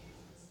Pro?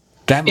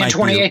 That in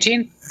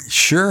 2018?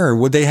 Sure.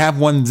 Would they have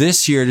one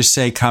this year to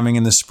say coming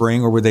in the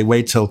spring, or would they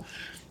wait till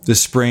the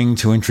spring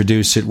to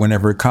introduce it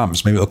whenever it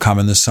comes? Maybe it'll come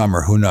in the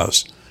summer. Who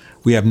knows?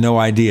 We have no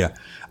idea.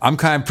 I'm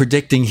kind of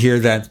predicting here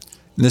that,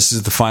 and this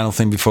is the final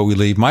thing before we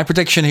leave, my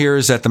prediction here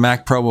is that the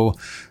Mac Pro will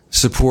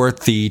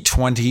support the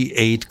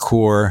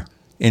 28-core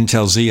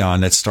Intel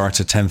Xeon that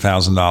starts at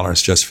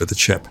 $10,000 just for the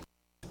chip.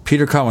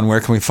 Peter Cohen,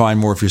 where can we find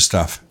more of your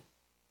stuff?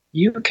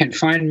 You can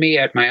find me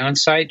at my own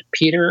site,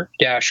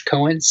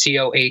 peter-cohen,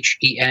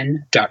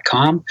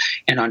 COHEN.com,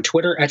 and on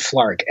Twitter at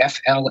Flarg,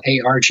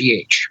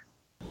 FLARGH.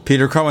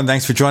 Peter Cohen,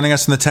 thanks for joining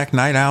us in the Tech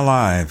Night Owl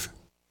Live.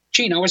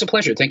 Gene, always a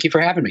pleasure. Thank you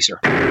for having me, sir.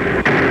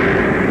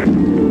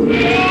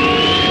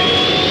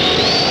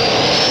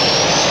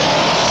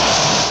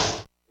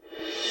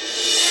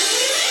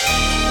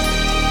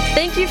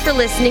 Thank you for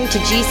listening to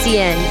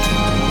GCN.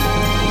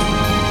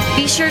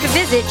 Be sure to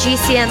visit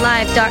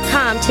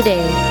GCNlive.com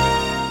today.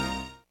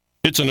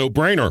 It's a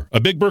no-brainer. A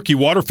Big Berkey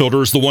water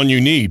filter is the one you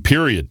need,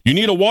 period. You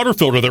need a water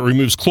filter that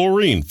removes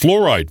chlorine,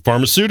 fluoride,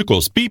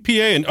 pharmaceuticals,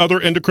 BPA, and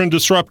other endocrine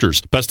disruptors,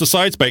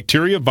 pesticides,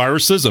 bacteria,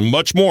 viruses, and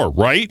much more,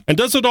 right? And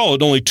does it all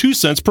at only 2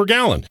 cents per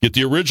gallon. Get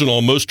the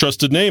original, most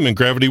trusted name in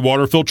gravity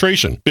water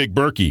filtration, Big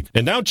Berkey.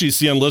 And now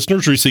GCN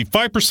listeners receive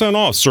 5%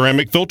 off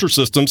ceramic filter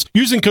systems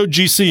using code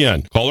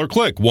GCN. Call or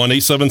click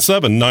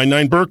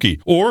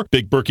 1-877-99-BERKEY or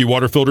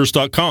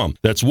BigBerkeyWaterFilters.com.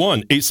 That's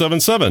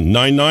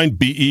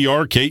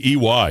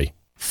 1-877-99-BERKEY.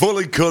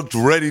 Fully cooked,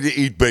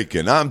 ready-to-eat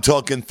bacon. I'm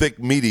talking thick,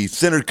 meaty,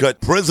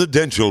 center-cut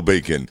presidential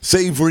bacon.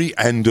 Savory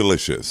and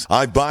delicious.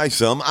 I buy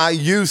some, I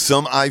use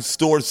some, I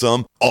store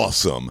some.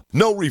 Awesome.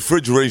 No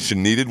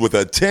refrigeration needed with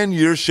a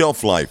 10-year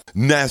shelf life.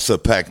 NASA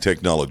pack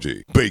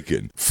technology.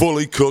 Bacon.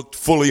 Fully cooked,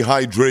 fully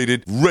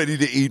hydrated, ready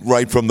to eat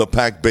right from the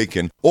packed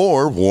bacon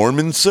or warm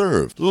and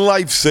served.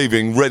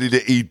 Life-saving,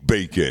 ready-to-eat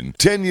bacon.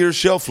 10-year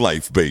shelf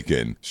life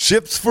bacon.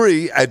 Ships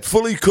free at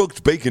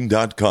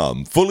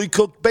fullycookedbacon.com.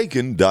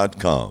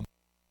 Fullycookedbacon.com.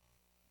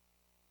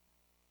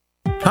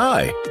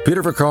 Hi,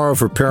 Peter Vaccaro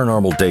for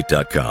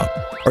ParanormalDate.com.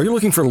 Are you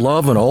looking for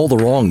love in all the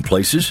wrong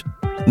places?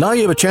 Now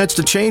you have a chance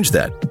to change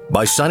that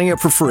by signing up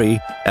for free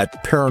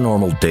at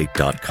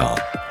ParanormalDate.com.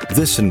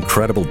 This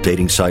incredible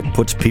dating site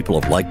puts people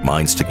of like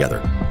minds together.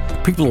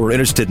 People who are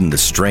interested in the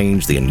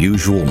strange, the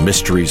unusual,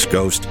 mysteries,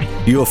 ghosts,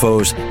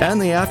 UFOs,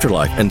 and the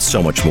afterlife, and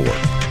so much more.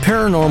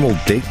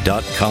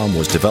 ParanormalDate.com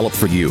was developed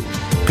for you,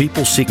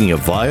 people seeking a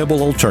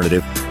viable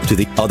alternative to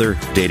the other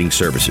dating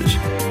services.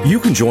 You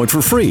can join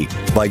for free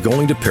by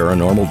going to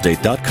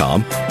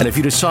ParanormalDate.com, and if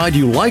you decide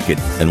you like it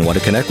and want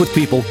to connect with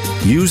people,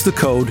 use the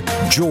code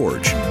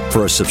GEORGE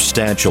for a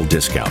substantial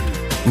discount.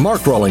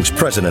 Mark Rawlings,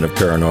 president of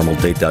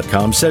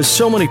ParanormalDate.com, says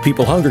so many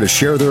people hunger to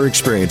share their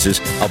experiences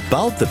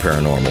about the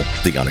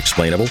paranormal, the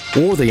unexplainable,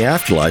 or the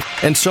afterlife,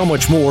 and so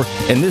much more,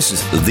 and this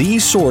is the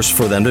source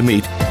for them to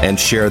meet and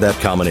share that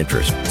common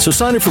interest. So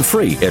sign up for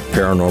free at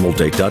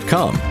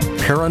ParanormalDate.com,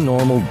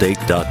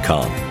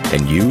 ParanormalDate.com,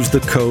 and use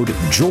the code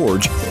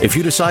GEORGE if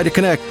you decide to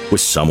connect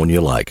with someone you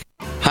like.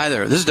 Hi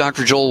there, this is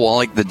Dr. Joel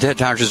Wallach, the Dead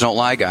Doctors Don't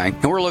Lie guy,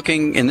 and we're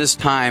looking in this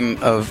time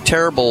of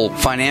terrible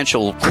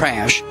financial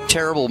crash,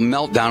 terrible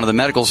meltdown of the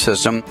medical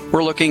system,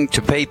 we're looking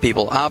to pay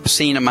people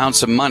obscene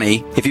amounts of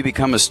money if you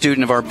become a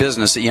student of our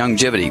business at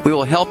Youngevity. We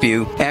will help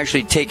you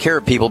actually take care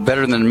of people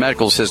better than the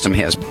medical system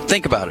has.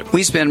 Think about it.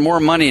 We spend more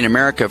money in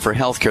America for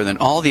healthcare than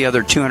all the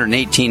other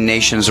 218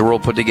 nations the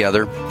world put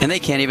together, and they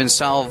can't even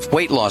solve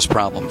weight loss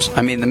problems.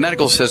 I mean, the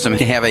medical system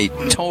can have a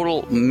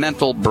total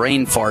mental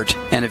brain fart,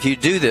 and if you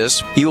do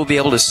this, you will be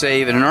able to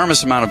save an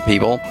enormous amount of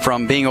people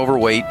from being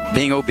overweight,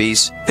 being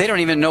obese. They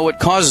don't even know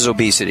what causes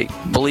obesity.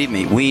 Believe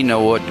me, we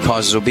know what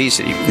causes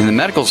obesity. In the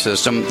medical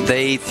system,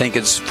 they think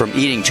it's from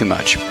eating too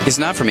much. It's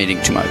not from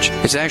eating too much.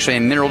 It's actually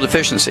a mineral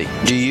deficiency.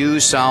 Do you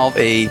solve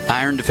a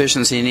iron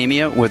deficiency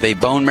anemia with a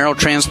bone marrow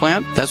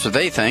transplant? That's what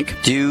they think.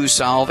 Do you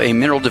solve a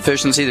mineral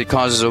deficiency that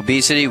causes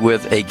obesity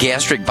with a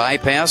gastric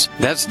bypass?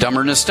 That's dumber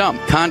than a stump.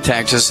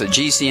 Contact us at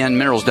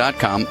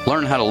gcnminerals.com.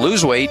 Learn how to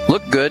lose weight,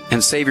 look good,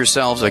 and save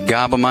yourselves a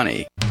gob of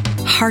money.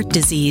 Heart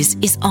disease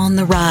is on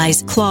the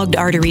rise. Clogged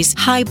arteries,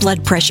 high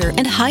blood pressure,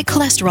 and high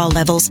cholesterol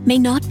levels may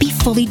not be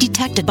fully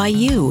detected by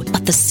you,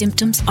 but the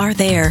symptoms are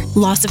there.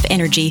 Loss of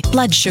energy,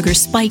 blood sugar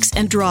spikes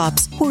and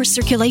drops, poor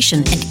circulation,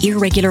 and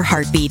irregular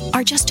heartbeat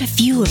are just a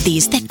few of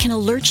these that can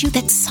alert you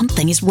that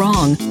something is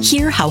wrong.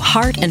 Hear how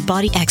Heart and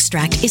Body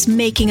Extract is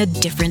making a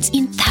difference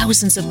in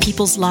thousands of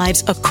people's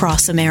lives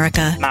across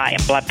America. My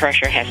blood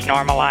pressure has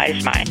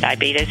normalized. My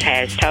diabetes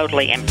has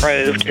totally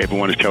improved.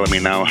 Everyone is telling me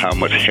now how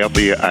much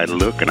healthier I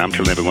look, and I'm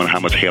telling everyone how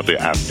much healthier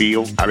I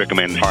feel. I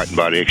recommend Heart and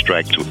Body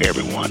Extract to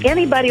everyone.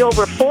 Anybody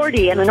over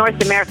 40 in the North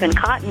American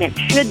continent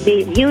should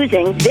be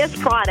using this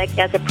product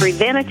as a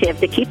preventative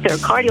to keep their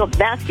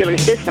cardiovascular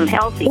system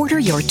healthy. Order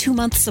your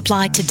 2-month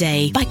supply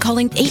today by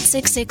calling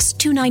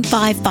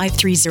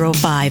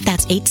 866-295-5305.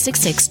 That's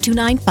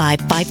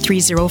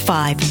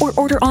 866-295-5305. Or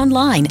order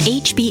online,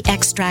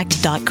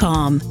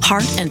 hbextract.com.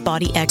 Heart and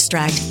Body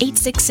Extract,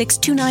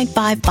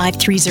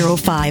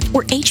 866-295-5305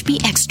 or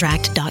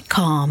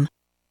hbextract.com.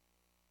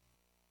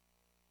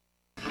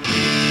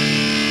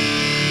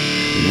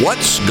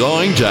 What's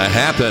going to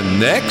happen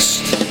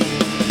next?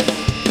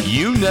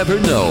 You never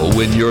know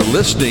when you're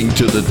listening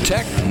to the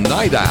Tech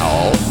Night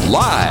Owl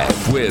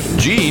live with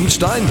Gene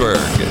Steinberg.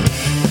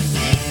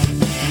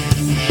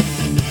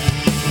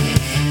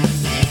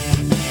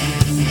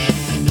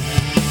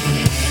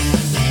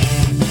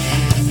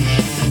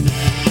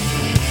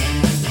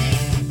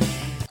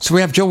 So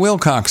we have Joe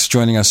Wilcox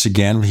joining us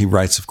again. He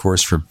writes, of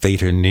course, for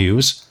Beta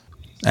News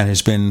and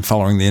has been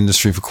following the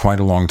industry for quite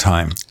a long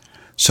time.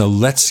 So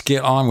let's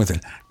get on with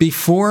it.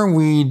 Before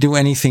we do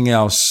anything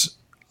else,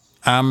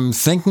 I'm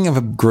thinking of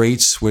a great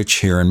switch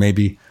here, and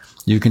maybe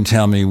you can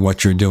tell me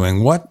what you're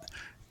doing. What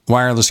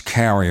wireless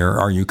carrier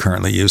are you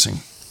currently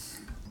using?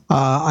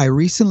 I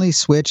recently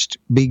switched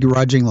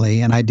begrudgingly,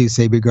 and I do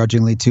say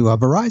begrudgingly, to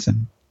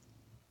Verizon.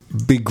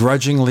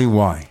 Begrudgingly,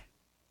 why?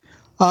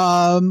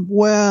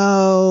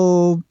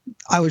 Well,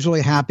 I was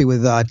really happy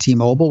with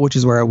T-Mobile, which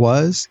is where I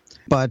was.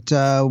 But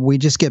we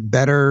just get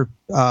better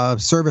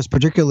service,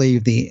 particularly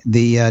the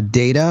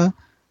data.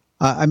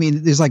 I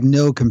mean, there's like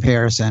no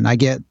comparison. I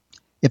get,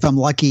 if I'm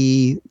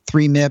lucky,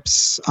 3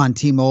 MIPS on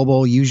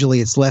T-Mobile. Usually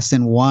it's less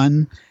than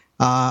 1.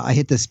 I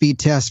hit the speed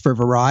test for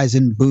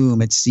Verizon. Boom,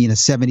 it's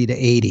 70 to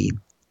 80.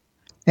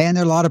 And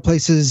there are a lot of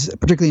places,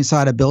 particularly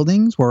inside of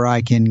buildings, where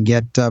I can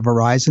get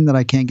Verizon that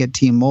I can't get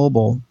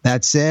T-Mobile.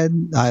 That said,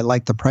 I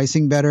like the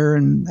pricing better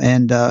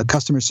and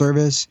customer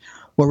service.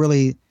 What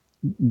really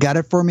got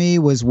it for me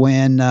was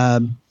when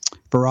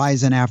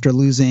Verizon, after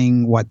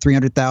losing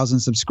 300,000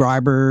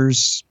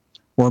 subscribers,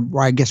 or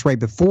I guess right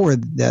before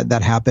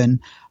that happened,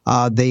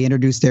 they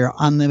introduced their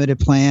unlimited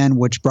plan,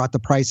 which brought the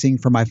pricing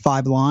for my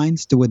 5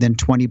 lines to within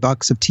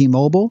 $20 of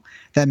T-Mobile.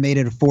 That made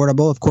it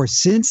affordable. Of course,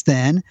 since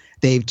then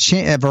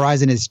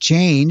Verizon has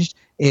changed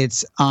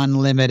its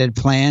unlimited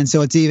plan,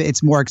 so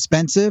it's more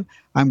expensive.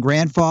 I'm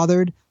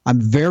grandfathered. I'm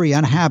very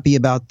unhappy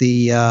about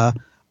the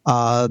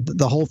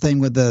whole thing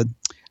with the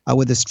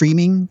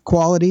streaming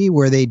quality,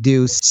 where they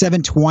do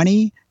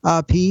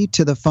 720p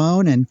to the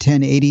phone and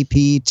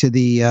 1080p to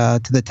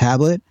the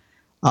tablet.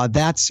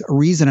 That's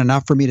reason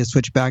enough for me to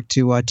switch back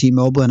to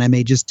T-Mobile, and I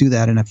may just do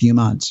that in a few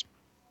months.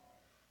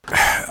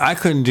 I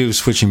couldn't do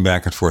switching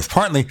back and forth,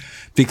 partly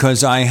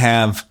because I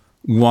have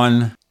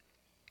one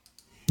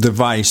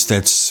device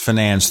that's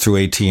financed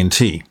through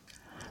AT&T.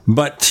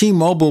 But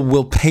T-Mobile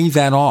will pay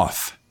that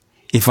off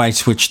if I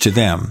switch to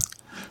them.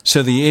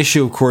 So the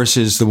issue, of course,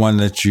 is the one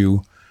that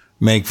you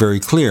make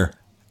very clear.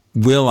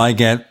 Will I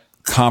get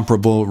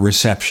comparable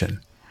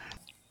reception?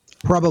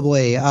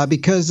 Probably,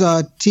 because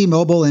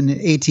T-Mobile and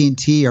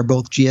AT&T are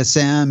both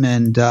GSM,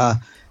 and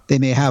they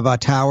may have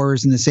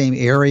towers in the same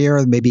area,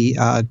 or maybe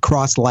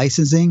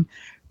cross-licensing.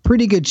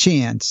 Pretty good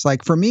chance.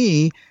 Like for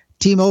me,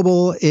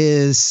 T-Mobile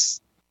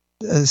is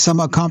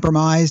somewhat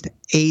compromised.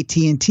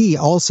 AT&T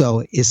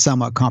also is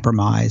somewhat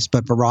compromised,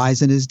 but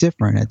Verizon is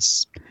different.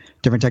 It's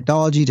different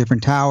technology,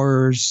 different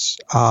towers.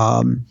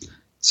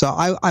 So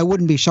I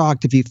wouldn't be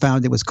shocked if you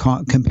found it was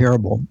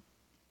comparable.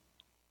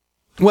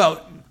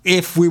 Well,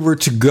 if we were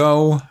to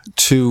go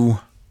to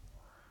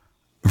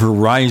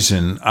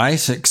Verizon, I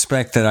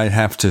expect that I'd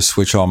have to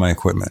switch all my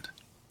equipment.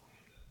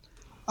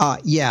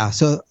 Yeah.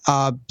 So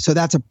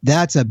that's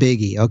a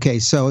biggie. Okay.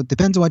 So it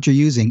depends on what you're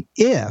using.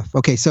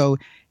 So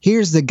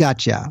here's the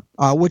gotcha.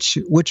 Which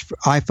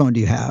iPhone do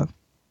you have?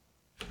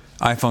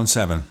 iPhone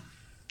 7.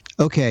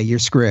 Okay, you're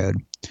screwed.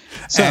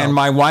 So, and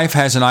my wife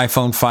has an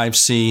iPhone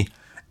 5C,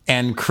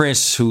 and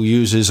Chris, who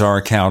uses our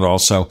account,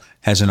 also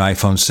has an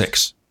iPhone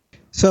 6.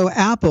 So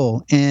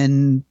Apple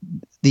and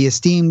the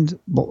esteemed,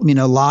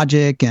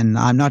 Logic, and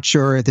I'm not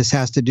sure if this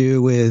has to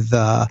do with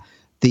the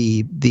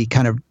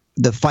kind of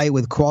the fight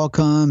with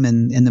Qualcomm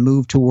and the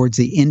move towards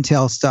the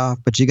Intel stuff.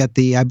 But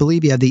I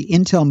believe you have the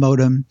Intel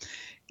modem.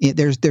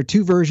 There are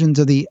two versions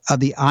of the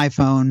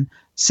iPhone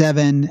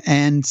 7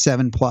 and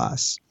 7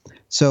 Plus.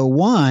 So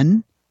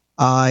one,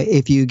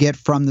 if you get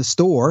from the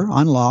store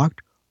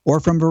unlocked or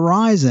from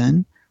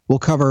Verizon, will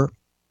cover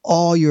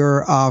all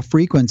your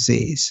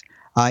frequencies.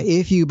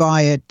 If you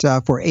buy it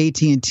for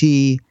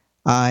AT&T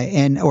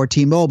or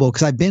T-Mobile,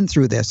 because I've been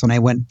through this when I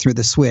went through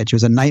the switch, it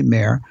was a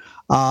nightmare.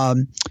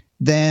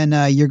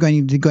 Then you're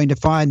going to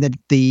find that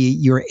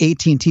your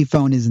AT&T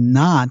phone is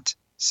not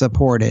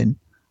supported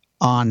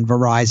on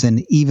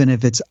Verizon, even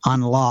if it's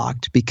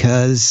unlocked,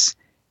 because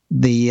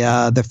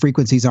the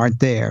frequencies aren't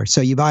there.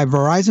 So you buy a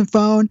Verizon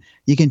phone,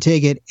 you can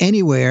take it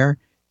anywhere.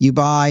 You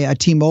buy a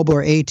T-Mobile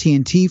or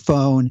AT&T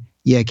phone,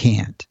 you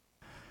can't.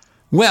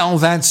 Well,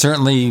 that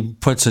certainly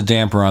puts a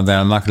damper on that.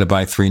 I'm not going to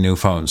buy 3 new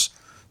phones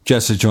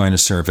just to join a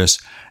service.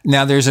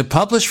 Now, there's a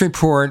published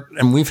report,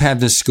 and we've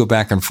had this go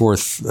back and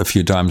forth a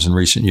few times in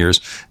recent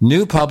years,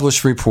 new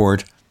published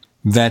report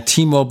that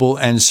T-Mobile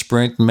and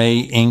Sprint may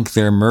ink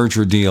their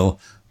merger deal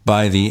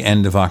by the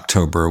end of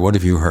October. What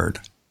have you heard?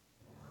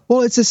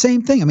 Well, it's the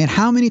same thing. I mean,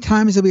 how many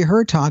times have we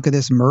heard talk of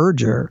this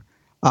merger?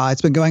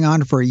 It's been going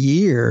on for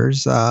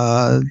years.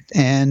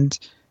 And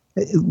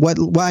what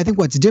I think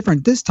what's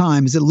different this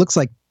time is it looks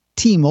like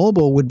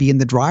T-Mobile would be in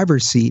the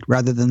driver's seat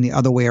rather than the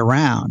other way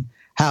around.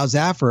 How's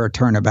that for a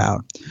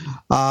turnabout?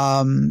 We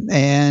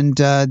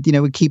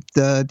keep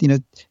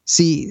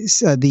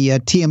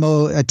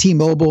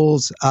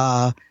T-Mobile's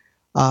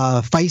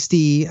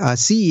feisty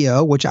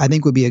CEO, which I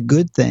think would be a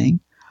good thing.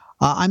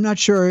 I'm not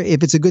sure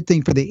if it's a good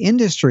thing for the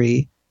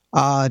industry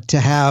to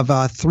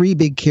have 3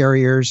 big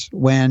carriers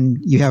when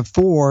you have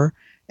 4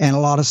 and a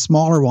lot of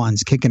smaller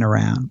ones kicking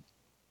around.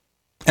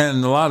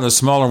 And a lot of the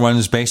smaller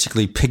ones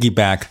basically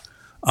piggyback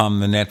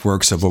on the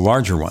networks of the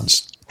larger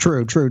ones.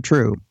 True.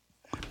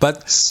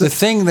 But the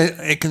thing that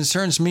it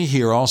concerns me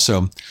here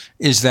also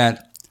is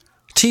that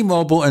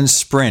T-Mobile and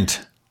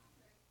Sprint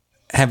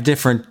have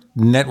different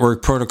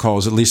network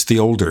protocols, at least the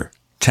older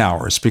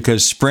towers,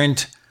 because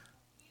Sprint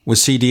was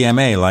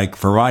CDMA like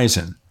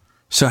Verizon.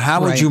 So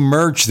how would you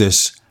merge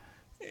this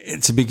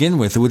to begin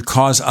with? It would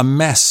cause a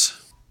mess.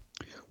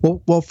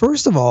 Well,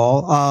 first of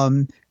all,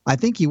 I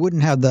think you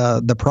wouldn't have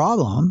the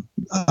problem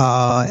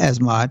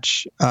as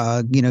much,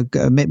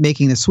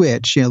 making the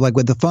switch, like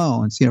with the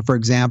phones. For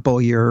example,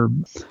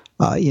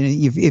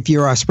 if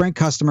you're a Sprint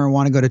customer and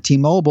want to go to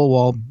T-Mobile,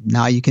 well,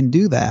 now you can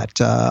do that.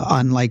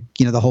 Unlike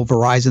the whole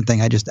Verizon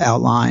thing I just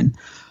outlined.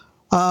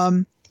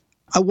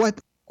 What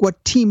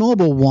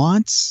T-Mobile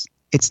wants,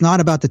 it's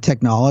not about the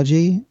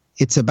technology;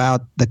 it's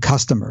about the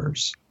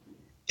customers.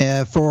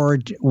 For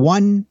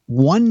one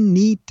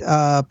neat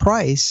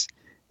price.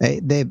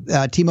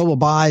 T-Mobile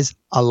buys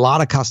a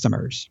lot of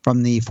customers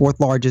from the 4th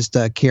largest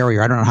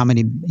carrier. I don't know how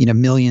many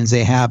millions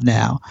they have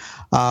now,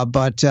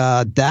 but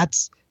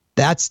that's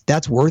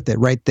worth it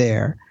right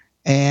there.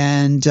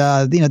 And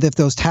if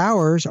those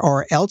towers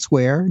are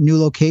elsewhere, new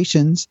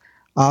locations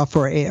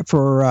for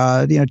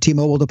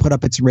T-Mobile to put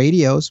up its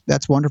radios,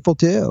 that's wonderful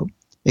too.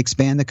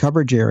 Expand the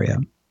coverage area.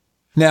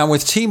 Now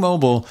with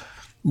T-Mobile,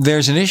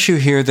 there's an issue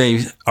here.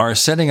 They are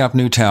setting up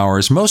new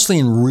towers, mostly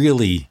in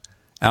really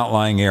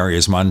outlying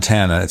areas,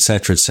 Montana, et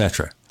cetera,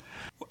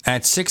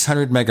 at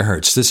 600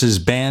 megahertz. This is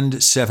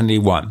band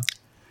 71.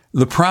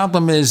 The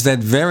problem is that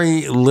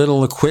very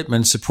little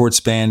equipment supports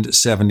band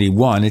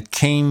 71. It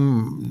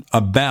came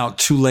about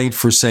too late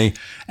for, say,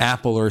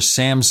 Apple or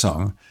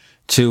Samsung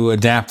to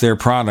adapt their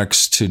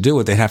products to do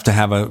it. They have to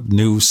have a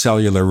new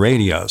cellular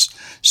radios.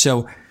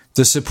 So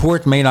the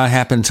support may not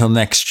happen until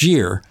next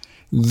year.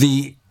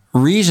 The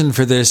reason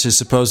for this is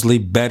supposedly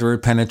better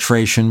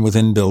penetration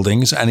within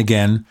buildings, and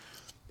again,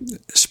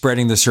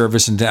 spreading the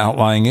service into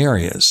outlying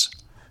areas.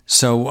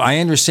 So I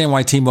understand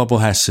why T-Mobile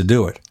has to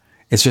do it.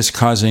 It's just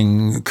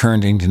causing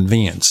current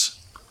inconvenience.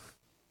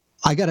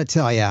 I got to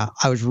tell you,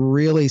 I was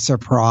really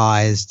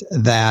surprised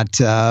that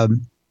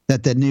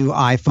the new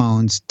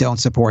iPhones don't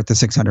support the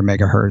 600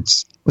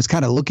 megahertz. Was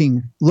kind of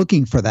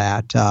looking for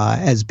that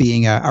as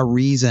being a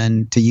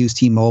reason to use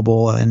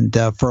T-Mobile, and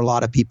for a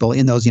lot of people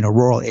in those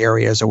rural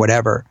areas or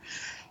whatever.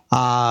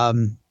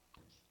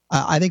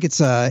 I think it's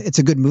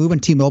a good move on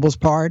T-Mobile's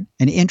part.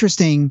 An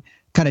interesting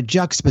kind of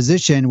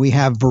juxtaposition. We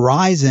have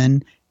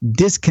Verizon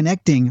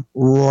disconnecting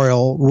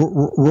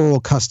rural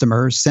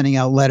customers, sending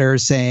out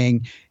letters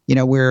saying,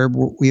 we're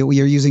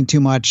using too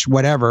much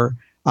whatever.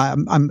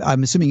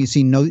 I'm assuming you've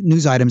seen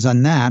news items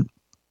on that.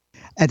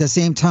 At the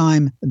same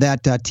time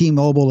that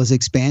T-Mobile is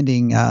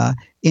expanding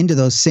into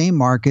those same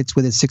markets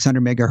with its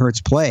 600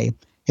 megahertz play.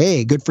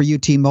 Hey, good for you,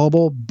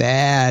 T-Mobile.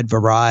 Bad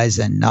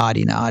Verizon.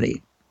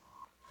 Naughty.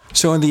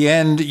 So in the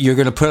end, you're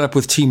going to put up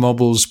with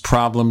T-Mobile's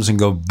problems and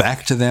go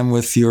back to them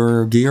with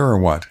your gear, or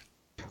what?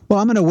 Well,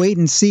 I'm going to wait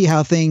and see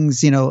how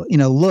things,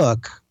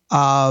 look.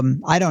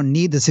 I don't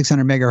need the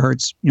 600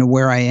 megahertz,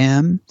 where I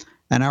am.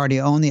 And I already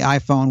own the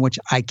iPhone, which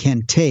I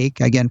can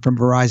take, again, from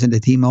Verizon to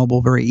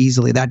T-Mobile very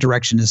easily. That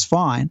direction is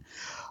fine.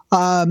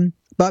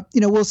 But,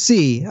 we'll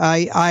see.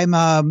 I'm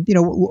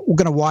we're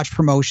going to watch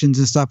promotions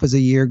and stuff as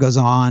the year goes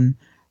on.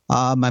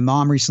 My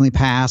mom recently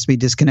passed me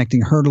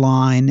disconnecting her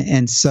line.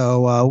 And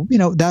so,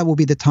 that will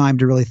be the time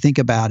to really think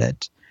about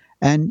it.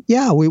 And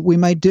yeah, we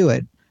might do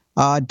it.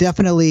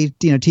 Definitely,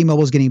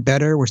 T-Mobile is getting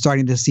better. We're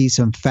starting to see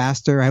some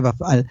faster. I have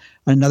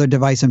another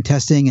device I'm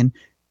testing, and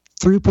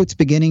throughput's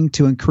beginning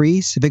to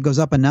increase. If it goes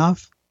up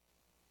enough,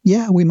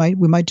 yeah, we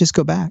might just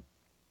go back.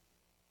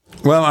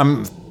 Well,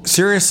 I'm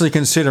seriously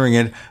considering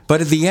it, but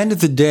at the end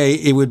of the day,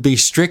 it would be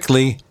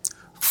strictly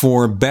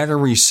for better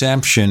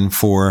reception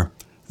for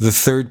the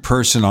third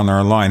person on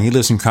our line. He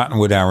lives in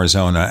Cottonwood,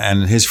 Arizona,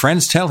 and his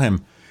friends tell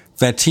him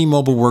that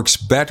T-Mobile works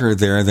better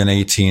there than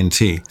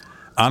AT&T.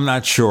 I'm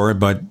not sure,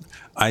 but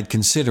I'd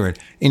consider it.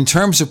 In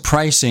terms of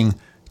pricing,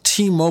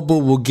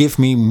 T-Mobile will give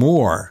me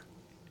more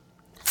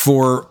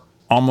for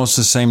almost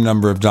the same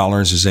number of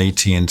dollars as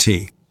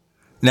AT&T.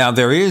 Now,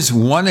 there is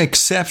one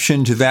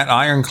exception to that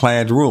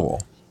ironclad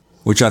rule,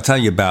 which I'll tell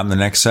you about in the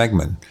next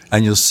segment,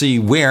 and you'll see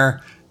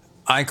where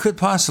I could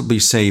possibly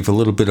save a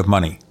little bit of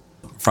money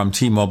from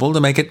T-Mobile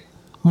to make it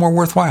more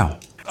worthwhile.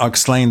 I'll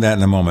explain that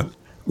in a moment.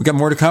 We've got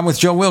more to come with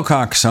Joe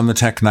Wilcox on the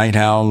Tech Night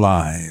Owl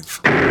Live.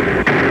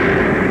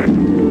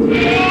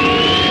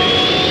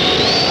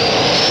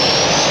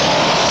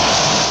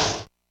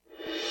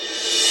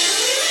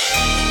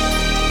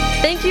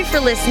 Thank you for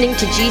listening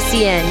to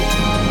GCN.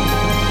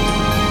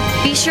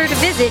 Be sure to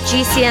visit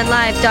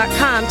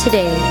GCNlive.com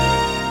today.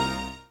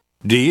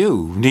 Do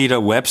you need a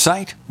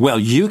website? Well,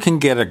 you can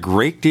get a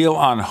great deal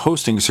on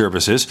hosting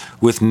services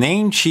with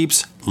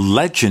Namecheap's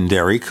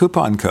legendary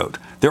coupon code.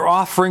 They're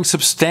offering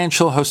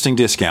substantial hosting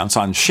discounts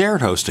on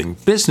shared hosting,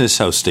 business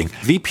hosting,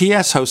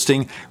 VPS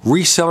hosting,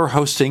 reseller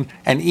hosting,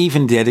 and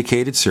even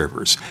dedicated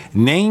servers.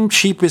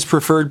 Namecheap is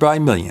preferred by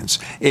millions.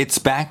 It's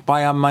backed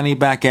by a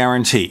money-back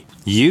guarantee.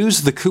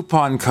 Use the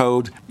coupon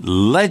code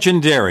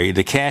LEGENDARY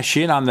to cash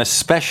in on the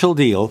special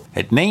deal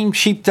at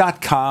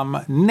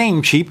Namecheap.com,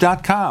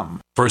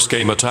 Namecheap.com. First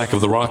came Attack of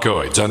the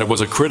Rockoids, and it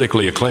was a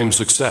critically acclaimed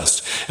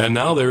success. And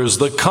now there's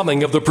The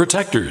Coming of the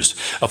Protectors.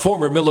 A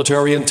former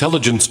military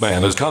intelligence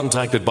man is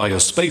contacted by a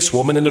space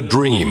woman in a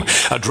dream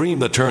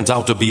that turns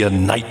out to be a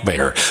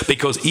nightmare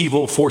because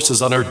evil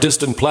forces on her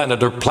distant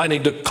planet are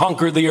planning to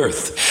conquer the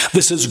Earth.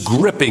 This is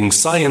gripping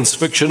science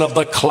fiction of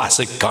the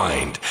classic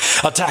kind.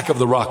 Attack of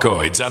the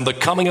Rockoids and The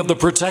Coming of the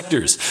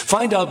Protectors.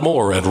 Find out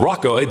more at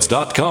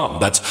rockoids.com.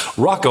 That's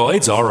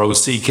Rockoids,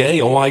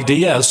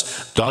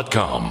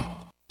 ROCKOIDS.com.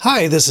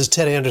 Hi, this is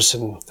Ted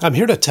Anderson. I'm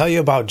here to tell you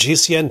about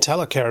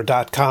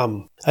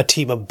GCNtelecare.com, a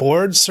team of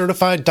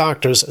board-certified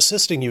doctors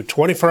assisting you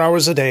 24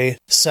 hours a day,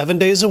 7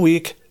 days a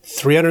week,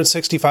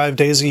 365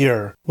 days a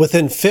year.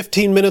 Within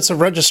 15 minutes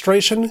of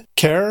registration,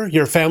 care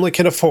your family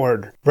can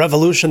afford.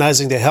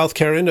 Revolutionizing the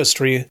healthcare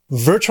industry,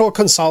 virtual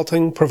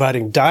consulting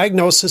providing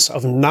diagnosis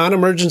of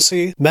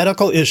non-emergency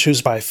medical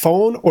issues by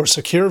phone or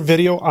secure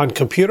video on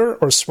computer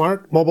or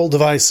smart mobile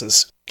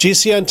devices.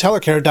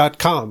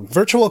 GCNtelecare.com.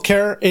 Virtual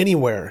care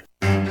anywhere.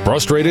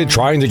 Frustrated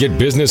trying to get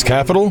business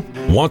capital?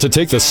 Want to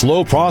take the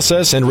slow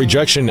process and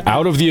rejection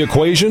out of the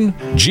equation?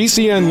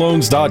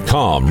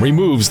 GCNloans.com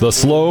removes the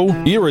slow,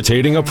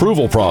 irritating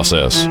approval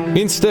process.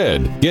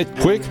 Instead, get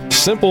quick,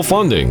 simple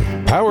funding.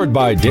 Powered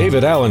by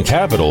David Allen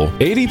Capital,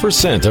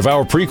 80% of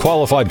our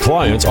pre-qualified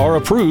clients are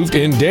approved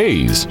in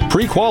days.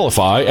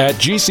 Pre-qualify at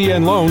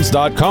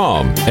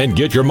GCNloans.com and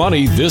get your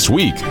money this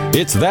week.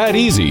 It's that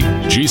easy.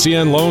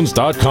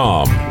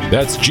 GCNloans.com.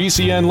 That's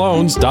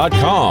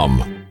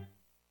GCNloans.com.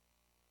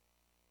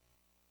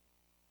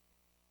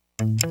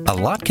 A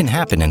lot can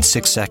happen in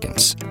 6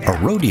 seconds. A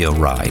rodeo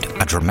ride,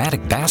 a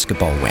dramatic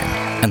basketball win,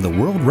 and the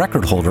world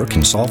record holder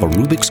can solve a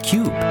Rubik's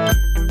Cube.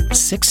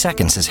 6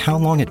 seconds is how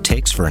long it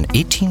takes for an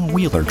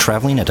 18-wheeler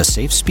traveling at a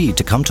safe speed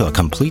to come to a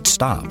complete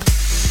stop.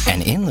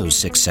 And in those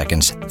 6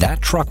 seconds,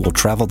 that truck will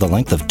travel the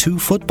length of 2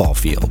 football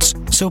fields.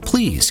 So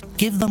please,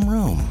 give them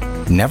room.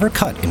 Never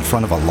cut in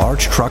front of a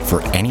large truck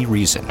for any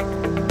reason.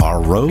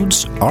 Our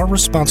roads, our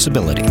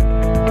responsibility.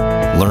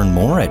 Learn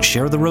more at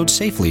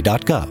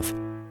sharetheroadsafely.gov.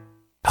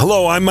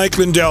 Hello, I'm Mike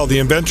Lindell, the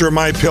inventor of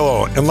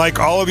MyPillow, and like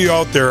all of you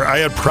out there, I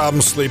had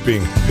problems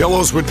sleeping.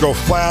 Pillows would go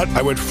flat,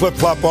 I would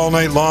flip-flop all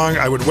night long,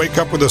 I would wake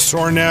up with a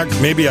sore neck,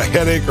 maybe a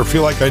headache, or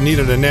feel like I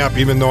needed a nap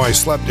even though I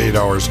slept 8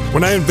 hours.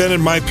 When I invented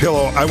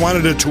MyPillow, I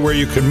wanted it to where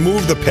you can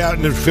move the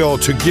patented fill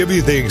to give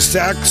you the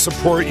exact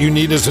support you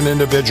need as an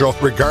individual,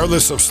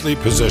 regardless of sleep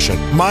position.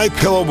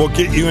 MyPillow will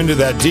get you into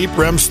that deep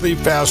REM sleep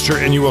faster,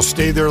 and you will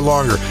stay there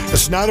longer.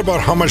 It's not about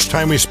how much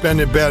time we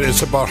spend in bed,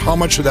 it's about how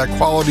much of that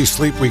quality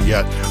sleep we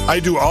get. I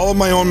do all of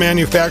my own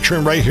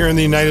manufacturing right here in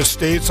the United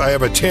States. I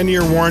have a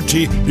 10-year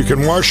warranty. You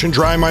can wash and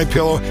dry my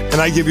pillow,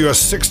 and I give you a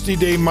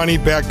 60-day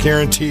money-back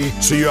guarantee,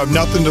 so you have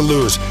nothing to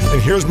lose.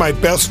 And here's my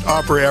best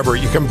offer ever.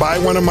 You can buy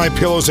one of my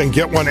pillows and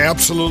get one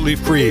absolutely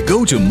free.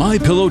 Go to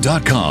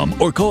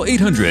MyPillow.com or call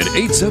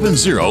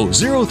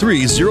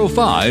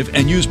 800-870-0305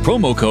 and use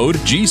promo code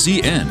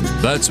GCN.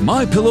 That's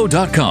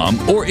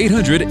MyPillow.com or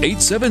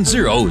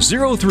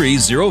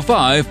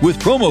 800-870-0305 with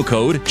promo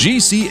code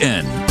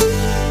GCN.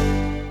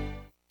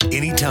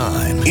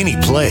 Anytime, any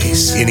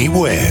place,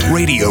 anywhere.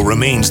 Radio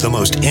remains the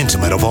most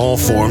intimate of all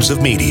forms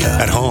of media.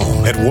 At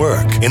home, at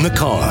work, in the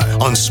car,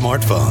 on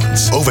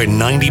smartphones. Over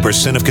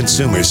 90% of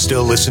consumers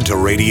still listen to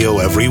radio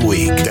every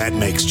week. That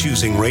makes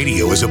choosing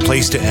radio as a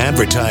place to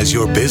advertise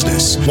your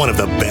business one of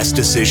the best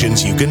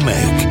decisions you can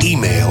make.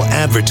 Email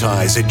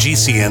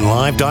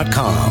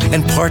advertise@gcnlive.com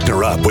and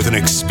partner up with an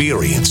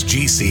experienced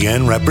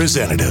GCN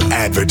representative.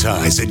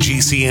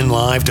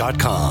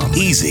 Advertise@gcnlive.com.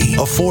 Easy,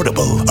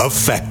 affordable,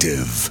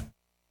 effective.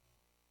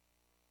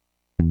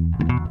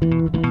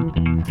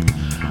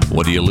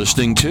 What are you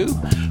listening to?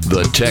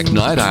 The Tech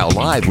Night Owl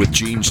Live with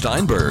Gene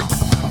Steinberg.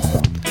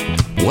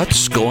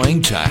 What's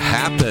going to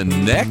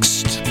happen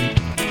next?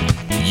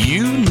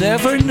 You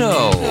never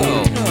know.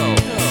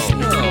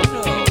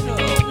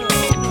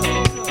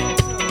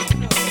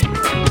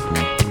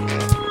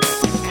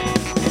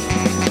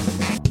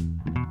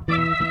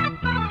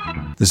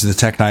 This is the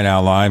Tech Night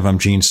Owl Live. I'm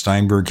Gene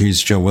Steinberg.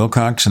 He's Joe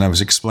Wilcox, and I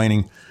was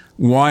explaining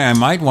why I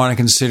might want to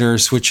consider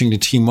switching to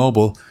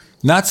T-Mobile.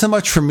 Not so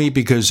much for me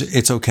because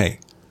it's okay,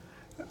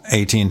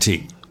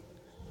 AT&T.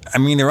 I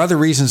mean, there are other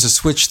reasons to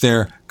switch.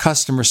 Their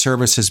customer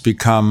service has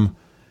become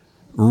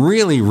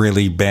really,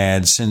 really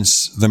bad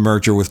since the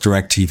merger with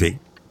DirecTV.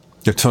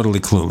 They're totally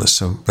clueless,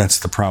 so that's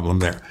the problem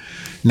there.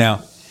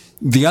 Now,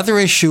 the other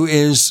issue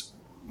is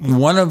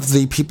one of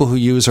the people who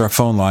use our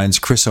phone lines,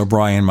 Chris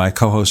O'Brien, my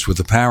co-host with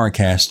the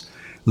Powercast,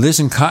 lives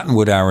in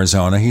Cottonwood,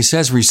 Arizona. He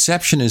says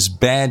reception is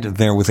bad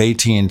there with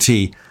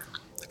AT&T,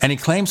 and he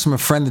claims from a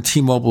friend that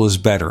T-Mobile is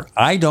better.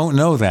 I don't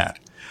know that.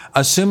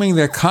 Assuming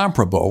they're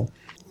comparable,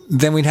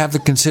 then we'd have the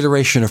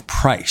consideration of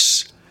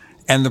price.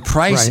 And the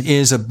price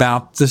is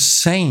about the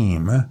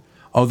same,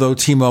 although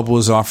T-Mobile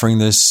is offering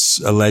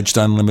this alleged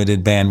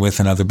unlimited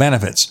bandwidth and other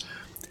benefits.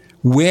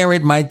 Where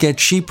it might get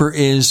cheaper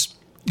is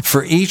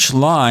for each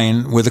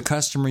line where the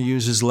customer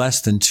uses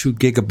less than 2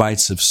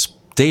 gigabytes of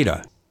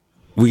data,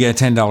 we get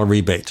a $10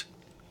 rebate.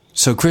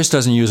 So Chris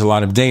doesn't use a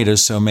lot of data,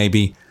 so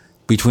maybe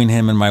between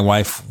him and my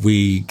wife,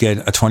 we get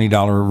a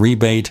 $20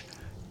 rebate,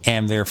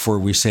 and therefore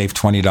we save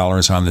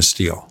 $20 on this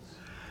deal.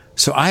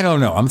 So I don't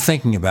know. I'm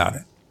thinking about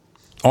it.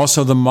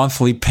 Also, the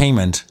monthly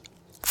payment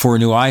for a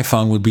new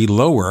iPhone would be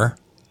lower,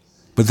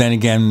 but then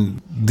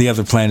again, the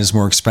other plan is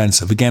more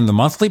expensive. Again, the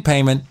monthly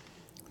payment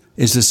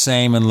is the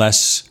same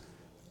unless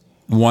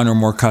one or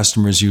more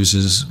customers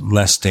uses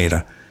less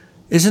data.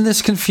 Isn't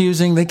this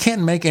confusing? They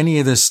can't make any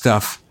of this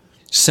stuff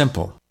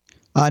simple.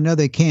 No,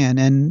 they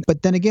can,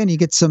 but then again, you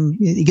get some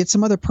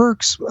other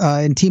perks,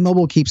 and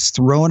T-Mobile keeps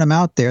throwing them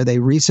out there. They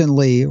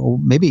recently, or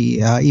maybe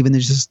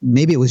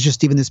it was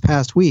just even this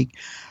past week,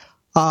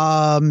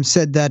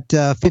 said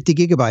that 50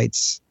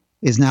 gigabytes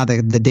is now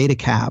the data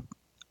cap,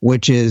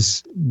 which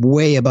is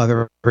way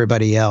above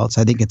everybody else.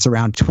 I think it's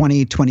around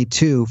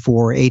 2022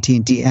 for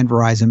AT&T and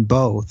Verizon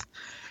both.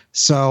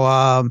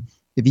 So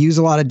if you use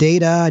a lot of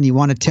data and you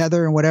want to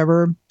tether and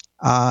whatever,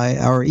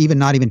 or even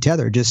not even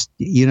tether, just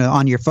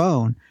on your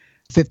phone,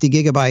 50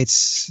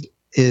 gigabytes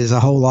is a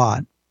whole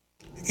lot.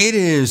 It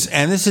is,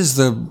 and this is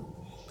the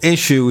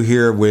issue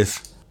here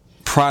with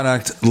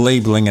product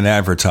labeling and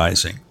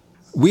advertising.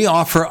 We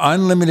offer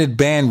unlimited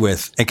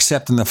bandwidth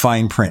except in the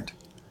fine print,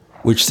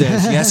 which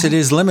says, yes, it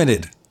is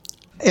limited.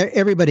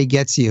 Everybody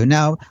gets you.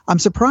 Now, I'm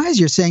surprised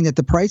you're saying that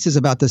the price is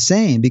about the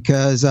same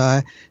because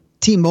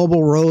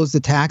T-Mobile rolls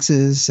the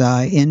taxes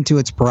into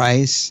its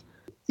price.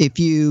 If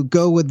you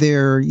go with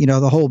their,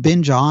 the whole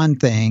binge on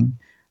thing,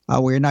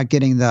 where you're not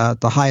getting the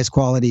highest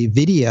quality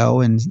video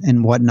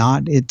and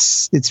whatnot,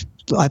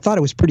 I thought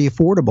it was pretty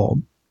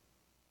affordable.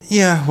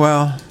 Yeah,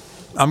 well,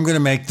 I'm going to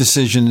make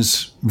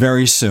decisions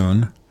very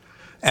soon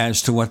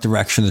as to what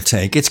direction to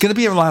take. It's going to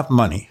be a lot of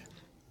money,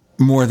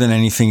 more than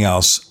anything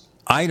else.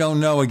 I don't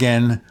know,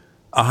 again,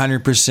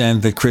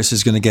 100% that Chris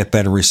is going to get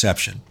better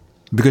reception.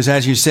 Because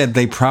as you said,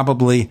 they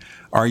probably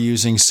are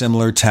using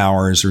similar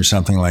towers or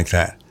something like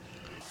that.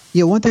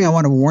 Yeah, one thing I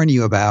want to warn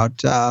you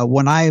about,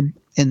 when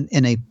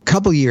in a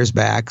couple years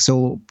back,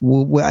 so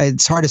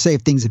it's hard to say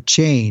if things have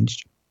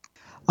changed.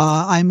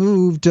 I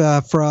moved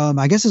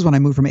I guess is when I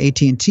moved from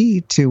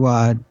AT&T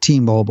to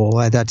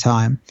T-Mobile at that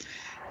time.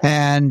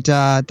 And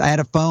I had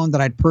a phone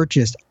that I'd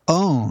purchased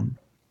from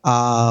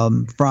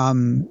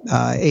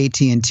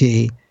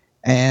AT&T,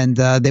 and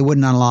they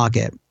wouldn't unlock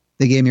it.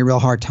 They gave me a real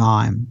hard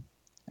time.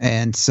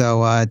 And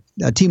so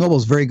T-Mobile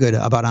is very good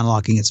about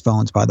unlocking its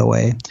phones, by the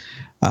way.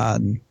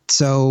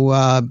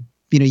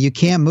 You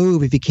can't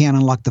move if you can't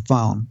unlock the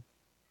phone.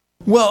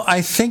 Well,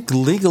 I think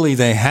legally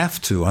they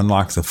have to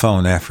unlock the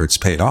phone after it's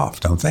paid off,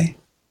 don't they?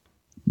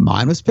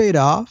 Mine was paid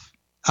off.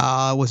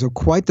 It was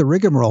quite the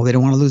rigmarole. They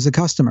didn't want to lose a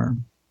customer.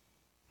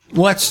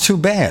 Well, that's too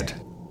bad.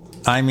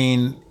 I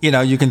mean,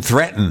 you can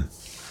threaten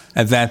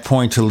at that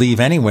point to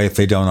leave anyway if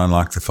they don't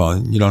unlock the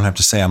phone. You don't have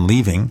to say, I'm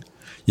leaving.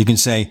 You can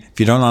say,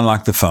 if you don't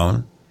unlock the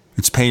phone,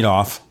 it's paid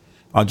off,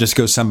 I'll just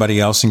go somebody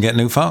else and get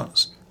new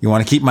phones. You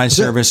want to keep my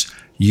service,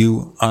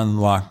 you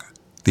unlock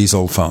these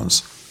old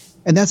phones.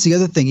 And that's the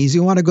other thing is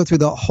you want to go through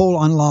the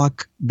whole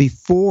unlock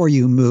before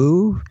you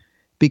move,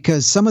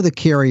 because some of the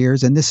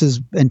carriers,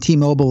 and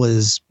T-Mobile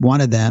is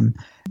one of them,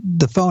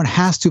 the phone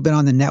has to have been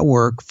on the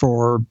network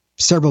for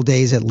several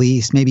days at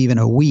least, maybe even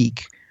a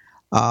week,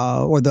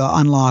 or the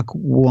unlock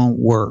won't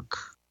work.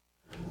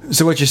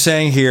 So what you're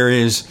saying here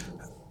is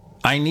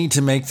I need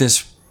to make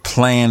this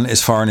plan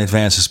as far in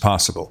advance as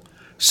possible.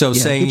 So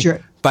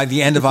by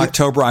the end of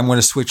October, I'm going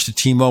to switch to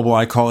T-Mobile.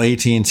 I call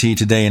AT&T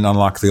today and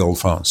unlock the old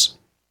phones.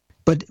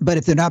 But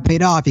if they're not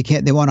paid off,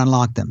 they won't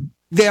unlock them.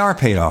 They are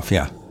paid off,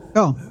 yeah.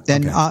 Oh,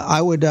 then okay.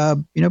 I would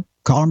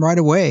call them right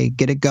away,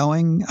 get it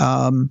going,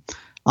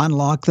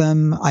 unlock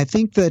them. I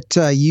think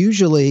that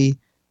usually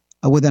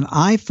with an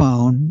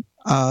iPhone,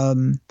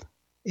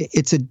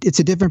 it's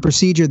a different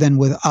procedure than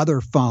with other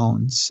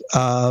phones.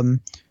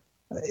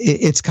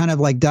 It's kind of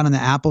like done on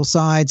the Apple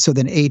side. So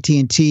then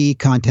AT&T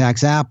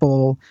contacts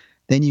Apple.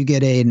 Then you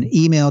get an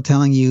email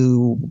telling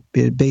you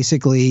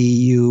basically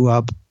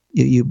you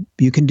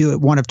can do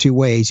it one of two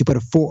ways. You put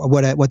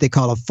what they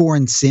call a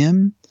foreign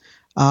SIM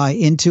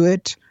into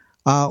it,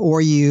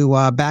 or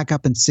you back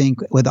up and sync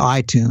with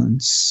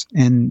iTunes.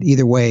 And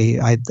either way,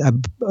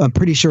 I'm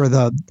pretty sure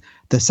the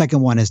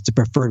second one is the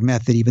preferred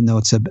method, even though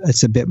it's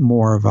a bit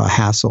more of a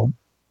hassle.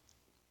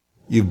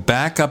 You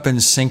back up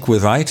and sync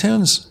with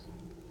iTunes?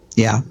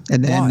 Yeah,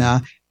 and then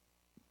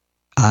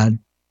I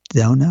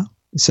don't know.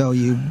 So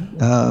you.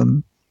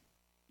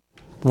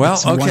 Well,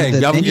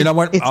 okay. You know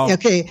what?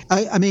 Okay.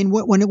 I mean,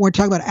 when we're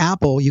talking about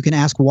Apple, you can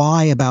ask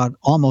why about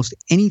almost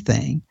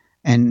anything,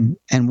 and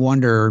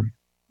wonder,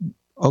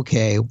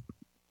 okay,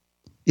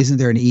 isn't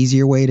there an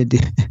easier way to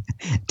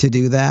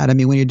do that? I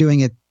mean, when you're doing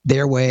it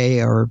their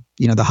way or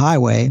the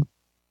highway,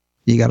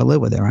 you got to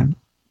live with it, right?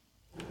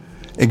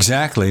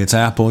 Exactly. It's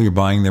Apple. You're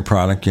buying their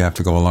product. You have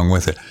to go along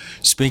with it.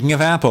 Speaking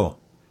of Apple,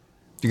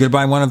 you going to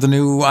buy one of the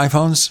new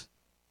iPhones?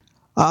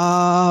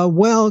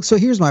 Well, so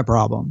here's my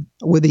problem.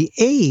 With the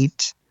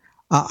 8,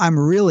 I'm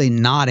really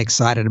not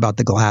excited about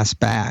the glass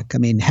back. I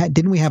mean,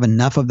 didn't we have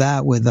enough of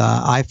that with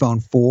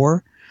iPhone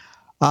 4?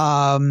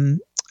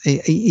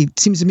 It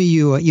seems to me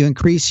you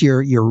increase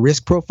your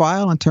risk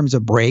profile in terms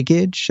of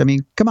breakage. I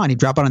mean, come on, you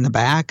drop it on the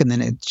back and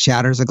then it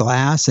shatters the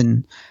glass,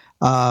 and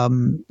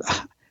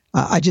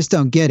I just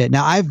don't get it.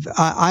 Now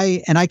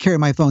I carry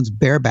my phones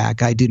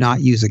bareback. I do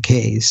not use a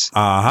case.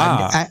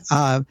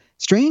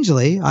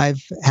 Strangely,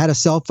 I've had a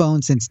cell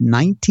phone since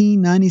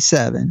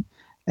 1997,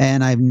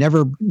 and I've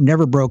never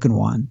broken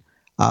one.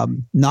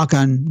 Knock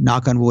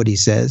on wood, he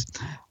says.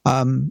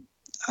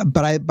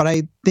 But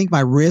I think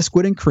my risk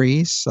would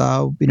increase,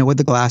 with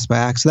the glass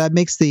back. So that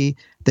makes the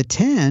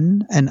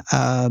 10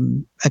 a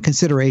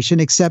consideration.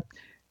 Except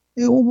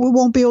we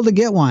won't be able to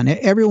get one.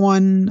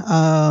 Everyone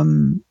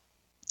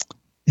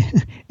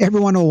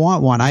will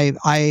want one.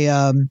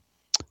 I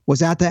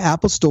was at the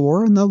Apple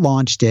Store on the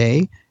launch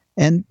day,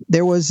 and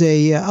there was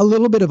a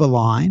little bit of a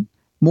line,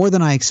 more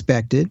than I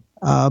expected.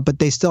 But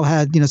they still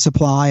had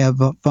supply of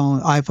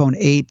iPhone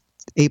 8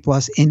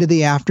 Plus into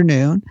the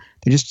afternoon.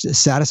 They're just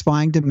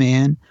satisfying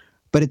demand,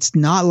 but it's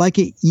not like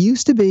it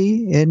used to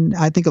be. And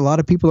I think a lot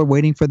of people are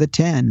waiting for the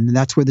 10. And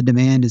that's where the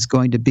demand is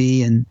going to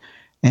be.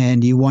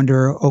 And you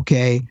wonder,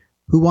 okay,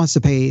 who wants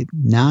to pay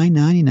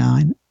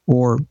 $9.99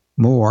 or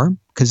more?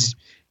 Because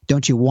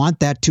don't you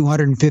want that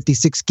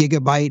 256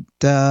 gigabyte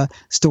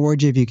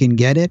storage if you can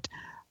get it?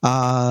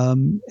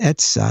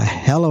 It's a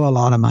hell of a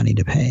lot of money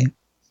to pay.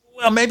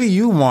 Well, maybe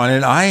you want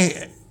it.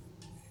 I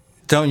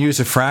don't use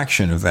a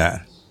fraction of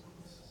that.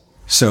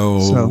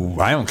 So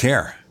I don't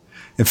care.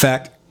 In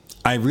fact,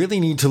 I really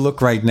need to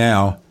look right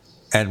now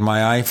at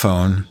my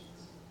iPhone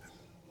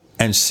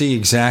and see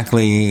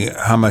exactly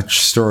how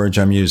much storage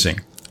I'm using.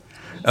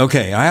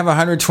 Okay, I have a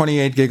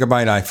 128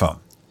 gigabyte iPhone.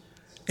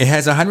 It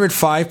has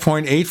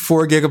 105.84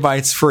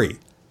 gigabytes free.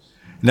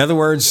 In other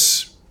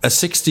words, a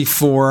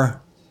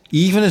 64,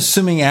 even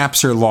assuming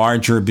apps are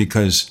larger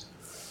because,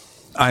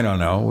 I don't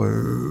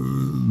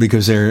know,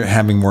 because they're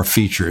having more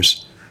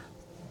features.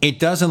 It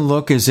doesn't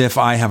look as if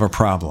I have a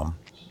problem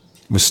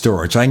with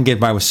storage. I can get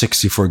by with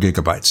 64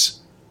 gigabytes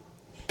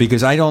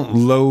because I don't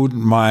load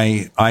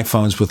my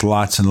iPhones with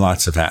lots and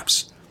lots of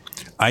apps.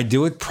 I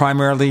do it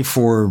primarily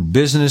for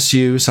business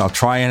use. I'll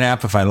try an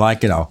app. If I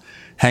like it, I'll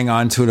hang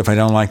on to it. If I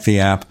don't like the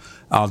app,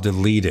 I'll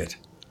delete it.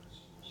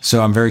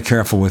 So I'm very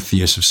careful with the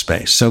use of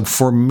space. So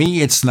for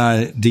me, it's not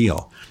a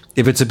deal.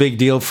 If it's a big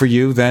deal for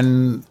you,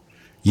 then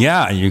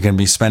yeah, you're going to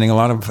be spending a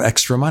lot of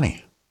extra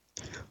money.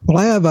 Well,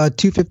 I have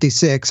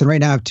 256, and right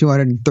now I have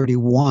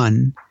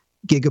 231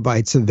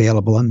 gigabytes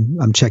available.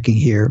 I'm checking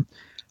here.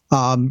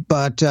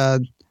 But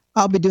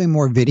I'll be doing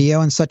more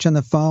video and such on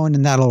the phone,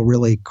 and that'll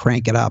really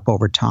crank it up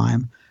over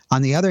time.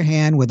 On the other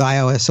hand, with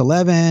iOS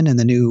 11 and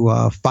the new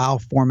file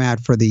format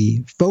for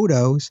the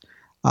photos,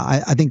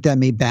 I think that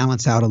may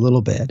balance out a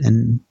little bit.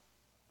 And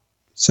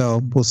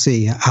so we'll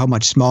see how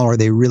much smaller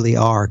they really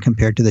are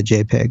compared to the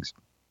JPEGs.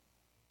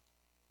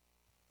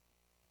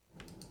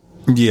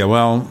 Yeah,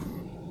 well,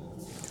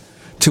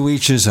 to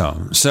each his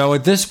own. So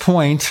at this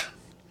point,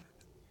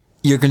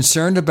 you're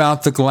concerned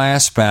about the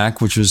glass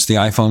back, which was the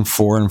iPhone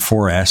 4 and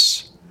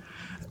 4S.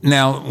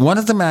 Now, one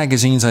of the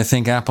magazines, I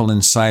think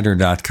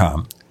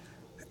AppleInsider.com,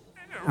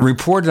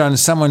 reported on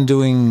someone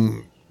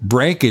doing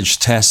breakage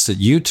tests at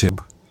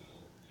YouTube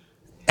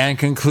and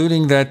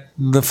concluding that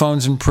the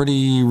phone's in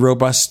pretty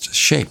robust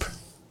shape.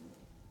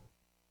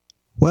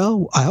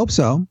 Well, I hope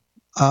so.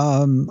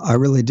 I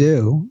really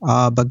do.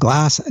 But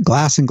glass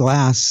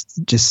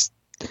just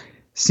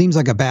seems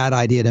like a bad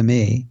idea to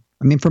me.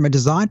 I mean, from a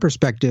design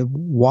perspective,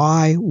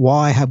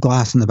 why have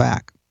glass in the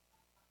back?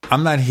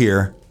 I'm not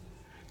here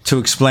to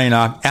explain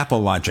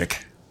Apple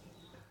logic.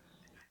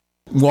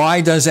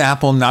 Why does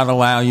Apple not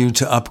allow you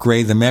to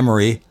upgrade the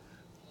memory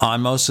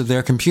on most of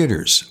their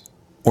computers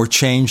or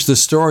change the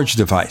storage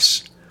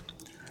device?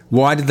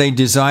 Why did they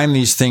design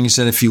these things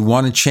that if you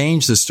want to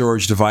change the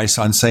storage device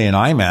on, say, an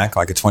iMac,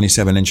 like a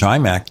 27-inch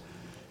iMac,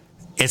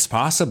 it's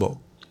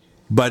possible.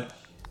 But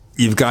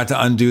you've got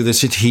to undo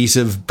this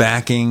adhesive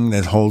backing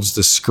that holds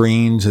the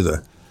screen to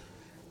the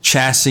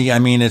chassis. I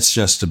mean, it's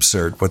just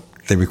absurd what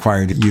they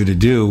required you to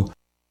do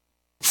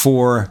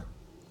for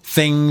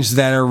things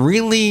that are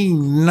really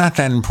not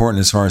that important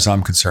as far as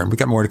I'm concerned. We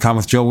got more to come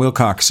with Joe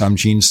Wilcox. I'm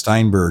Gene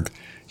Steinberg.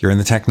 You're in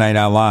the Tech Night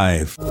Owl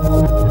Live.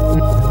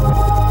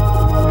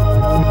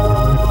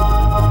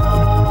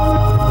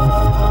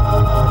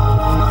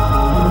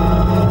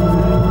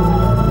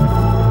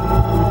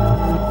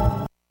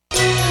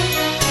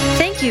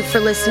 Thank you for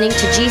listening to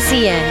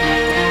GCN.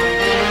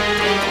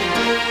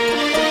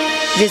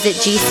 Visit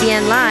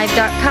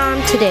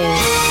GCNlive.com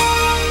today.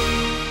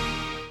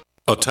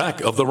 Attack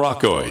of the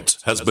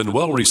Rockoids has been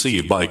well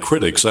received by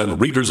critics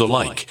and readers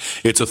alike.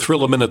 It's a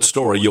thrill-a-minute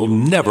story you'll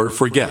never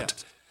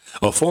forget.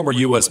 A former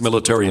U.S.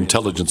 military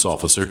intelligence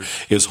officer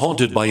is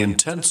haunted by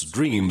intense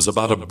dreams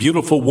about a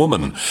beautiful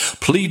woman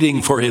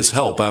pleading for his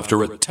help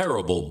after a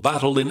terrible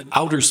battle in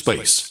outer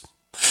space.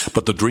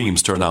 But the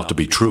dreams turn out to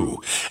be true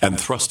and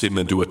thrust him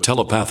into a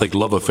telepathic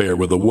love affair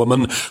with a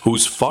woman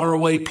whose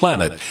faraway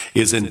planet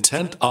is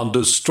intent on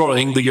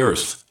destroying the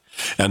Earth.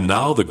 And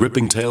now the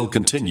gripping tale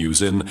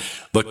continues in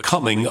The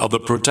Coming of the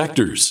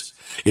Protectors.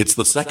 It's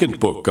the second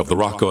book of the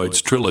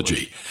Rockoids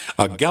trilogy,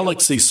 a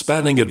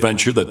galaxy-spanning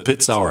adventure that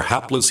pits our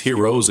hapless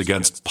heroes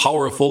against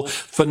powerful,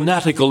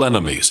 fanatical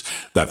enemies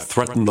that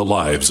threaten the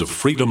lives of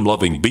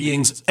freedom-loving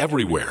beings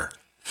everywhere.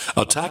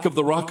 Attack of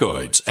the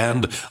Rockoids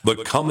and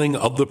The Coming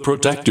of the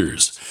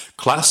Protectors.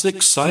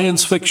 Classic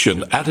science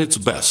fiction at its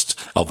best,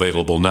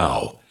 available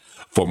now.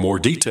 For more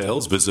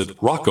details, visit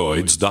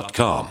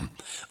rockoids.com.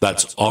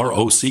 That's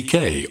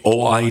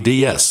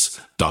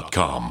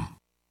ROCKOIDS.com.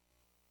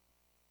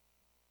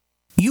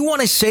 You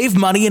want to save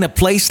money in a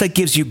place that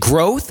gives you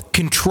growth,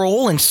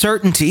 control, and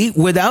certainty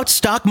without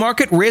stock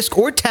market risk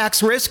or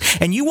tax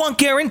risk, and you want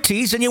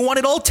guarantees and you want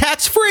it all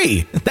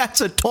tax-free. That's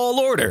a tall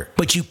order.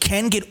 But you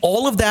can get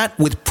all of that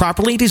with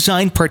properly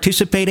designed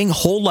participating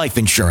whole life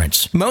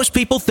insurance. Most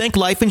people think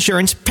life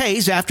insurance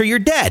pays after you're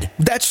dead.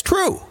 That's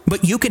true.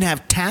 But you can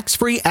have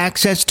tax-free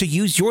access to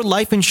use your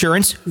life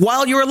insurance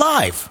while you're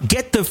alive.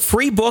 Get the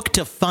free book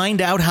to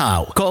find out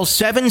how. Call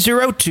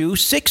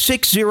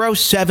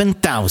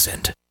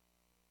 702-660-7000.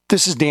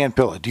 This is Dan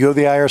Pilla. Do you owe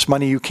the IRS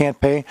money you can't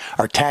pay?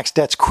 Are tax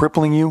debts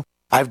crippling you?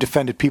 I've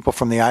defended people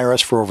from the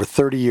IRS for over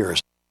 30 years.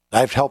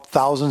 I've helped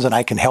thousands, and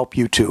I can help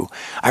you too.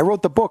 I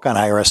wrote the book on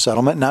IRS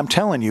settlement, and I'm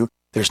telling you,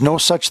 there's no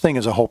such thing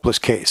as a hopeless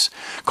case.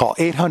 Call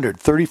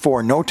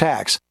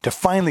 800-34-NO-TAX to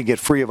finally get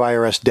free of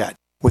IRS debt.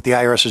 With the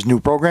IRS's new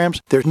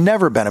programs, there's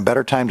never been a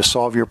better time to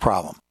solve your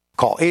problem.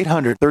 Call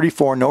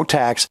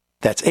 800-34-NO-TAX.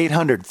 That's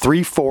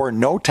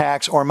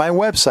 800-34-NO-TAX, or my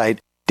website,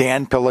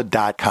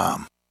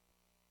 danpilla.com.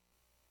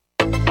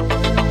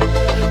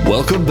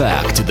 Welcome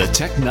back to the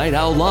Tech Night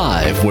Owl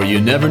Live, where you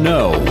never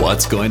know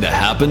what's going to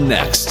happen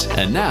next.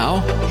 And now,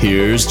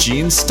 here's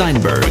Gene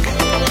Steinberg.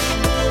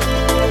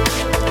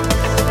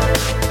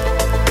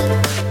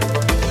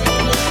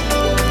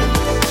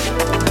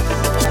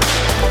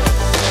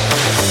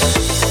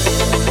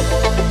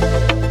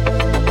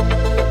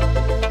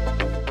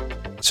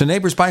 So,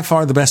 neighbors, by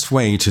far the best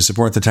way to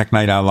support the Tech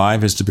Night Owl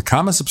Live is to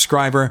become a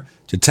subscriber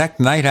to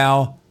Tech Night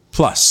Owl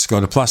Plus. Go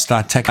to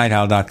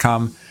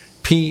plus.technightowl.com.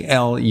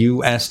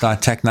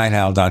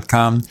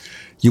 plus.technightowl.com.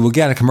 You will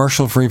get a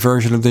commercial-free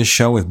version of this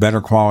show with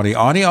better quality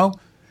audio.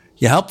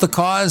 You help the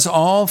cause,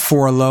 all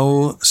for a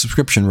low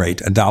subscription rate,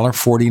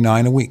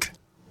 $1.49 a week.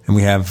 And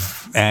we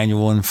have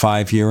annual and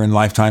 5-year and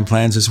lifetime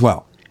plans as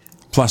well.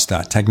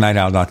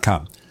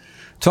 Plus.technightowl.com.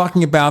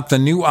 Talking about the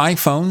new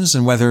iPhones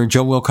and whether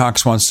Joe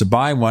Wilcox wants to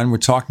buy one, we're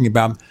talking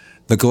about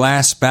the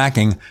glass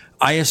backing.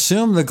 I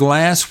assume the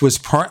glass was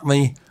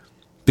partly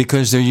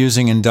because they're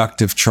using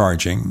inductive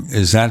charging.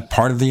 Is that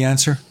part of the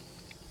answer?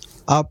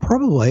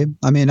 Probably.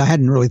 I mean, I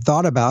hadn't really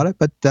thought about it,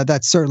 but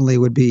that certainly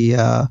would be,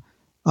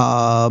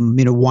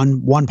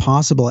 one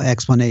possible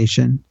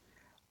explanation.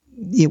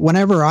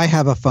 Whenever I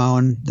have a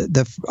phone,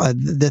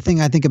 the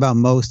thing I think about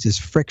most is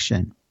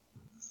friction.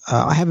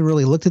 I haven't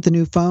really looked at the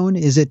new phone.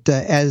 Is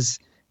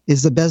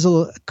the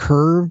bezel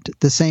curved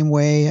the same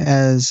way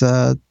as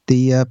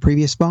the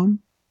previous phone?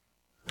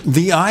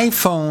 The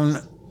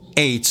iPhone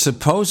 8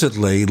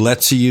 supposedly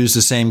lets you use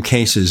the same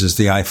cases as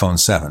the iPhone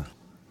 7.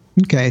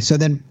 Okay, so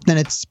then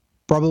it's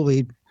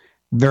probably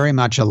very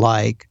much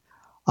alike.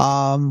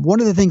 One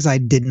of the things I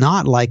did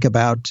not like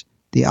about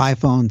the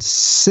iPhone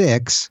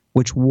 6,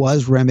 which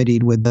was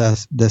remedied with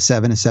the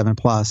 7 and 7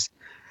 Plus,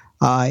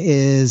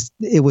 is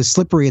it was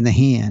slippery in the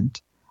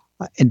hand.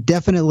 And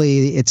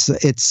definitely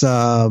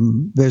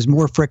there's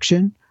more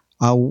friction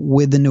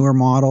with the newer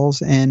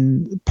models.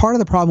 And part of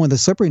the problem with the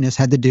slipperiness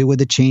had to do with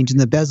the change in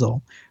the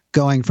bezel,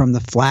 going from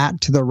the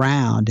flat to the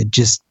round. It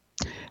just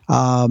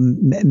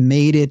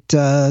made it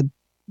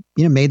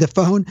made the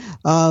phone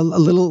a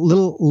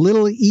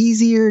little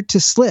easier to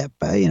slip,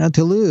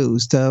 to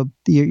lose, to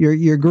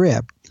your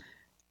grip.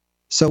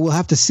 So we'll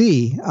have to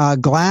see.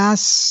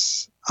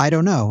 Glass, I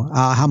don't know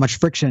how much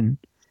friction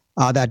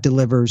that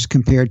delivers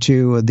compared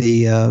to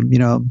the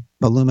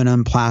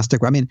aluminum,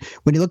 plastic. I mean,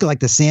 when you look at like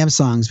the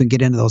Samsungs, we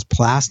get into those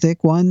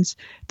plastic ones.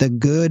 The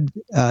good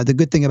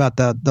thing about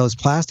those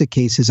plastic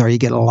cases are you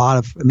get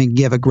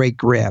you have a great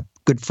grip,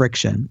 good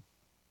friction.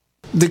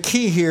 The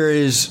key here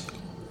is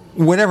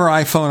whatever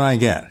iPhone I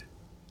get,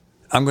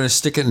 I'm going to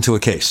stick it into a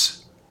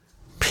case.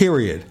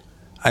 Period.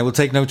 I will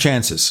take no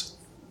chances.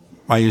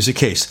 I use a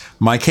case.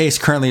 My case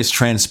currently is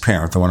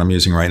transparent, the one I'm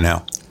using right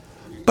now.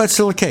 But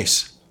still a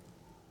case.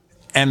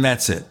 And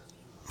that's it.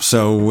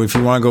 So if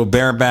you want to go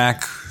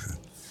bareback,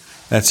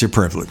 that's your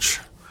privilege.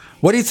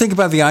 What do you think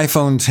about the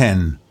iPhone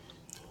 10?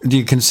 Do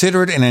you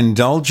consider it an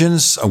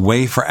indulgence, a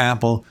way for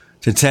Apple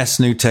to test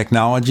new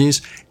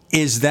technologies?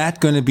 Is that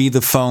going to be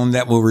the phone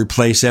that will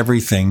replace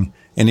everything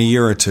in a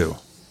year or two?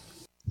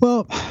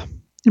 Well,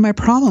 my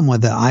problem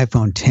with the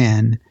iPhone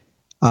 10,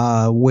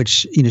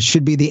 which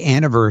should be the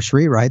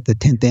anniversary, right? The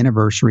 10th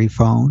anniversary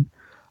phone.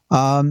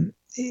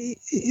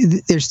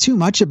 There's too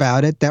much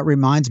about it that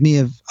reminds me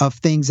of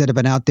things that have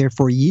been out there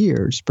for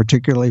years,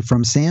 particularly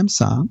from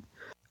Samsung.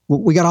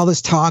 We got all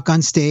this talk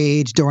on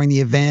stage during the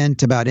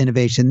event about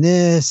innovation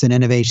this and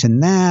innovation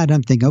that.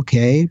 I'm thinking,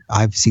 okay,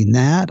 I've seen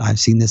that. I've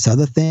seen this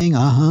other thing.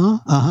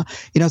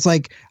 It's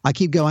like I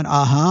keep going,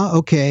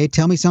 okay,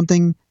 tell me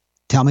something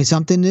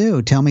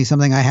new. Tell me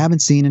something I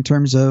haven't seen in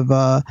terms of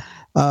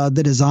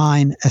the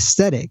design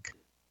aesthetic.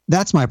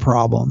 That's my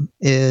problem,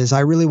 is I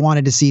really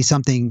wanted to see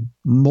something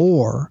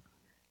more.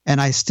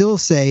 And I still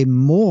say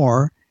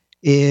more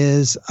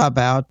is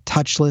about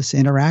touchless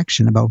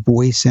interaction, about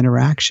voice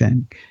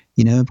interaction.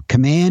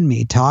 Command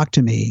me, talk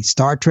to me,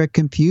 Star Trek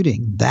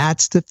computing.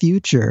 That's the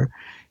future.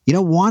 You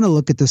don't want to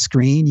look at the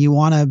screen. You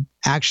want to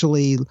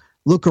actually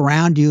look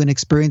around you and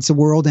experience the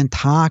world and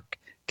talk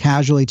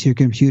casually to your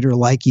computer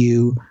like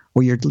you,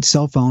 or your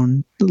cell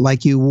phone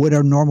like you would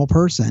a normal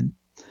person.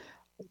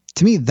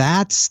 To me,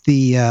 that's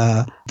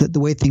the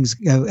way things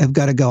have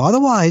got to go.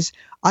 Otherwise,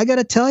 I got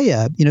to tell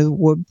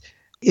you,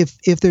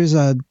 if there's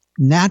a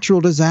natural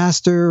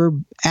disaster,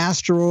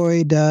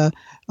 asteroid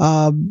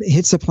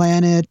hits the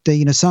planet,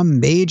 some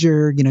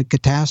major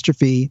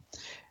catastrophe.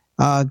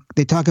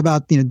 They talk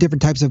about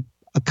different types of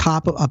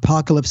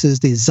apocalypses,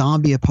 the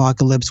zombie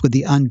apocalypse with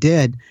the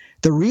undead.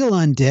 The real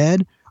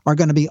undead are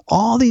going to be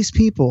all these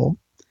people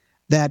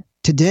that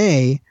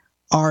today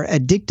are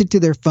addicted to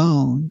their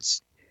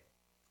phones.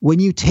 When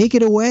you take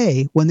it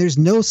away, when there's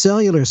no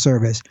cellular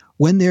service,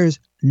 when there's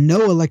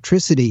no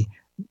electricity,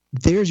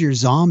 there's your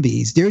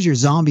zombies. There's your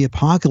zombie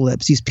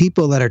apocalypse. These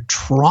people that are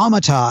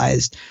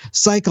traumatized,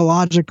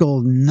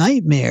 psychological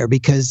nightmare,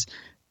 because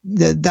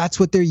that's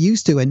what they're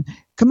used to. And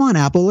come on,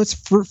 Apple, let's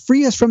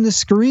free us from the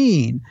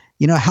screen.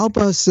 Help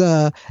us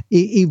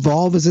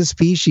evolve as a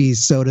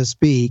species, so to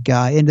speak,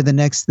 into the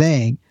next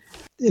thing.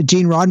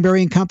 Gene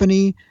Roddenberry and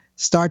company,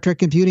 Star Trek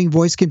computing,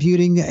 voice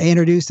computing,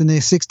 introduced in the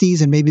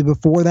 60s and maybe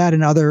before that,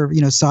 and other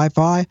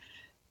sci-fi.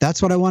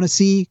 That's what I want to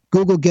see.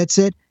 Google gets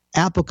it.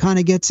 Apple kind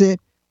of gets it.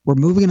 We're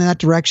moving in that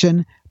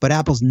direction, but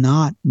Apple's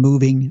not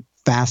moving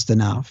fast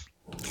enough.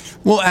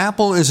 Well,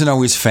 Apple isn't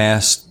always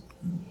fast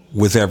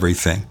with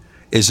everything,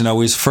 isn't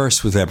always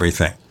first with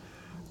everything.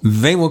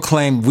 They will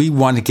claim we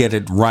want to get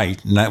it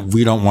right, and that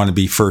we don't want to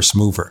be first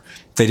mover.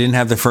 They didn't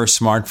have the first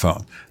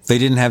smartphone. They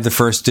didn't have the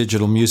first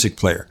digital music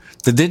player.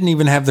 They didn't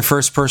even have the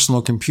first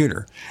personal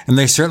computer. And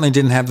they certainly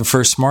didn't have the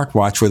first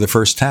smartwatch or the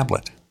first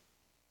tablet.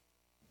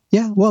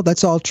 Yeah, well,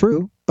 that's all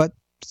true, but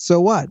so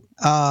what?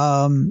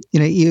 We're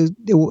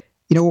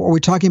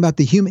talking about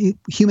the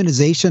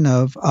humanization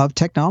of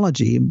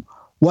technology.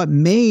 What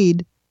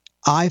made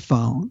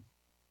iPhone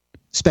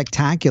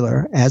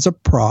spectacular as a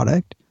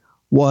product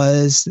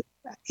was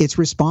its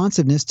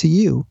responsiveness to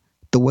you,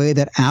 the way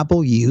that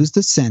Apple used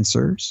the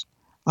sensors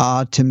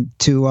to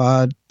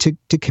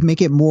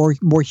make it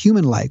more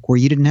human-like, where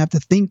you didn't have to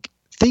think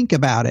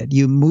about it.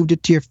 You moved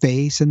it to your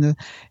face, and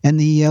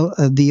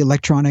the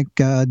electronic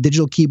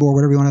digital keyboard,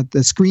 whatever you want,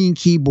 the screen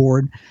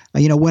keyboard,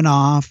 went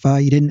off.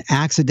 You didn't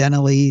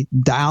accidentally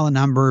dial a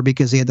number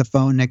because you had the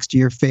phone next to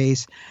your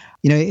face.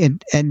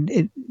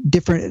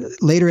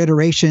 Different later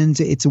iterations,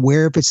 it's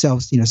aware of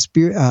itself,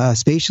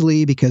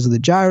 spatially because of the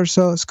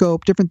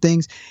gyroscope, different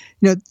things.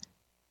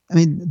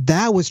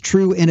 That was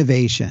true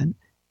innovation,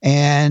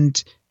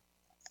 and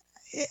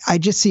I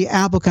just see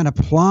Apple kind of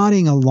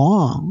plodding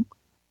along.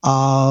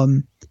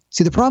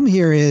 See, the problem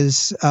here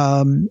is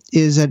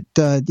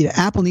that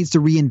Apple needs to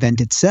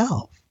reinvent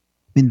itself.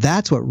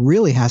 That's what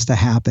really has to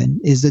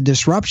happen. Is the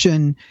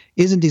disruption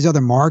isn't these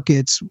other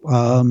markets?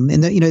 I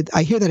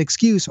hear that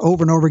excuse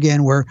over and over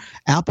again, where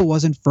Apple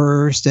wasn't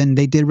first and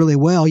they did really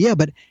well. Yeah,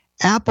 but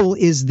Apple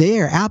is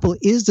there. Apple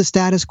is the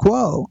status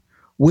quo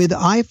with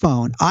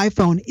iPhone.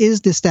 iPhone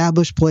is the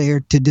established player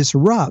to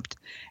disrupt,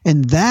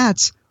 and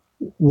that's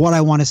what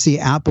I want to see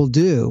Apple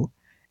do.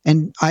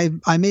 And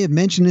I may have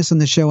mentioned this on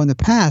the show in the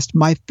past.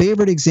 My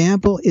favorite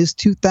example is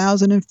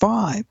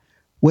 2005,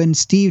 when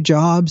Steve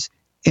Jobs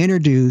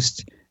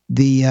introduced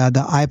the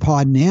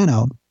iPod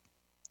Nano.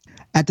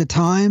 At the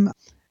time,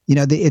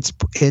 its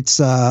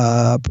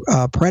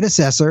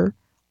predecessor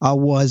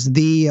was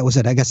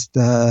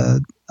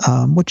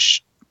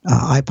which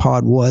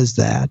iPod was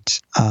that?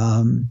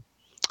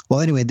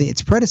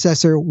 Its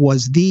predecessor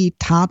was the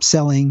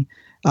top-selling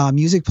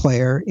music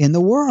player in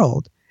the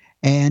world.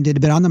 And it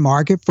had been on the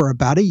market for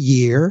about a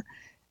year,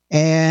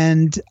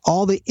 and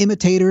all the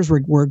imitators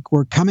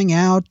were coming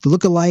out, the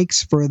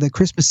lookalikes for the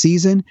Christmas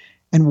season.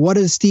 And what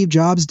does Steve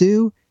Jobs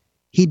do?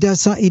 He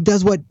does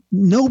what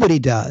nobody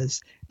does.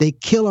 They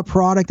kill a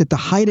product at the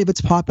height of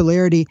its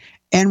popularity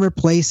and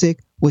replace it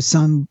with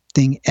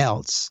something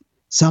else,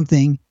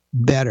 something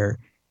better.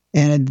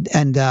 And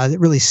it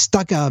really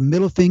stuck a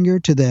middle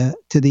finger to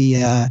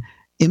the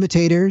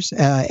imitators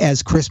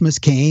as Christmas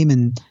came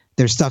and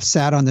their stuff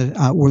sat on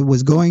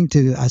was going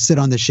to sit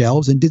on the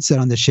shelves, and did sit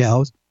on the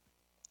shelves,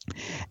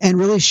 and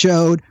really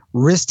showed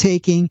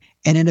risk-taking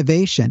and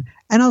innovation.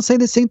 And I'll say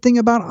the same thing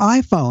about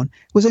iPhone.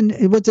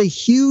 It was a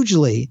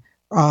hugely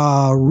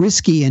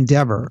risky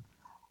endeavor.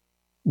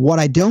 What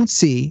I don't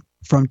see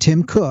from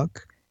Tim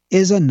Cook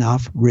is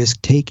enough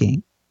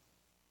risk-taking.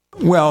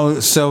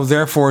 Well, so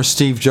therefore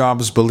Steve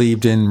Jobs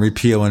believed in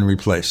repeal and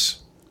replace.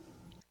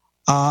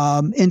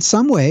 In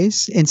some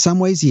ways,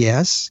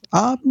 yes.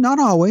 Not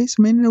always.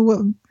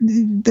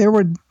 There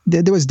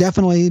was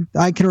definitely,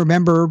 I can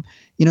remember,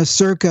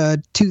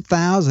 circa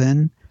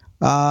 2000,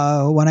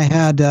 when I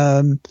had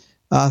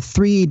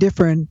 3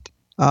 different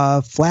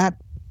flat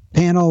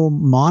panel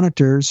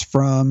monitors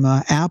from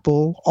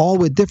Apple, all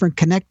with different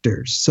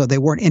connectors, so they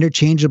weren't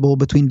interchangeable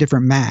between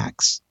different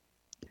Macs.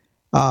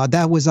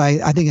 That was,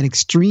 I think, an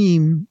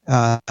extreme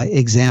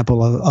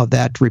example of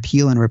that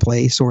repeal and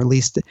replace, or at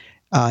least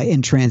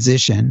in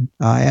transition,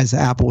 as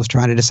Apple was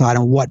trying to decide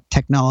on what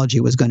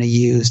technology was going to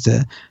use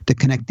to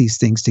connect these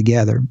things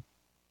together.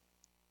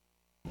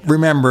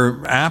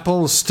 Remember,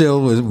 Apple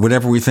still,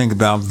 whatever we think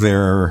about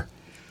their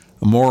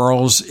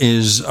morals,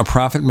 is a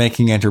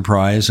profit-making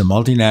enterprise, a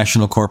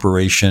multinational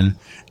corporation,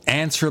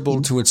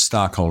 answerable to its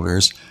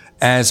stockholders.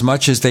 As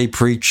much as they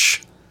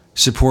preach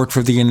support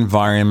for the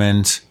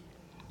environment,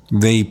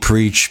 they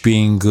preach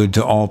being good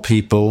to all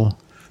people,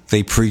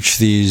 they preach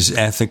these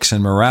ethics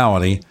and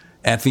morality,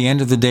 at the end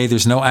of the day,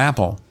 there's no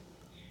Apple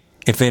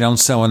if they don't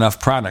sell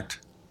enough product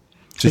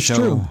to show.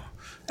 True.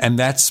 And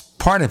that's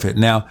part of it.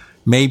 Now,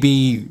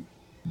 maybe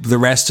the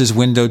rest is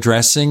window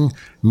dressing.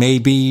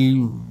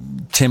 Maybe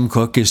Tim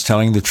Cook is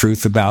telling the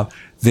truth about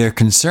their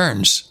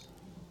concerns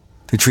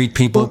to treat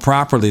people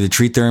properly, to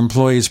treat their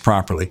employees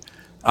properly.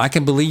 I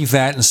can believe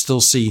that and still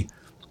see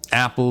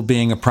Apple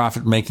being a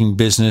profit-making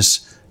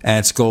business, and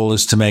its goal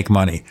is to make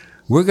money.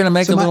 We're going to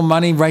make a little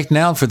money right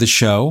now for the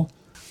show.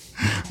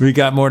 We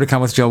got more to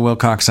come with Joe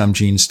Wilcox. I'm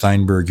Gene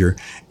Steinberger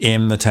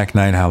in the Tech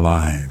Night Owl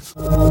Live.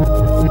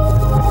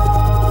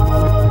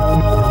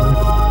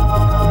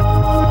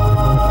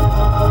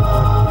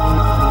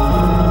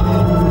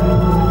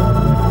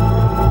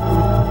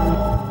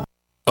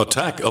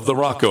 Attack of the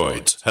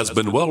Rockoids has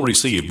been well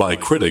received by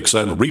critics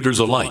and readers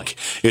alike.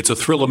 It's a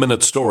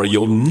thrill-a-minute story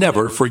you'll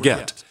never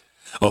forget.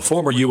 A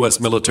former U.S.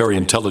 military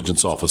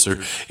intelligence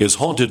officer is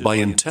haunted by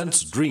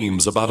intense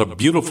dreams about a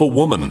beautiful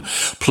woman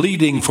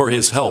pleading for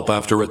his help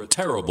after a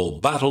terrible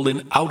battle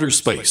in outer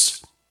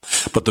space.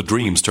 But the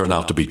dreams turn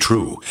out to be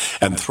true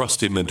and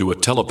thrust him into a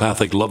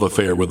telepathic love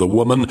affair with a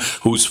woman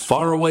whose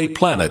faraway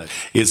planet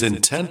is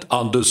intent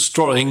on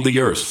destroying the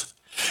Earth.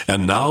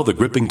 And now the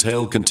gripping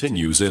tale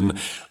continues in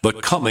The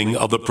Coming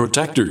of the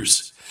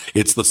Protectors.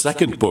 It's the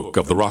second book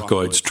of the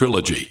Rockoids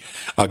trilogy,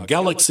 a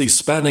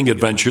galaxy-spanning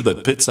adventure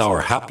that pits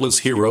our hapless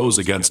heroes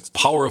against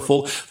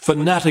powerful,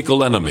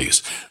 fanatical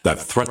enemies that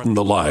threaten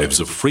the lives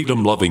of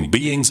freedom-loving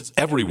beings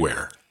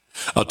everywhere.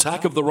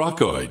 Attack of the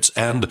Rockoids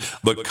and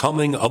The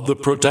Coming of the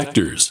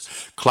Protectors.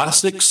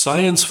 Classic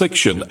science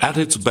fiction at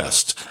its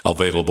best,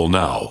 available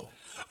now.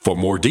 For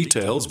more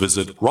details,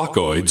 visit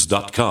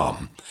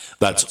rockoids.com.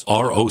 That's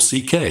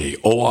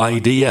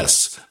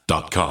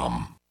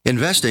ROCKOIDS.com.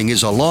 Investing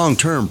is a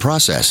long-term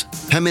process.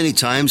 How many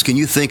times can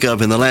you think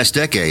of in the last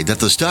decade that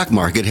the stock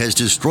market has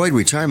destroyed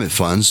retirement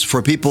funds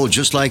for people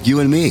just like you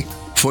and me?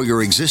 For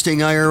your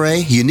existing IRA,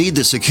 you need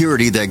the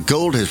security that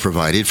gold has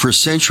provided for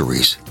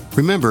centuries.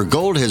 Remember,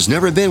 gold has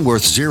never been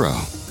worth zero.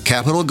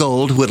 Capital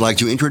Gold would like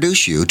to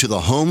introduce you to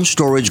the Home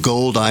Storage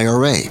Gold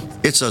IRA.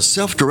 It's a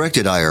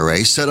self-directed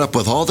IRA set up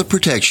with all the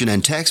protection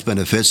and tax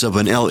benefits of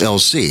an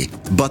LLC.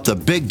 But the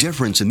big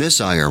difference in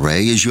this IRA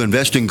is you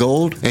invest in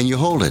gold and you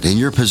hold it in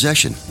your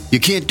possession. You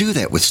can't do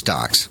that with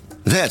stocks.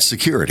 That's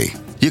security.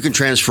 You can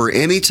transfer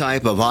any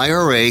type of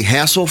IRA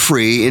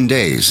hassle-free in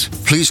days.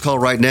 Please call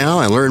right now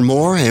and learn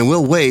more, and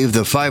we'll waive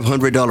the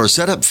 $500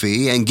 setup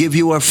fee and give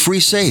you a free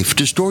safe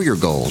to store your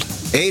gold.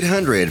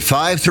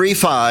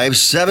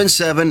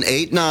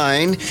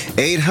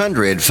 800-535-7789.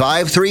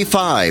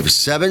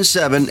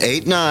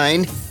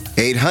 800-535-7789.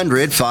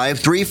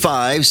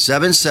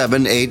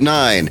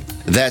 800-535-7789.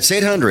 That's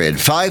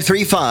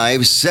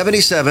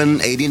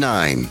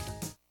 800-535-7789.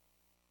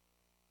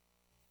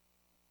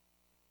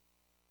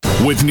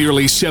 With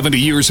nearly 70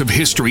 years of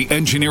history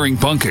engineering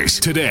bunkers,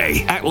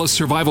 today, Atlas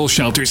Survival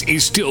Shelters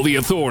is still the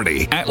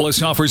authority.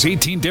 Atlas offers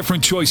 18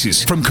 different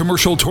choices, from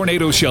commercial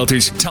tornado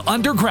shelters to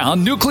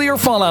underground nuclear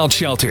fallout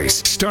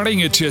shelters,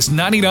 starting at just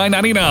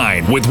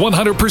 $99.99 with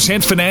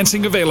 100%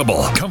 financing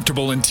available,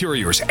 comfortable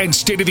interiors, and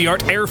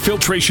state-of-the-art air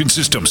filtration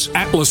systems.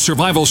 Atlas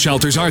Survival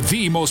Shelters are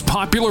the most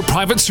popular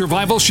private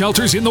survival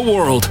shelters in the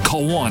world.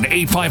 Call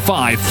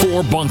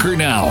 1-855-4BUNKER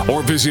now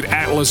or visit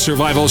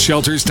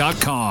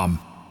atlassurvivalshelters.com.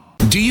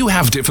 Do you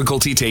have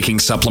difficulty taking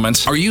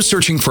supplements? Are you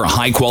searching for a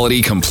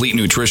high-quality, complete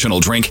nutritional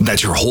drink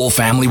that your whole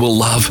family will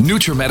love?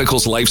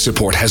 NutriMedical's Life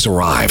Support has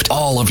arrived.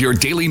 All of your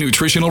daily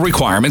nutritional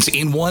requirements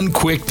in one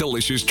quick,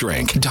 delicious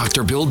drink.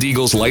 Dr. Bill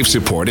Deagle's Life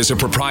Support is a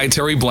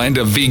proprietary blend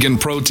of vegan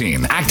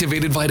protein,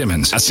 activated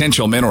vitamins,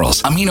 essential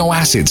minerals, amino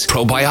acids,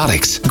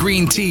 probiotics,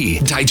 green tea,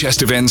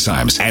 digestive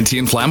enzymes,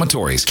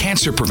 anti-inflammatories,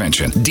 cancer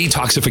prevention,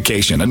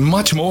 detoxification, and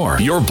much more.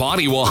 Your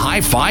body will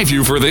high-five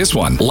you for this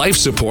one. Life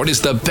Support is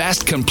the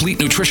best complete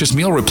nutritious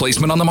meal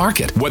replacement on the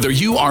market. Whether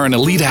you are an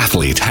elite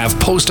athlete, have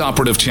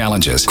post-operative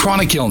challenges,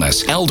 chronic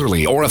illness,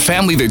 elderly, or a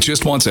family that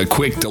just wants a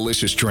quick,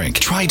 delicious drink,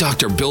 try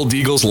Dr. Bill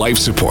Deagle's Life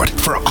Support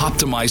for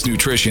optimized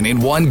nutrition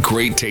in one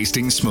great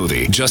tasting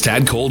smoothie. Just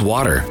add cold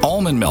water,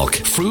 almond milk,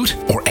 fruit,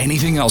 or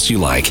anything else you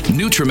like.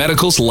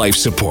 NutriMedical's Life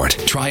Support.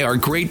 Try our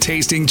great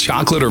tasting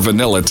chocolate or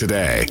vanilla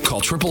today.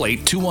 Call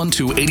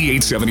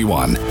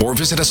 888-212-8871 or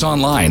visit us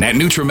online at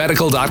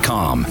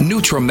NutriMedical.com.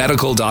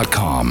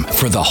 NutriMedical.com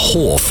for the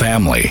whole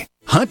family.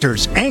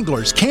 Hunters,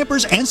 anglers,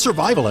 campers, and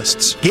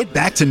survivalists. Get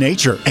back to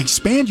nature.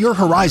 Expand your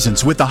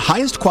horizons with the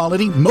highest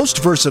quality,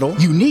 most versatile,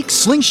 unique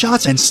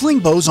slingshots and sling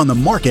bows on the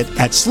market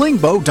at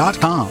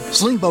slingbow.com.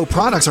 Slingbow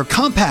products are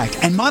compact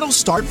and models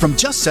start from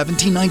just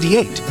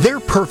 $17.98. They're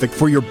perfect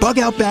for your bug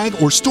out bag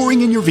or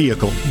storing in your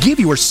vehicle. Give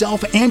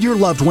yourself and your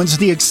loved ones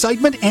the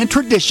excitement and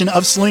tradition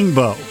of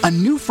Slingbow, a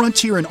new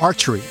frontier in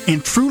archery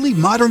and truly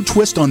modern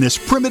twist on this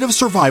primitive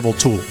survival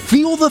tool.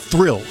 Feel the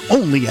thrill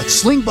only at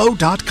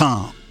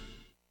slingbow.com.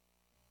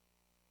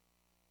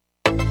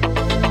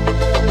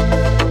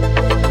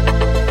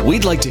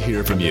 We'd like to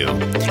hear from you.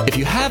 If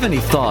you have any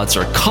thoughts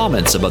or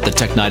comments about the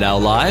Tech Night Owl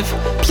Live,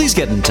 please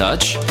get in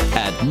touch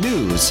at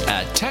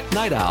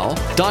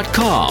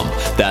news@technightowl.com.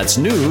 That's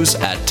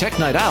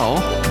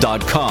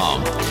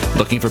news@technightowl.com.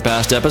 Looking for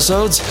past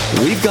episodes?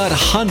 We've got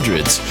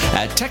hundreds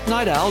at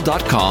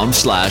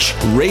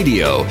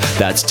technightowl.com/radio.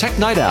 That's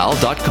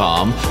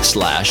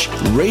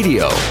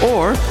technightowl.com/radio.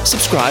 Or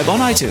subscribe on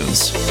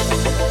iTunes.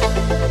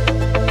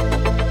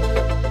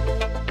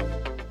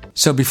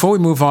 So before we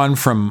move on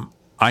from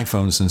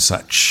iPhones and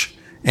such,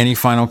 any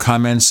final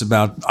comments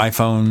about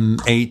iPhone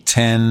 8,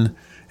 10,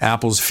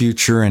 Apple's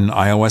future, and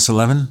iOS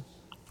 11?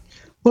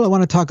 Well, I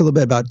want to talk a little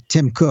bit about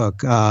Tim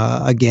Cook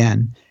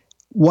again.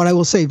 What I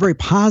will say very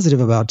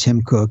positive about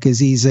Tim Cook is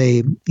he's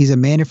a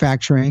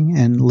manufacturing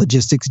and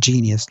logistics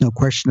genius, no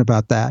question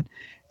about that.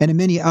 And in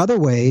many other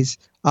ways,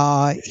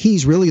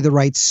 he's really the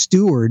right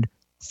steward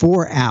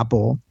for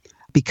Apple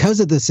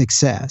because of the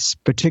success,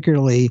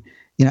 particularly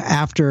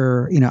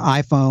after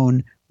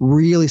iPhone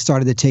really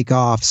started to take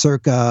off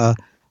circa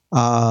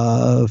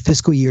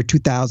fiscal year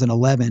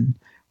 2011.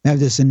 We have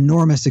this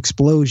enormous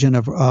explosion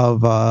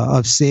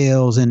of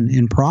sales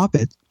and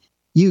profit.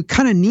 You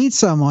kind of need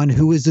someone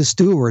who is the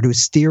steward,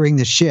 who's steering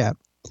the ship.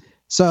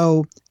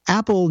 So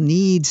Apple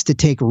needs to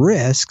take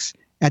risks.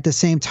 At the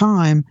same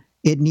time,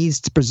 it needs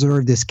to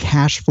preserve this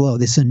cash flow,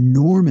 this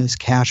enormous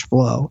cash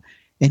flow.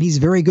 And he's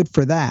very good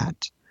for that.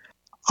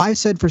 I've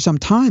said for some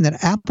time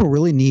that Apple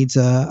really needs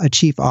a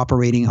chief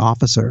operating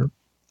officer,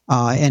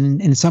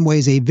 and in some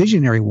ways a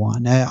visionary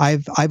one.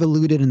 I've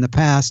alluded in the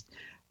past,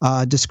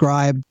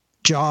 described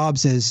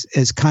Jobs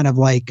as kind of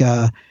like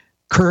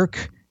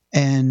Kirk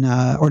and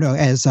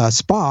as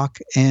Spock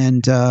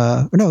and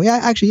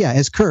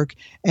as Kirk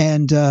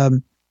and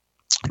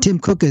Tim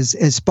Cook as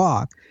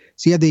Spock.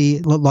 So you have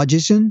the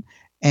logician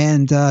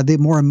and the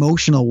more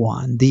emotional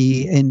one,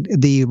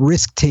 the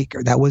risk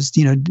taker. That was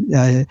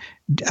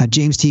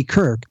James T.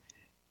 Kirk,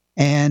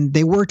 and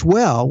they worked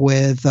well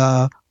with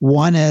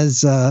one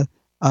as the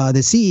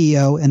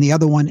CEO and the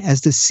other one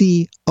as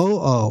the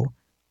COO.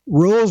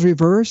 Roles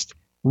reversed.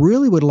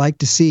 Really would like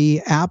to see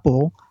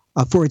Apple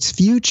for its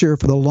future,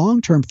 for the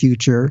long-term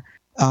future,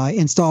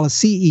 install a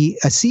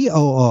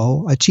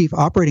COO, a chief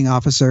operating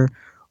officer,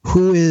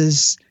 who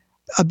is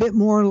a bit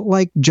more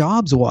like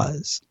Jobs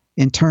was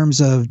in terms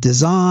of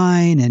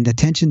design and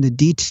attention to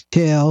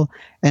detail,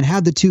 and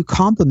have the two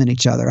complement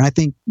each other. And I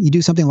think you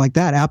do something like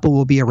that, Apple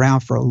will be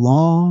around for a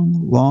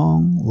long,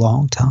 long,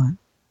 long time.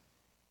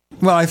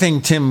 Well, I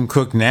think Tim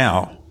Cook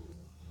now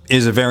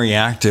is a very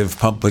active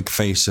public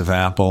face of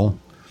Apple.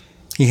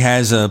 He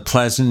has a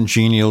pleasant,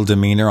 genial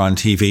demeanor on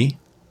TV.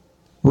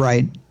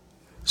 Right.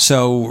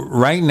 So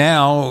right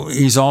now,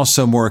 he's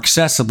also more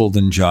accessible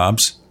than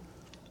Jobs.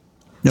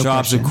 No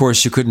Jobs, question. of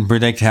course, you couldn't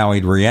predict how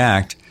he'd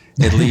react.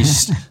 At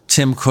least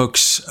Tim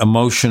Cook's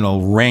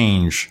emotional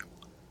range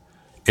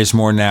is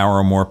more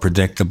narrow, more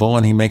predictable,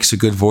 and he makes a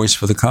good voice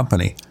for the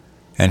company.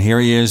 And here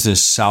he is,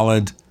 this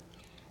solid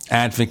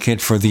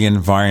advocate for the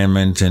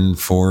environment and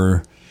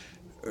for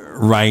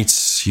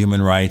rights,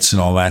 human rights,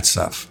 and all that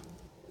stuff.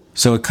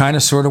 So it kind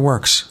of sort of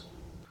works.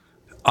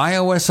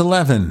 iOS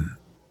 11,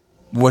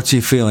 what's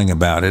he feeling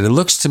about it? It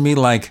looks to me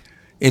like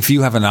if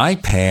you have an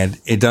iPad,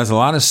 it does a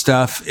lot of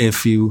stuff.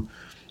 If you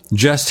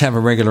just have a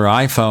regular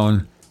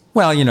iPhone,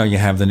 well, you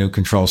have the new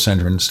control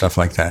center and stuff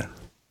like that.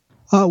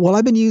 Well,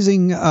 I've been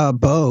using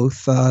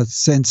both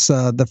since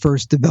the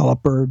first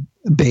developer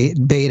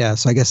beta,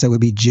 so I guess that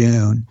would be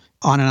June,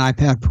 on an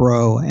iPad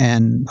Pro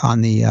and on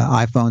the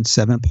iPhone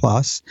 7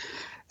 Plus.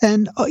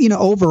 And,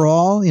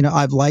 overall,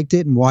 I've liked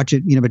it and watched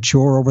it,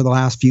 mature over the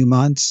last few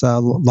months. A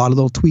lot of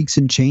little tweaks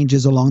and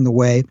changes along the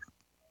way.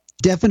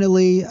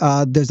 Definitely,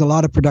 there's a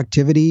lot of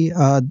productivity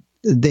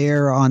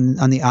there on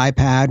the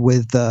iPad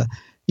with, the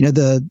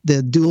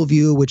dual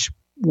view, which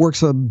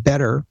works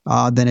better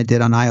than it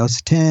did on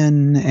iOS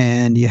 10.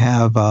 And you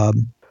have,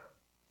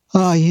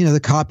 the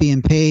copy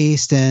and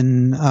paste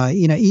and,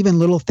 even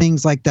little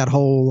things like that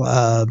whole,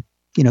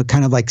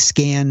 kind of like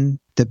scan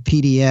the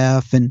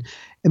PDF. And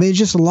I mean,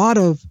 just a lot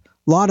of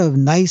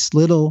nice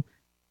little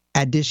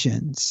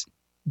additions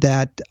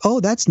that,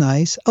 that's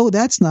nice. Oh,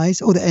 that's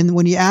nice. Oh, and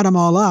when you add them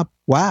all up,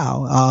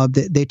 wow,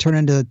 they turn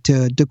into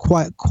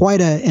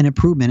quite an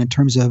improvement in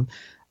terms of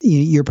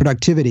your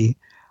productivity.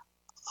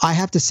 I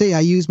have to say,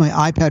 I use my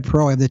iPad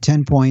Pro. I have the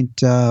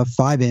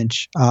 10.5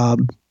 inch,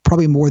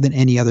 probably more than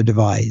any other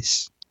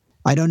device.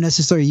 I don't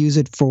necessarily use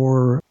it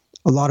for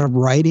a lot of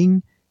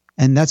writing,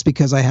 and that's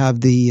because I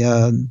have the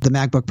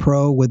MacBook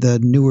Pro with the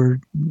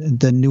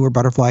newer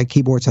Butterfly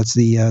keyboards. That's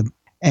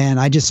and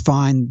I just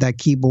find that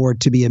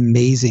keyboard to be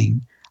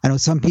amazing. I know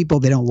some people,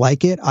 they don't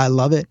like it. I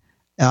love it.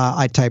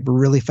 I type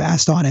really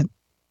fast on it,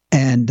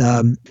 and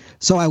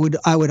so I would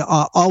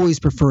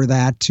always prefer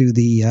that to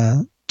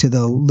the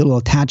little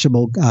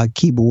attachable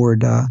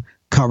keyboard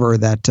cover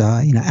that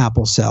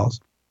Apple sells.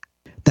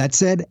 That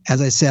said,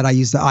 as I said, I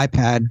use the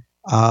iPad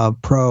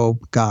Pro.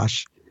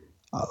 Gosh.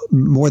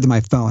 More than my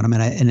phone. I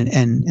mean,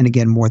 and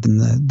again, more than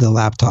the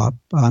laptop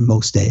on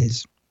most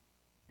days.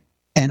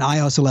 And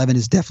iOS 11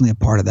 is definitely a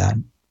part of that,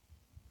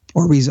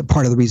 or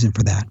part of the reason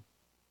for that.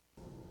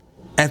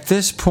 At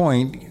this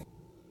point,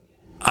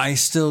 I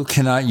still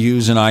cannot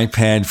use an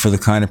iPad for the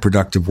kind of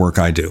productive work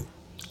I do.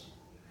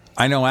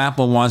 I know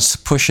Apple wants to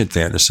push it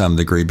there to some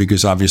degree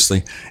because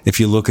obviously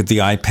if you look at the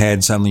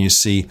iPad, suddenly you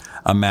see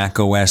a Mac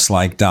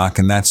OS-like dock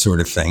and that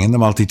sort of thing, and the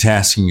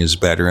multitasking is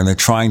better, and they're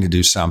trying to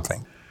do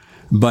something.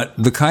 But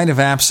the kind of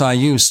apps I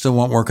use still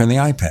won't work on the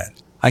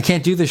iPad. I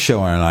can't do this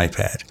show on an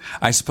iPad.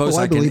 I suppose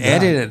I can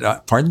edit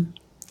it. Pardon?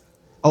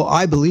 Oh,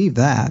 I believe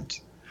that.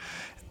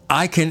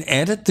 I can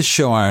edit the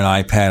show on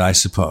an iPad, I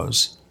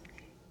suppose.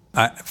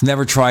 I've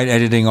never tried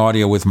editing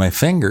audio with my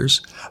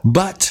fingers,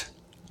 but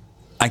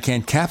I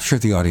can't capture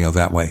the audio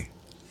that way.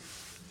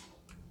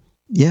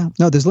 Yeah,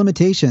 no, there's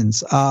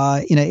limitations.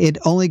 It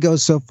only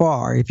goes so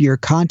far. If you're a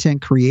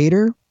content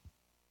creator,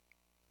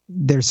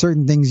 there's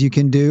certain things you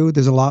can do.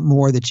 There's a lot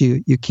more that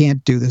you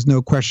can't do. There's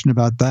no question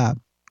about that.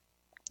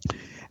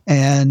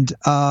 And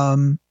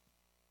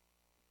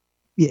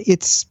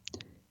it's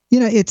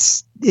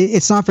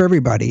not for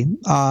everybody.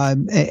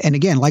 And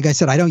again, like I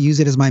said, I don't use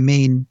it as my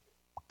main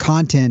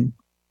content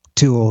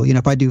tool.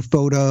 If I do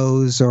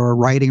photos or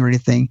writing or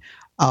anything,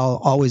 I'll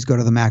always go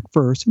to the Mac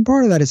first. And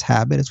part of that is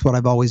habit. It's what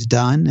I've always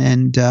done.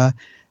 And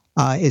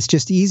it's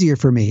just easier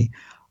for me.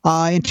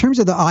 In terms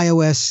of the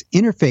iOS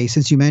interface,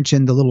 since you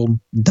mentioned the little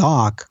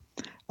dock,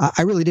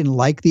 I really didn't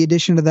like the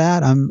addition to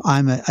that.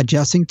 I'm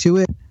adjusting to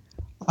it.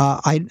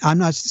 I'm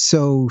not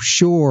so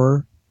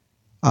sure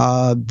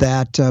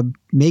that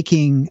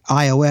making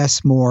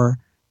iOS more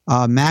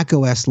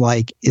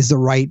macOS-like is the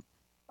right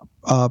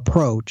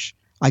approach.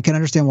 I can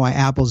understand why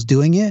Apple's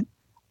doing it.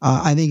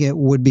 I think it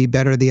would be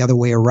better the other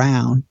way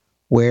around,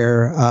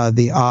 where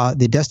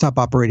the desktop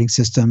operating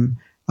system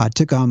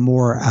took on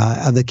more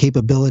of the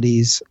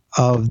capabilities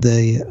of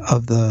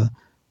the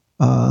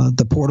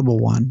portable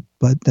one.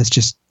 But that's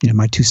just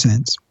my 2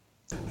 cents.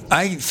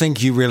 I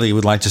think you really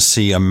would like to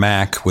see a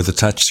Mac with a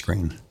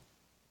touchscreen.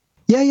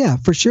 Yeah,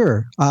 for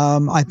sure.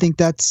 I think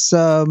that's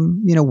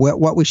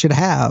what we should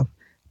have.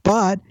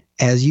 But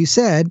as you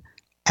said,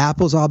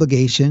 Apple's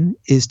obligation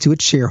is to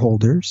its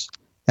shareholders.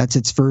 That's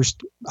its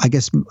first, I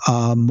guess,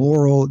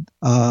 moral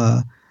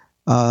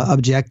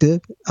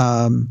objective.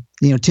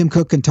 Tim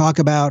Cook can talk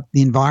about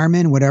the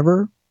environment,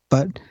 whatever,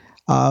 but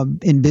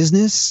in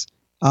business,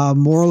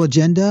 moral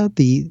agenda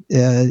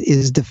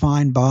is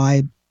defined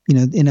by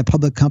in a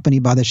public company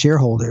by the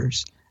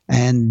shareholders,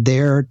 and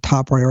their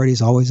top priority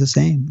is always the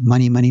same: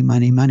 money, money,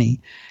 money, money.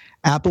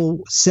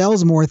 Apple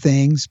sells more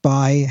things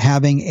by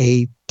having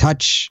a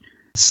touch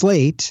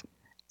slate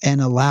and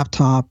a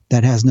laptop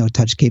that has no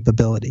touch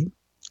capability.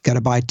 Got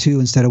to buy 2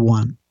 instead of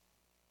 1.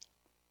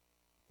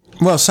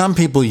 Well, some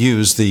people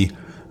use the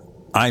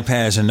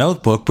iPad as a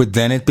notebook, but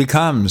then it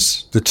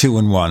becomes the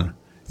 2-in-1.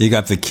 You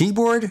got the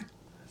keyboard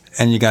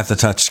and you got the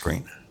touch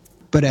screen.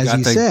 But as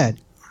you said,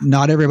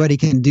 not everybody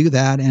can do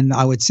that, and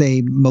I would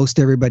say most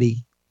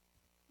everybody,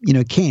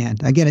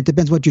 can't. Again, it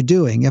depends what you're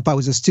doing. If I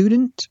was a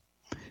student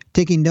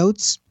taking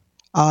notes,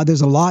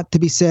 there's a lot to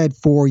be said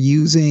for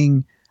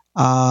using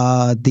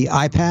the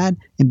iPad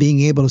and being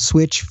able to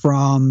switch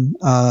from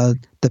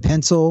the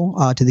pencil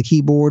to the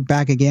keyboard,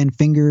 back again,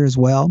 finger as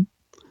well.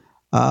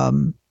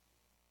 So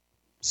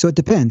it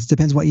depends.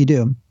 Depends what you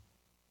do.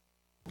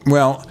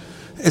 Well,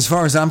 as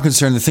far as I'm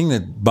concerned, the thing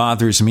that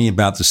bothers me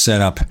about the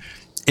setup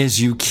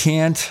is you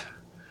can't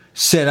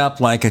set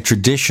up like a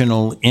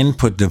traditional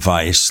input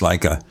device,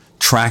 like a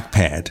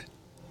trackpad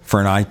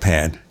for an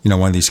iPad.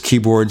 One of these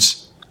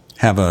keyboards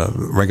have a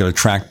regular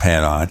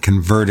trackpad on it,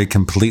 convert it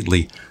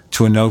completely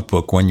to a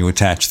notebook when you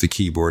attach the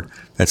keyboard.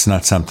 That's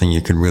not something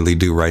you can really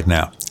do right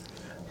now.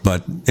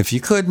 But if you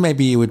could,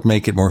 maybe you would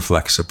make it more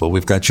flexible.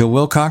 We've got Joe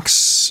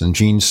Wilcox and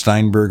Gene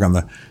Steinberg on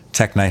the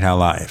Tech Night Owl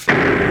Live.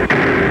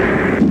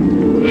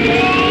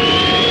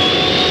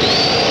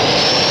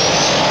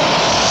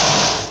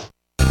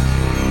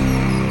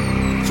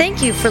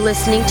 Thank you for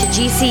listening to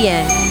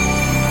GCN.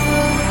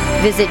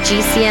 Visit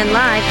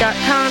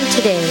GCNlive.com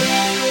today.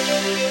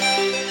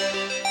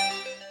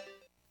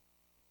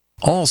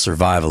 All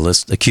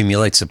survivalists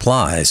accumulate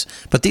supplies,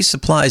 but these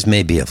supplies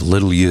may be of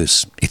little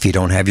use if you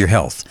don't have your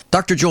health.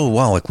 Dr. Joel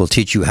Wallach will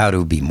teach you how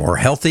to be more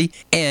healthy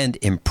and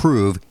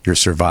improve your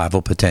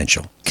survival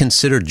potential.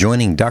 Consider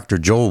joining Dr.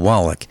 Joel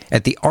Wallach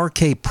at the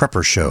RK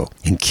Prepper Show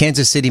in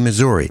Kansas City,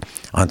 Missouri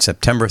on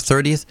September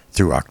 30th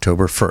through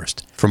October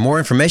 1st. For more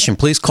information,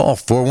 please call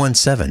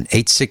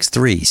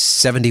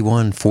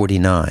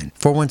 417-863-7149.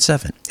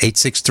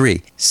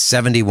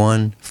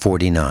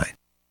 417-863-7149.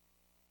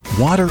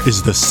 Water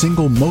is the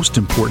single most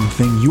important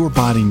thing your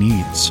body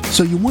needs,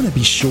 so you want to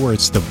be sure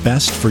it's the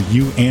best for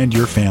you and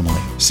your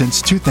family.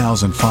 Since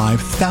 2005,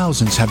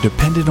 thousands have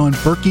depended on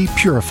Berkey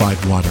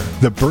purified water.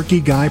 The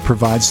Berkey Guy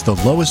provides the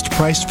lowest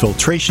priced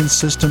filtration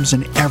systems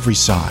in every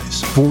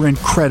size. For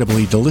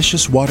incredibly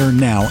delicious water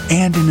now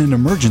and in an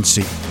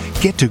emergency,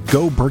 get to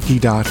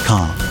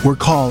GoBerkey.com or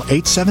call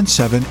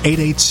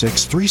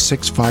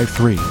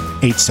 877-886-3653.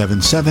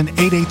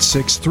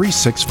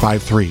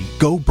 877-886-3653.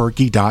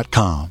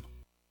 GoBerkey.com.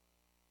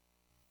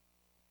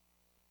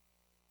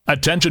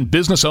 Attention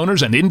business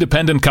owners and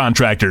independent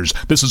contractors.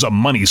 This is a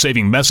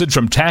money-saving message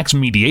from Tax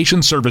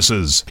Mediation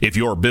Services. If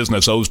your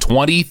business owes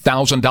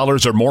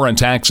 $20,000 or more in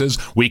taxes,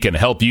 we can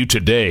help you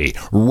today,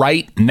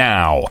 right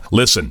now.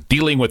 Listen,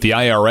 dealing with the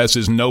IRS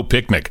is no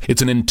picnic.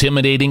 It's an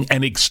intimidating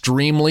and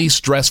extremely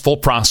stressful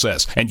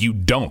process, and you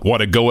don't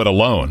want to go it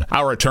alone.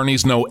 Our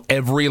attorneys know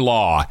every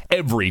law,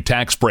 every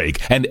tax break,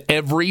 and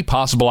every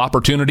possible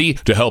opportunity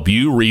to help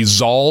you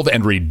resolve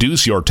and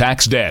reduce your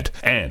tax debt.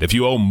 And if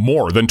you owe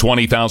more than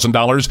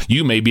 $20,000,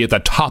 you may be at the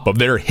top of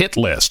their hit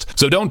list.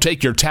 So don't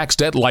take your tax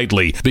debt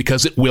lightly,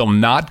 because it will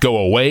not go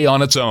away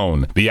on its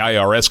own. The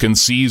IRS can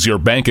seize your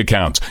bank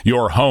accounts,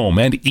 your home,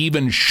 and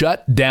even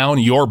shut down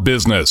your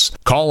business.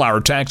 Call our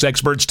tax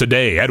experts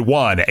today at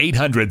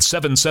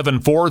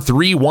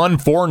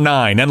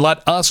 1-800-774-3149 and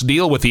let us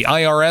deal with the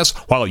IRS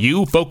while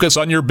you focus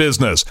on your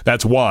business.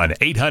 That's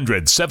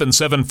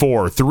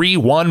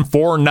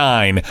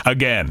 1-800-774-3149.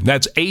 Again,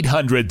 that's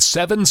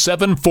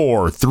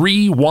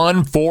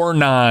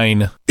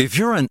 800-774-3149. If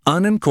you're an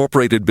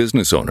unincorporated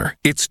business owner,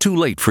 it's too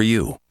late for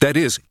you. That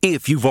is,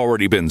 if you've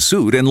already been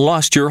sued and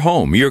lost your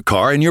home, your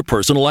car, and your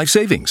personal life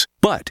savings.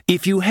 But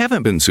if you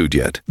haven't been sued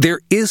yet, there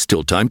is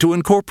still time to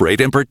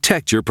incorporate and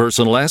protect your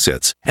personal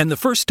assets. And the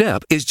first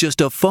step is just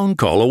a phone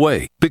call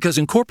away, because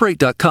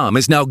Incorporate.com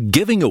is now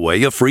giving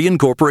away a free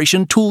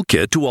incorporation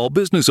toolkit to all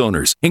business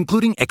owners,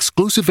 including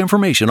exclusive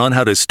information on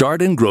how to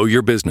start and grow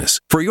your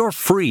business. For your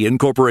free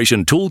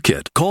incorporation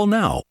toolkit, call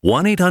now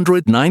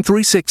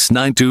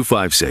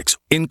 1-800-936-9256.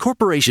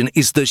 Incorporation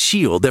is the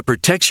shield that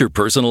protects your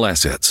personal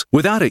assets.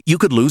 Without it, you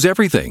could lose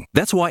everything.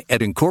 That's why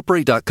at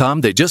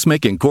Incorporate.com, they just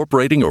make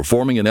incorporating or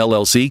forming an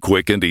LLC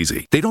quick and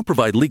easy. They don't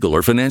provide legal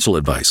or financial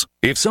advice.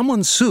 If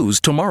someone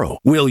sues tomorrow,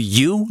 will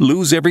you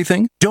lose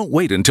everything? Don't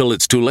wait until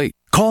it's too late.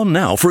 Call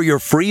now for your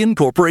free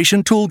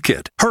incorporation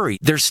toolkit. Hurry,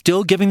 they're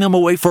still giving them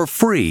away for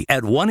free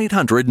at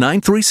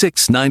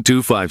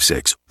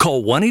 1-800-936-9256.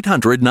 Call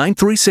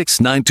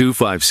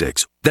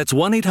 1-800-936-9256. That's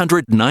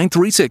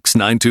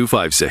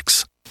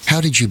 1-800-936-9256. How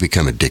did you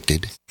become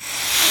addicted?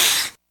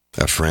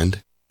 A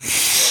friend?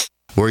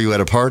 Were you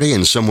at a party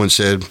and someone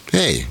said,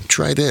 "Hey,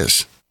 try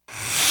this"?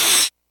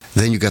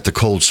 Then you got the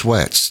cold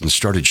sweats and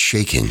started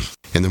shaking.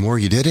 And the more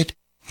you did it,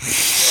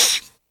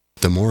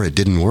 the more it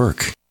didn't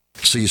work.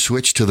 So you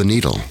switched to the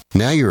needle.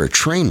 Now you're a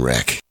train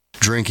wreck.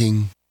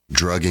 Drinking,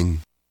 drugging,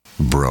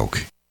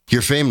 broke.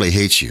 Your family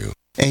hates you.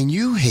 And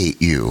you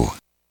hate you.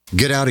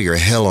 Get out of your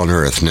hell on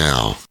earth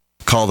now.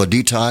 Call the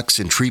Detox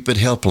and Treatment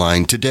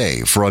Helpline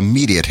today for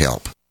immediate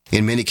help.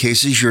 In many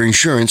cases, your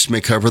insurance may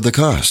cover the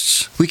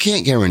costs. We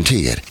can't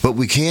guarantee it, but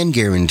we can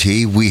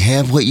guarantee we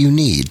have what you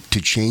need to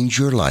change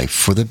your life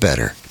for the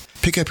better.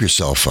 Pick up your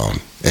cell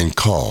phone and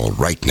call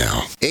right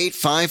now.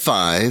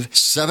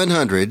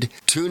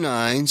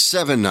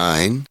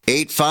 855-700-2979.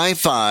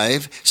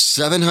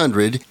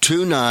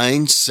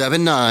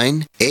 855-700-2979.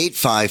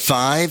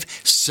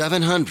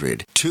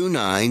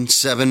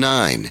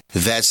 855-700-2979.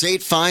 That's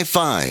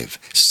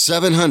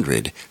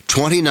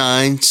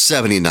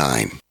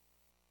 855-700-2979.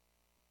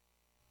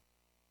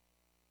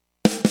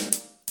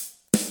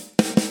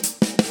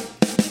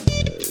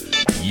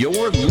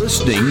 You're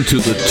listening to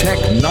the Tech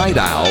Night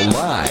Owl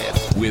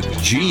Live with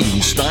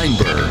Gene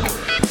Steinberg.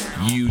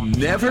 You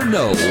never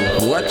know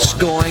what's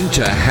going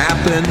to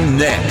happen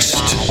next.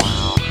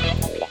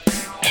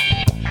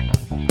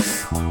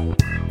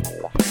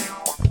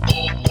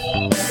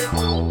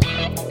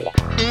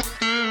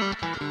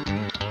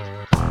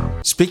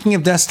 Speaking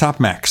of desktop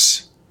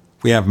Macs,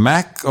 we have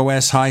Mac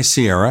OS High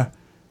Sierra,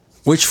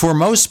 which for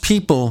most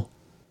people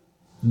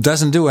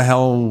doesn't do a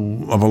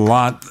hell of a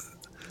lot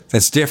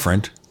that's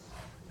different.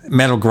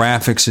 Metal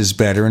Graphics is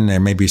better, and there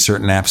may be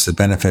certain apps that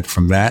benefit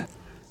from that.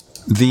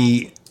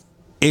 The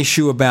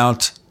issue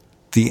about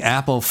the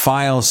Apple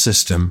file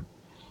system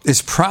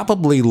is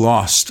probably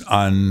lost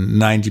on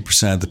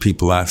 90% of the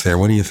people out there.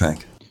 What do you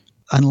think?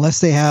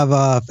 Unless they have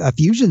a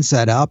Fusion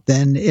set up,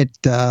 then it's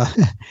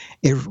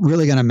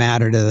really going to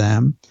matter to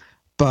them.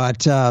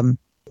 But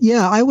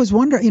yeah, I was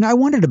wondering. I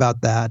wondered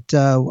about that.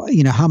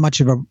 How much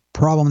of a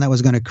problem that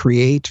was going to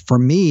create for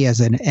me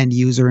as an end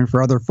user and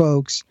for other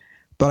folks.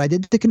 But I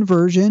did the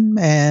conversion,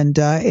 and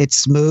it's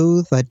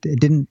smooth. It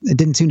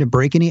didn't seem to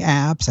break any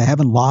apps. I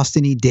haven't lost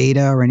any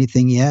data or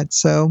anything yet.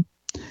 So,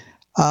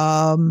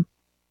 for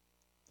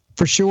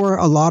sure,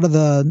 a lot of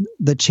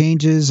the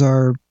changes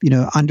are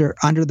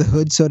under the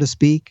hood, so to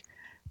speak.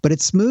 But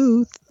it's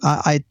smooth.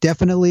 I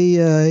definitely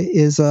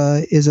is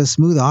a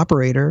smooth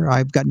operator.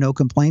 I've got no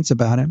complaints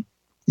about it.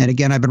 And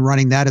again, I've been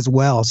running that as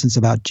well since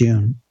about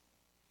June.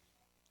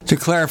 To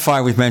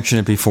clarify, we've mentioned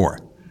it before.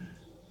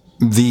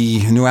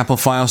 The new Apple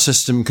file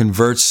system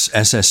converts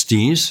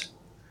SSDs.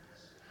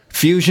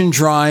 Fusion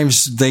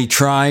drives, they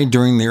tried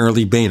during the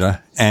early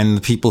beta, and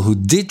the people who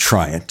did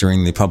try it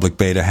during the public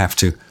beta have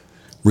to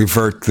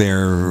revert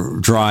their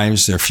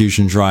drives, their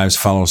Fusion drives,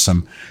 follow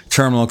some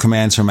terminal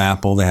commands from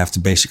Apple. They have to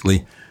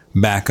basically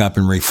back up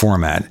and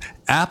reformat.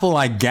 Apple,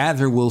 I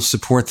gather, will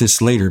support this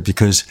later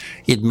because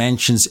it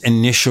mentions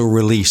initial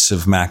release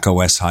of Mac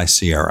OS High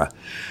Sierra.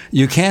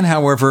 You can,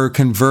 however,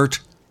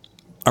 convert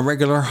a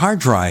regular hard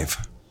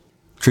drive,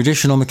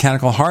 traditional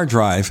mechanical hard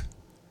drive,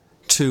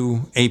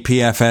 to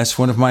APFS.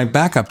 One of my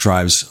backup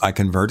drives I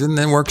converted, and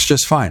it works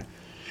just fine.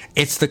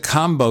 It's the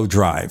combo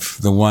drive,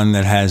 the one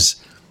that has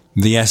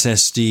the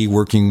SSD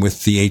working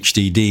with the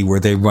HDD, where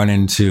they run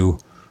into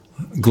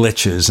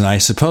glitches, and I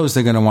suppose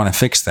they're going to want to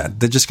fix that.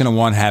 They're just going to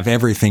want to have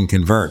everything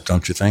convert,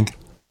 don't you think?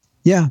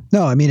 Yeah,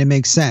 no, I mean, it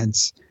makes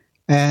sense.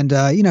 And,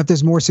 if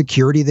there's more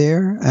security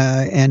there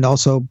and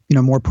also,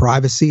 more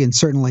privacy, and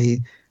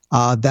certainly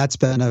that's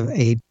been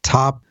a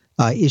top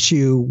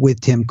issue with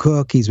Tim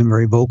Cook. He's been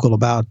very vocal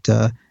about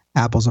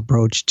Apple's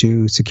approach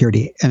to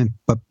security,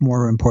 but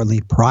more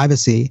importantly,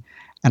 privacy.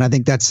 And I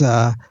think that's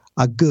a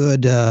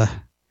good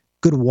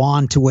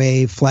wand to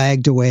wave,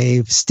 flag to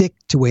wave, stick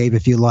to wave,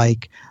 if you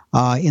like,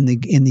 in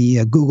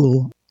the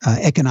Google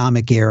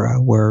economic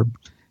era, where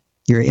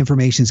your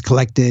information is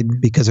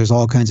collected because there's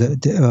all kinds of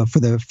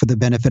for the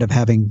benefit of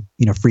having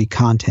free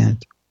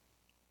content.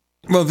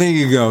 Well, there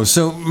you go.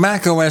 So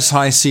Mac OS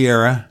High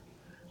Sierra,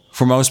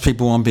 for most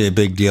people, won't be a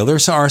big deal. There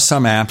are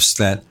some apps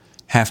that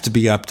have to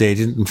be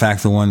updated. In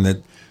fact, the one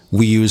that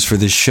we use for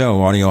this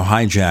show, Audio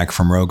Hijack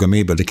from Rogue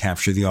Amoeba, to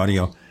capture the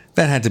audio.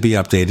 That had to be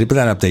updated, but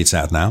that update's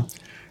out now.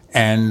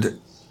 And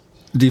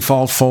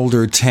default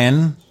folder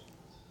 10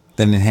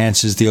 that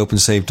enhances the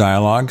OpenSafe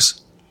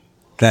dialogues,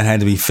 that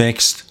had to be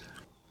fixed.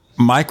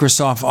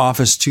 Microsoft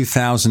Office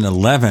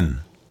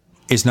 2011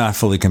 is not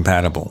fully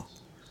compatible.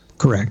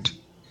 Correct.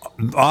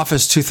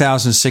 Office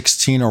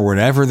 2016 or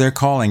whatever they're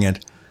calling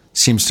it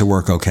seems to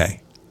work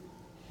okay.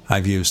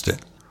 I've used it.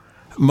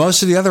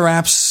 Most of the other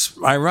apps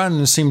I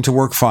run seem to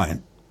work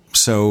fine.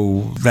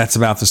 So that's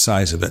about the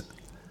size of it.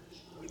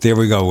 There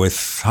we go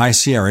with High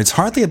Sierra. It's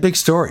hardly a big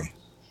story.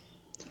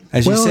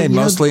 As you say,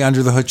 mostly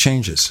under the hood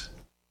changes.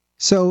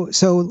 So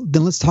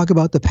then let's talk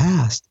about the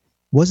past.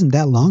 Wasn't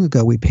that long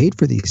ago we paid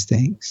for these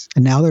things,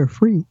 and now they're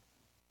free.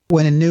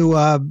 When a new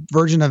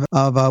version of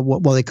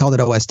what they called it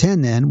OS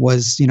 10 then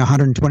was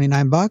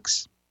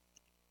 $129.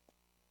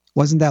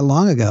 Wasn't that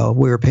long ago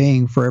we were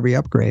paying for every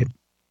upgrade.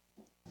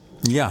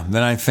 Yeah,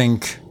 then I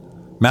think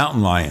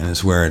Mountain Lion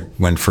is where it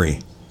went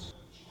free.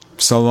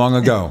 So long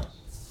ago,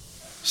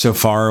 so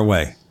far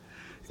away.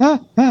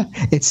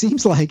 It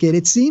seems like it.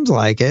 It seems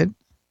like it.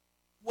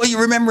 Well,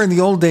 you remember in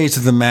the old days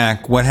of the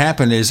Mac, what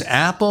happened is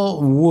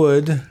Apple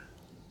would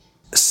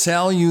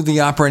sell you the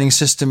operating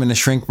system in a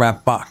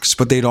shrink-wrap box,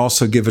 but they'd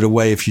also give it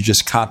away if you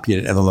just copied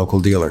it at a local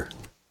dealer.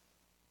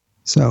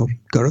 So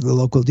go to the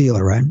local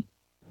dealer, right?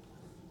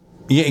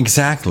 Yeah,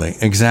 exactly.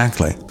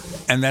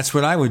 And that's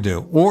what I would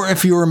do. Or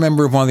if you were a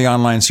member of one of the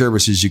online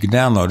services, you could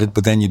download it,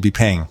 but then you'd be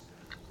paying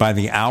by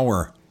the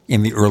hour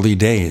in the early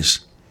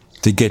days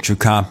to get your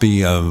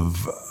copy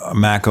of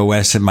Mac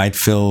OS. It might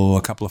fill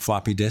a couple of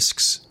floppy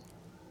disks.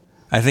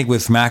 I think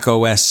with Mac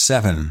OS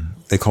 7,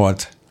 they call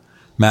it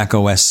Mac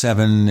OS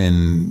 7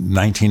 in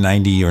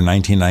 1990 or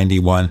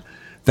 1991,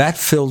 that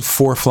filled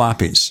 4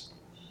 floppies.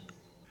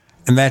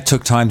 And that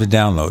took time to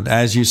download.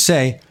 As you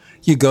say,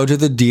 you go to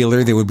the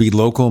dealer, there would be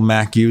local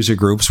Mac user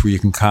groups where you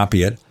can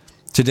copy it.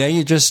 Today,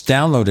 you just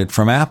download it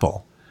from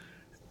Apple.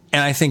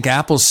 And I think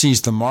Apple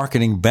sees the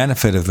marketing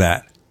benefit of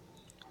that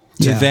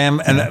to them,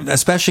 and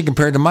especially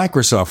compared to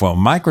Microsoft. Well,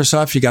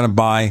 Microsoft, you got to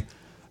buy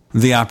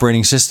the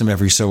operating system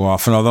every so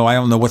often, although I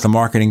don't know what the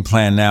marketing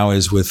plan now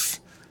is with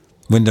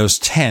Windows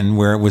 10,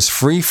 where it was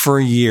free for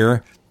a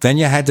year, then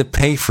you had to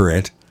pay for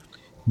it,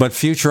 but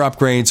future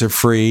upgrades are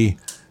free,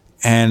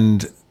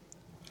 and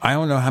I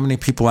don't know how many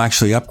people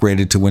actually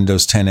upgraded to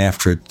Windows 10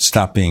 after it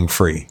stopped being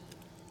free.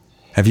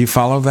 Have you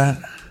followed that?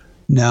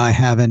 No, I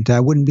haven't. I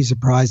wouldn't be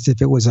surprised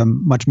if it was a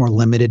much more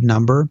limited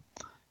number.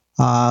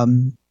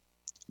 Obviously,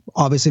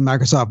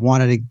 Microsoft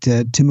wanted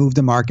to move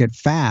the market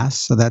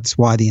fast, so that's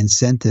why the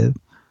incentive.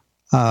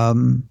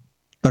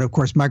 But of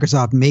course,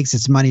 Microsoft makes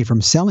its money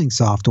from selling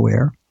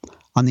software.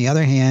 On the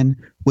other hand,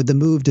 with the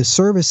move to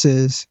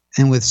services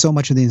and with so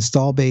much of the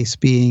install base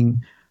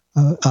being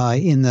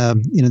in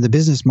the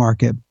business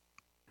market,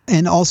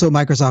 and also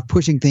Microsoft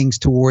pushing things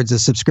towards a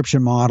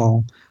subscription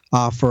model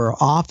for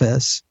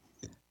Office,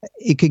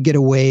 it could get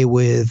away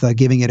with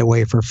giving it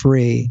away for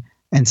free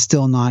and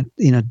still not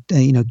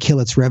kill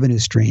its revenue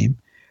stream.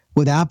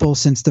 With Apple,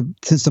 since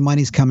the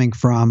money's coming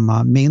from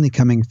mainly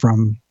coming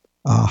from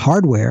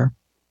hardware,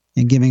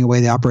 and giving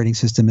away the operating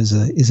system is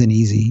an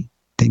easy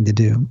thing to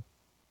do.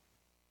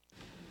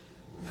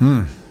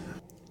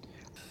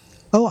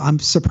 Oh, I'm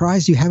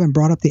surprised you haven't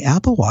brought up the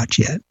Apple Watch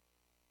yet.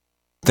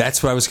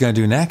 That's what I was going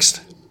to do next.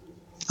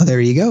 Oh,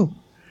 there you go.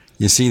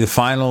 You see the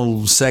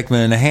final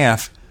segment and a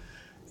half.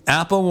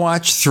 Apple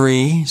Watch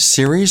 3,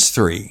 Series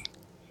 3,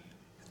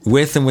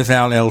 with and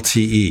without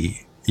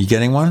LTE. You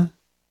getting one?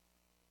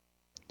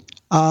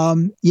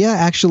 Yeah,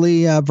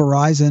 actually,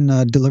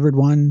 Verizon delivered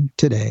one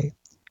today.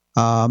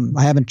 I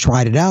haven't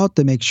tried it out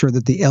to make sure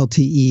that the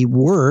LTE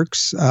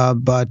works,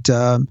 but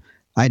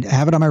I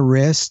have it on my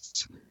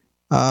wrist.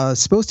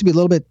 It's supposed to be a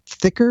little bit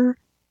thicker.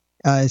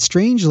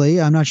 Strangely,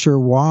 I'm not sure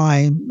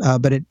why,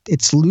 but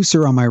it's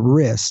looser on my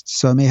wrist,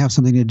 so it may have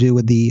something to do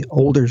with the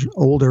older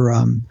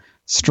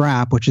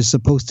strap, which is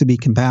supposed to be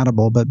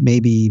compatible, but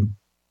maybe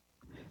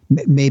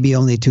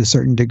only to a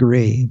certain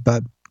degree.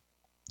 But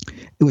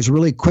it was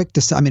really quick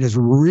to. It was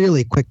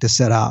really quick to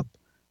set up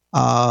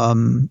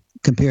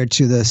compared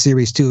to the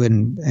Series 2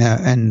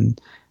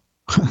 and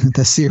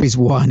the Series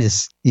 1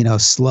 is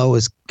slow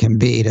as can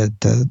be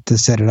to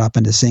set it up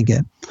and to sync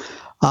it.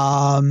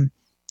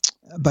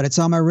 But it's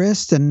on my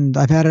wrist, and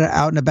I've had it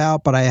out and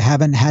about, but I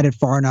haven't had it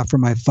far enough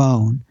from my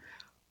phone.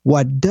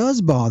 What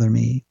does bother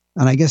me,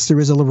 and I guess there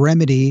is a little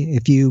remedy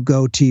if you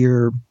go to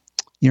your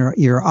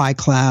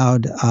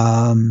iCloud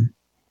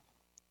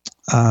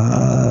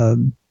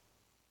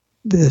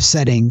the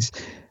settings,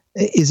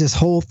 is this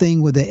whole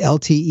thing with the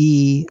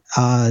LTE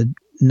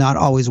not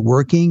always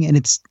working, and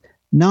it's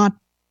not.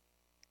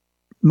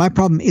 My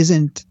problem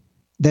isn't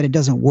that it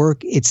doesn't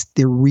work; it's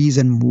the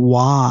reason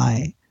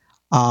why.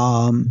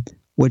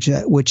 Which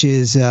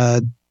is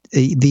the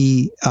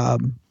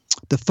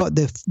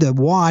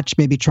watch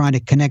may be trying to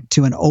connect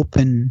to an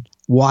open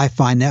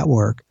Wi-Fi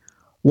network.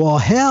 Well,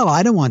 hell,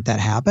 I don't want that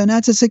to happen.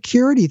 That's a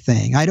security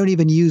thing. I don't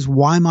even use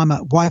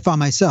Wi-Fi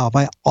myself.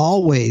 I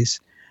always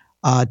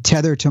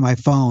tether to my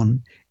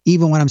phone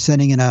even when I'm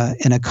sitting in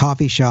a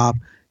coffee shop,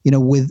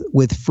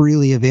 with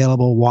freely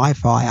available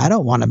Wi-Fi, I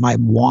don't want my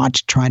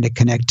watch trying to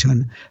connect to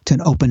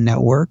an open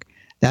network.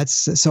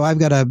 So I've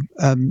got to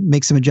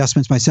make some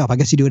adjustments myself. I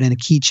guess you do it in a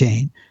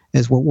keychain,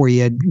 is where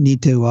you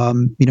need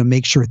to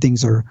make sure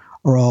things are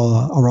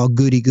all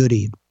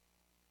goody.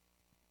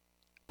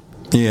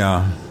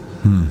 Yeah.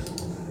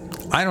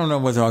 I don't know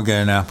whether I'll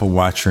get an Apple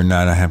Watch or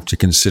not. I have to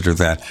consider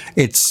that.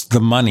 It's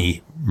the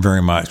money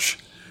very much,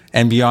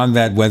 and beyond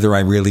that, whether I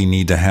really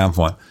need to have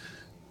one.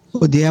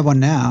 Well, do you have one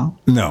now?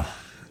 No,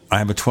 I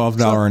have a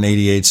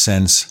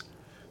 $12.88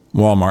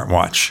 Walmart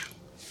watch.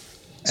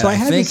 So I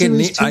think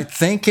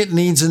it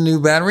needs a new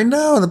battery.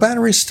 No, the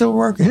battery's still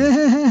working.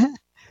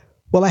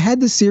 Well, I had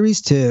the Series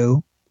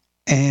 2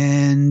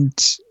 and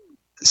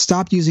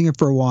stopped using it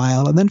for a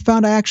while, and then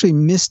found I actually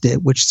missed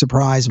it, which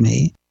surprised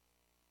me.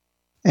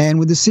 And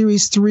with the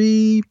Series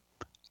 3,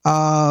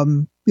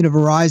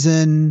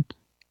 Verizon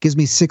gives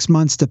me 6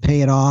 months to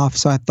pay it off.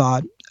 So I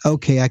thought,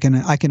 okay, I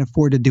can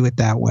afford to do it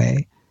that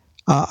way.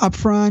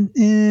 Upfront,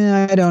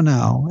 I don't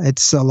know.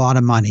 It's a lot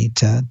of money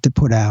to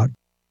put out.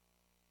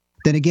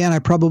 Then again, I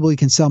probably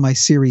can sell my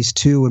Series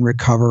 2 and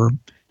recover,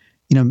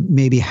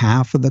 maybe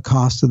half of the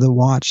cost of the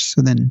watch.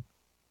 So then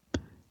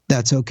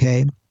that's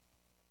okay.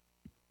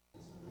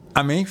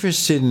 I'm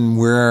interested in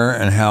where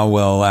and how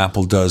well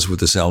Apple does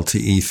with this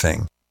LTE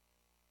thing.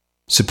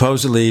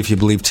 Supposedly, if you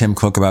believe Tim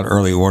Cook about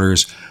early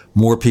orders,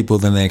 more people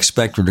than they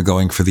expected are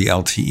going for the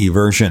LTE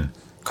version.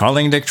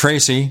 Calling Dick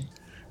Tracy.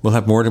 We'll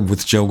have more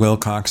with Joe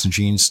Wilcox and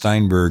Gene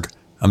Steinberg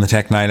on the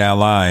Tech Night Owl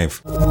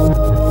Live.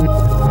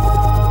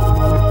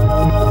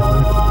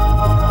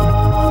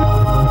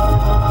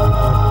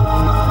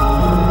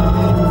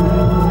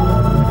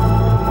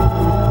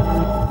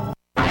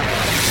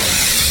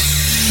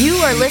 You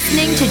are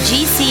listening to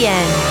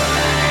GCN.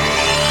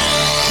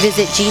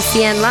 Visit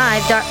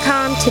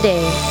GCNlive.com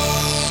today.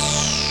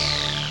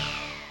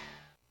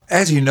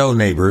 As you know,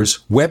 neighbors,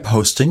 web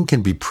hosting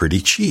can be pretty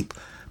cheap,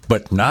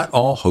 but not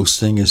all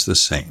hosting is the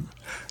same.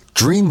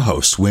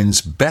 DreamHost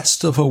wins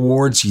Best of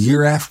Awards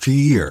year after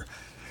year.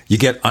 You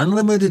get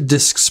unlimited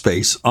disk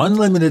space,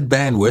 unlimited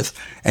bandwidth,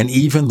 and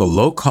even the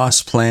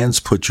low-cost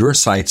plans put your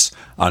sites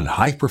on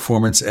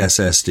high-performance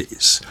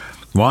SSDs.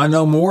 Want to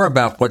know more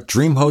about what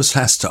DreamHost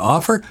has to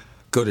offer?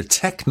 Go to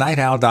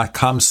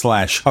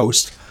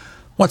technightowl.com/host.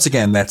 Once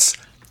again, that's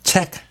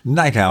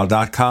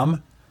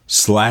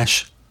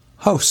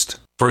technightowl.com/host.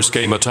 First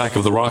came Attack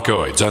of the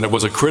Rockoids, and it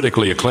was a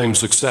critically acclaimed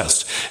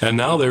success. And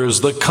now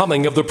there's The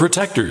Coming of the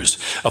Protectors.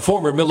 A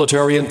former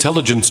military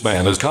intelligence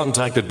man is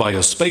contacted by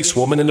a space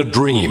woman in a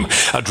dream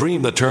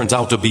that turns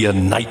out to be a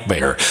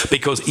nightmare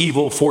because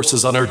evil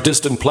forces on her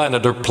distant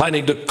planet are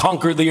planning to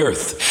conquer the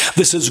Earth.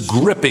 This is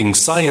gripping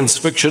science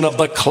fiction of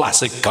the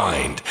classic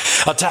kind.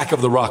 Attack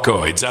of the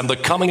Rockoids and The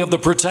Coming of the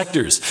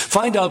Protectors.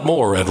 Find out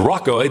more at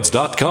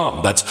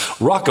rockoids.com. That's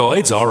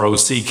Rockoids,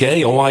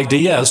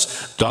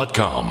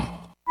 ROCKOIDS.com.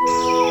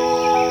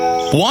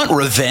 Want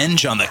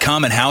revenge on the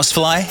common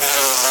housefly?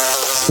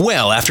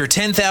 Well, after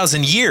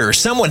 10,000 years,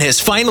 someone has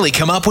finally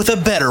come up with a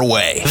better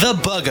way. The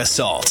Bug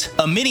Assault,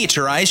 a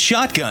miniaturized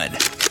shotgun,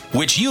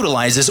 which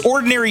utilizes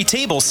ordinary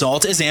table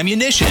salt as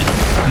ammunition.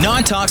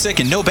 Non-toxic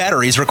and no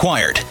batteries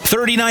required.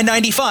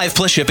 $39.95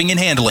 plus shipping and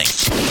handling.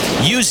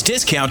 Use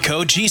discount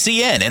code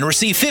GCN and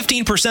receive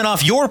 15%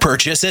 off your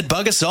purchase at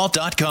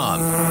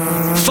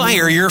bugassault.com.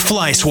 Fire your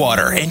fly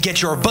swatter and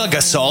get your Bug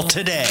Assault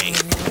today.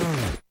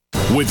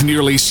 With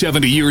nearly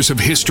 70 years of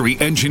history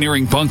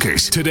engineering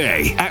bunkers,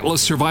 today,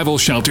 Atlas Survival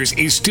Shelters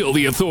is still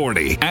the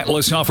authority.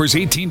 Atlas offers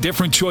 18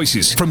 different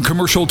choices, from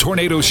commercial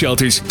tornado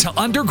shelters to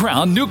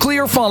underground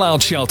nuclear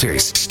fallout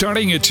shelters,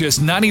 starting at just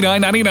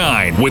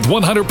 $99.99 with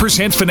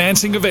 100%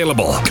 financing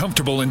available.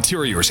 Comfortable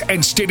interiors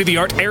and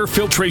state-of-the-art air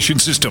filtration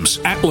systems.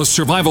 Atlas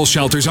Survival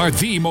Shelters are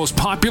the most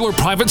popular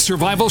private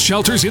survival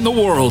shelters in the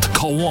world.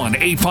 Call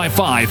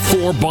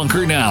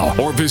 1-855-4BUNKER now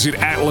or visit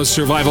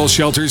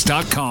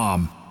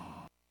atlassurvivalshelters.com.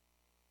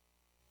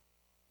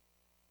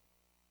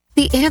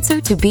 The answer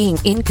to being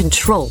in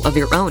control of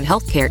your own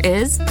healthcare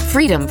is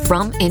freedom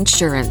from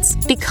insurance.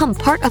 Become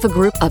part of a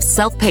group of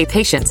self-pay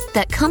patients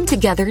that come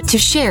together to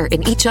share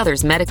in each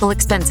other's medical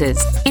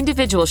expenses.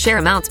 Individual share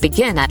amounts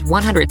begin at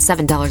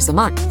 $107 a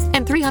month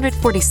and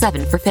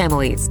 $347 for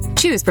families.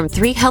 Choose from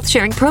 3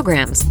 health-sharing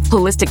programs.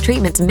 Holistic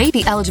treatments may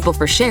be eligible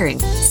for sharing.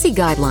 See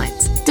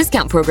guidelines.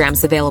 Discount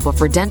programs available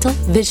for dental,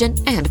 vision,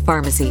 and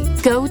pharmacy.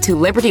 Go to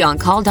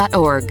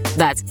libertyoncall.org.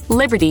 That's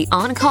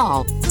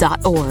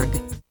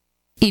libertyoncall.org.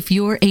 If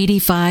you're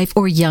 85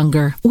 or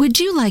younger, would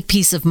you like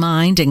peace of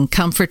mind and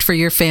comfort for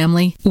your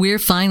family? We're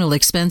Final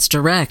Expense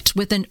Direct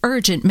with an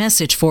urgent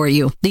message for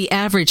you. The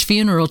average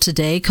funeral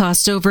today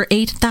costs over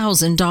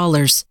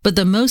 $8,000, but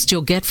the most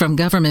you'll get from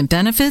government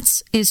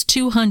benefits is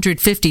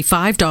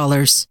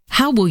 $255.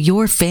 How will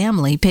your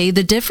family pay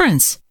the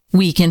difference?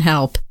 We can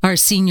help. Our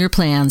senior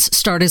plans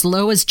start as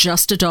low as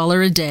just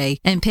 $1 a day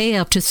and pay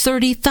up to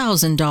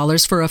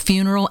 $30,000 for a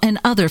funeral and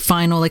other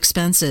final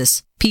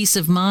expenses. Peace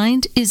of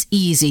mind is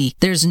easy.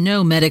 There's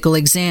no medical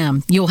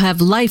exam. You'll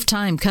have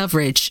lifetime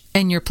coverage,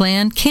 and your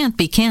plan can't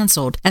be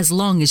canceled as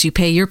long as you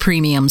pay your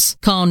premiums.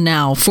 Call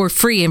now for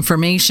free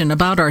information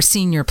about our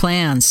senior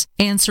plans.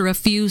 Answer a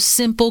few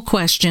simple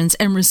questions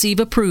and receive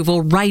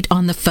approval right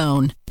on the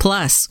phone.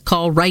 Plus,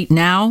 call right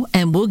now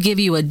and we'll give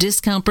you a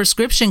discount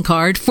prescription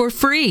card for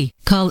free.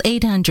 Call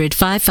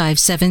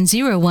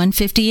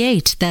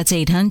 800-557-0158. That's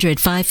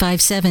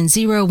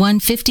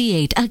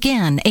 800-557-0158.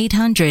 Again,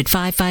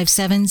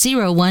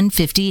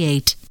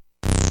 800-557-0158.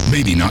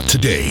 Maybe not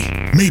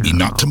today, maybe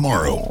not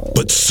tomorrow,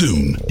 but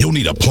soon you'll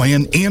need a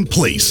plan and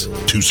place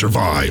to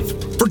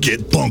survive.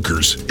 Forget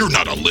bunkers. You're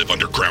not a live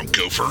underground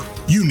gopher.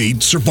 You need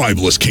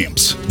survivalist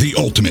camps, the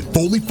ultimate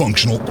fully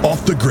functional,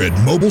 off-the-grid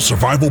mobile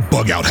survival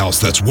bug-out house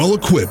that's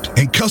well-equipped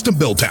and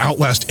custom-built to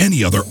outlast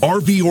any other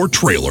RV or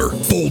trailer.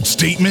 Bold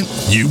statement?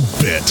 You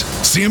bet.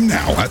 See them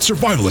now at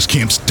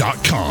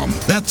survivalistcamps.com.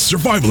 That's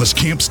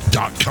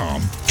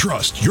survivalistcamps.com.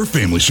 Trust your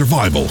family's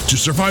survival to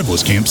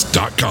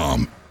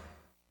survivalistcamps.com.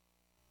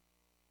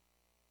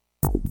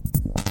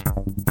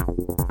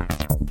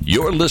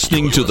 You're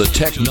listening to the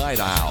Tech Night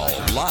Owl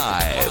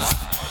live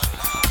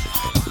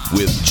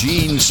with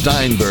Gene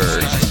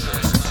Steinberg.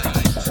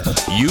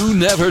 You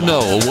never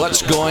know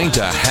what's going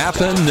to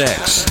happen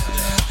next.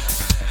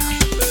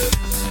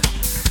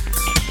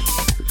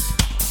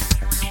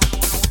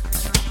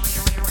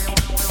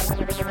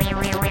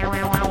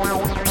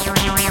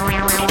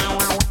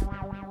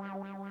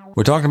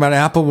 We're talking about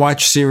Apple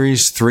Watch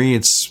Series 3.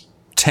 Its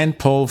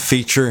tentpole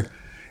feature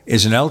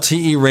is an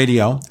LTE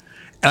radio.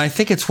 And I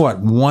think it's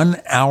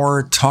 1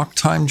 hour talk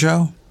time,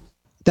 Joe?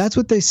 That's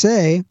what they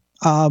say.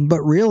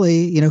 But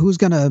really, who's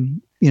going to,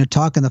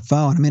 talk on the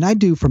phone? I mean, I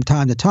do from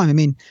time to time. I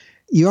mean,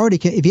 you already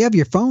can, if you have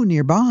your phone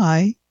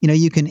nearby,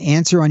 you can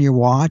answer on your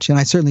watch. And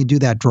I certainly do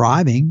that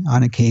driving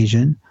on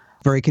occasion.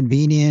 Very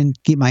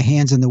convenient, keep my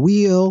hands on the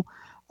wheel,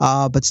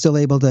 but still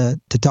able to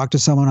talk to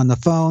someone on the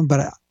phone.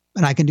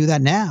 And I can do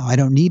that now. I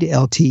don't need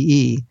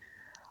LTE.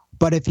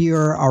 But if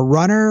you're a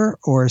runner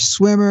or a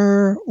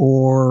swimmer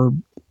or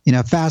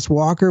fast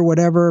walker,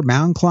 whatever,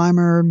 mountain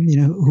climber,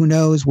 who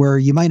knows, where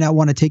you might not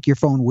want to take your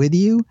phone with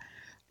you.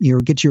 You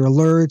get your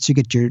alerts, you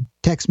get your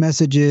text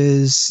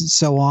messages,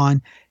 so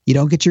on. You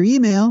don't get your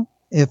email,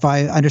 if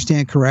I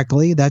understand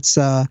correctly. That's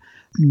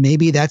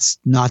maybe that's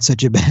not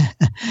such a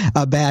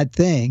bad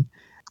thing.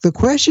 The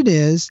question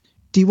is,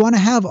 do you want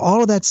to have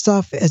all of that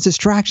stuff as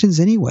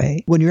distractions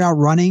anyway? When you're out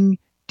running,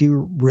 do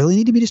you really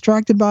need to be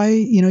distracted by,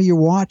 your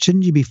watch?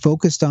 Shouldn't you be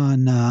focused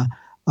on the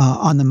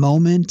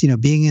moment,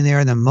 being in there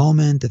in the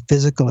moment, the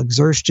physical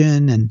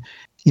exertion and,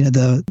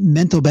 the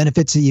mental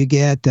benefits that you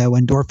get,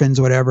 endorphins,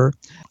 whatever.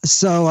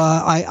 So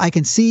I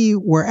can see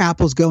where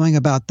Apple's going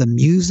about the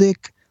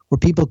music, where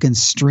people can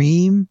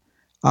stream.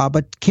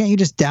 But can't you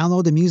just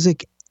download the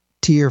music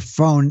to your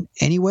phone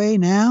anyway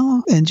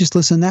now and just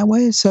listen that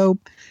way? So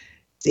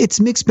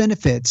it's mixed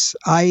benefits.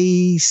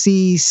 I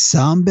see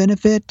some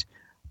benefit,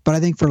 but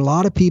I think for a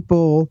lot of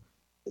people,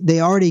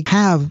 they already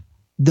have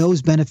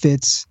those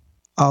benefits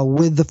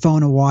with the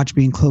phone and watch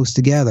being close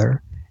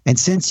together. And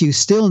since you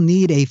still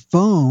need a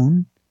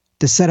phone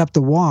to set up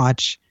the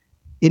watch,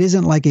 it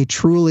isn't like a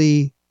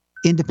truly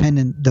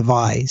independent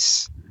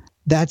device.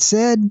 That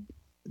said,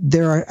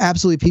 there are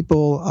absolutely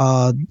people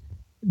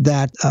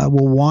that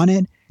will want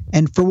it.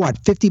 And for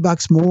what,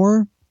 $50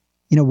 more?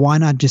 Why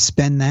not just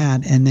spend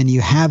that? And then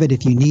you have it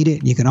if you need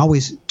it. You can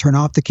always turn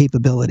off the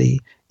capability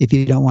if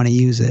you don't want to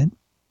use it.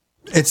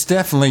 It's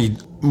definitely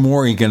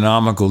more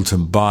economical to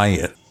buy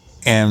it.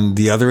 And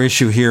the other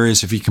issue here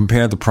is if you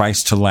compare the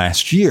price to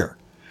last year,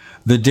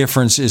 the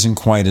difference isn't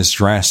quite as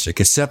drastic.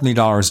 It's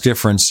 $70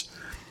 difference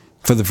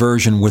for the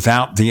version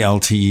without the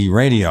LTE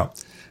radio.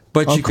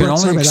 But you can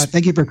only...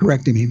 Thank you for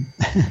correcting me.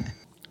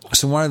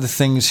 So one of the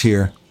things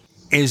here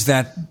is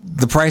that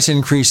the price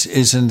increase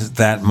isn't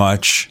that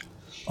much,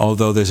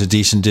 although there's a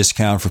decent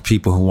discount for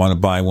people who want to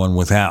buy one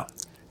without.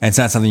 And it's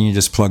not something you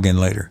just plug in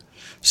later.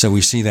 So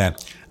we see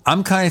that.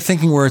 I'm kind of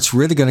thinking where it's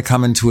really going to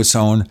come into its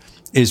own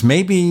is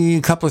maybe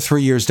a couple of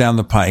 3 years down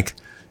the pike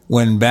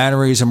when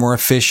batteries are more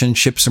efficient,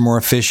 chips are more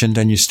efficient,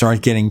 and you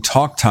start getting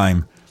talk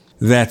time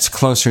that's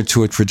closer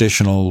to a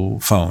traditional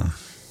phone.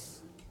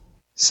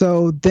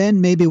 So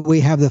then maybe we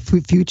have the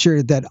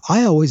future that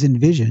I always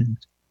envisioned.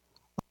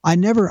 I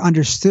never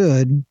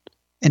understood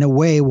in a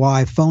way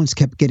why phones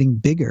kept getting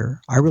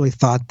bigger. I really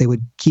thought they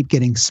would keep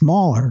getting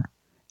smaller.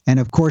 And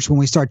of course, when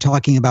we start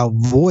talking about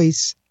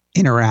voice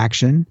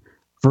interaction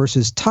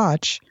versus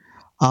touch,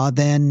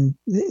 then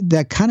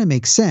that kind of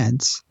makes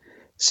sense.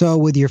 So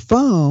with your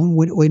phone,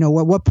 we know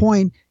at what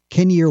point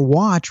can your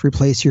watch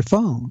replace your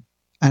phone?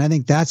 And I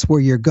think that's where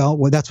you're going.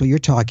 Well, that's what you're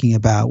talking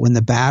about. When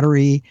the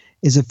battery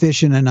is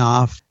efficient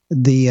enough,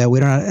 we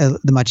don't have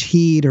the much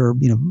heat or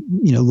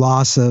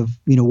loss of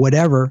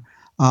whatever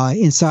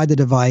inside the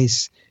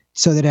device,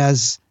 so that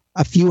as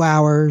a few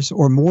hours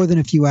or more than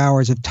a few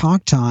hours of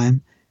talk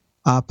time,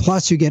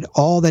 plus you get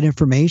all that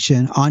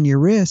information on your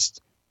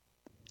wrist.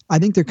 I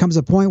think there comes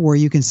a point where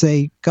you can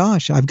say,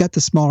 gosh, I've got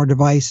the smaller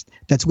device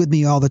that's with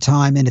me all the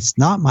time, and it's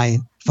not my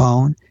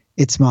phone.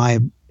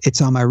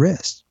 it's on my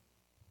wrist.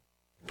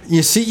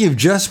 You see, you've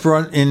just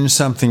brought in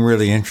something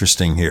really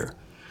interesting here.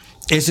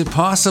 Is it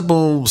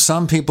possible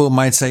some people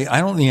might say,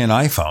 I don't need an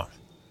iPhone.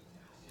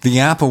 The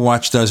Apple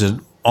Watch does it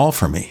all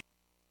for me.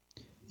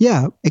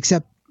 Yeah,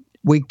 except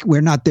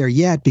we're not there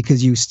yet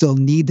because you still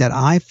need that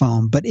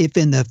iPhone. But if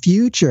in the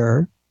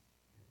future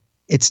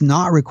it's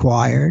not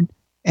required,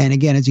 and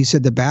again, as you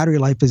said, the battery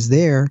life is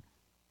there,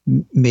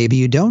 maybe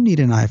you don't need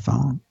an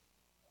iPhone.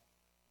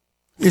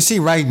 You see,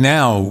 right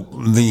now,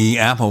 the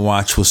Apple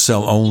Watch will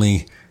sell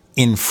only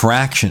in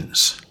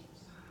fractions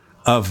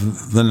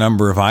of the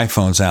number of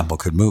iPhones Apple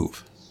could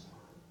move.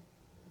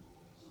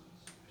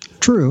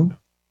 True.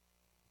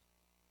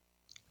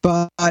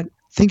 But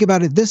think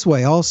about it this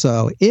way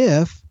also.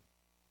 If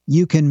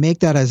you can make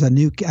that as a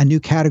new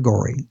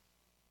category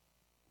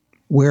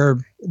where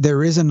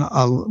there isn't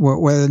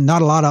where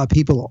not a lot of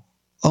people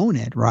own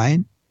it, right?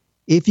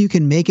 If you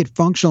can make it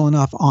functional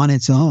enough on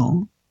its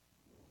own,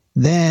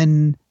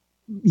 then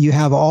you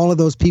have all of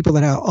those people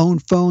that own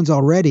phones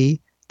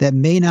already that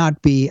may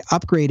not be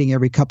upgrading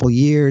every couple of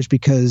years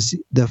because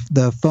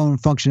the phone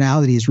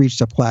functionality has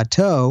reached a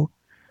plateau,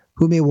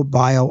 who may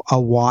buy a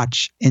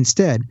watch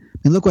instead.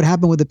 And look what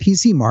happened with the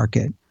PC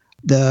market.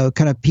 The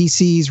kind of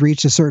PCs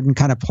reached a certain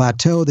kind of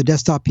plateau, the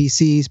desktop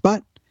PCs,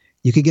 but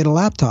you could get a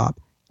laptop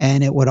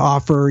and it would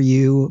offer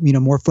you,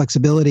 more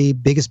flexibility.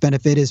 Biggest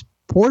benefit is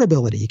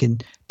portability. You can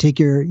take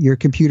your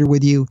computer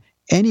with you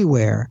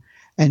anywhere.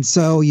 And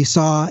so you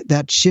saw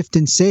that shift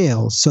in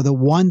sales. So the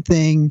one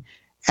thing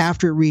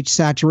after it reached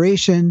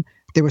saturation,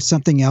 there was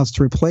something else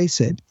to replace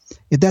it.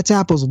 If that's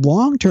Apple's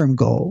long-term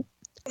goal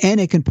and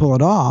it can pull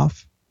it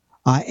off,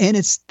 and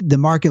it's the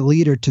market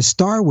leader to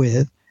start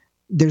with,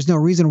 there's no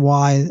reason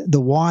why the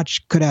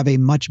watch could have a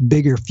much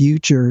bigger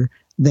future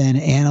than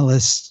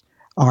analysts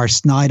are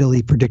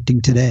snidely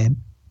predicting today.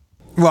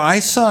 Well, I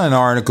saw an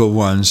article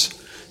once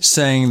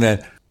saying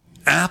that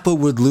Apple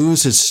would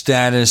lose its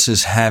status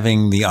as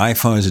having the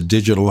iPhone as a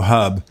digital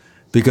hub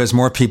because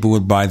more people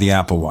would buy the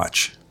Apple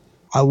Watch.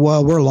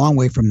 Well, we're a long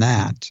way from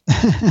that.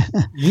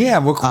 Yeah,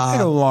 we're quite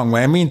a long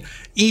way. I mean,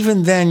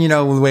 even then,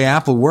 the way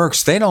Apple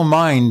works, they don't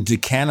mind to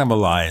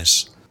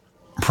cannibalize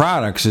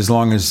products as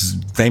long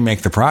as they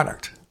make the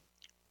product.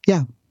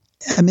 Yeah.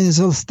 I mean, there's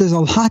a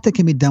lot that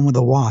can be done with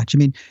a watch. I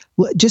mean,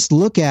 just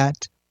look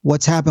at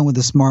what's happened with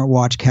the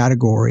smartwatch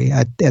category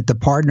at the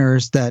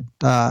partners that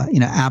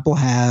Apple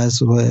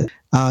has,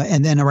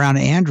 and then around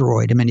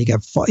Android. I mean, you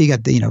got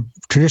the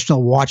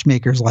traditional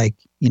watchmakers like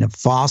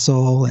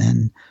Fossil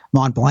and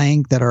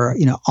Montblanc that are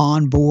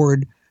on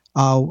board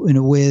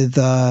with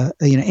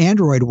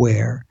Android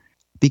Wear,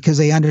 because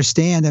they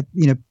understand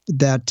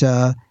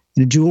that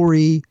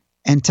jewelry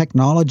and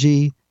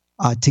technology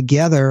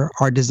together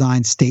are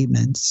design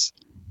statements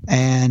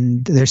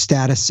and they're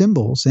status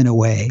symbols in a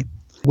way,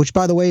 which,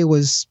 by the way,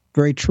 was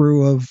very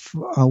true of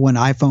when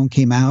iPhone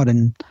came out,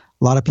 and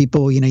a lot of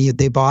people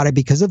they bought it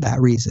because of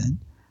that reason.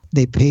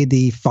 They paid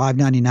the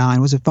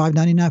 $5.99. Was it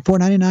 $5.99,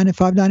 $4.99, and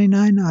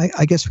 $5.99?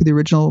 I guess for the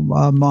original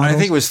model. I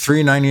think it was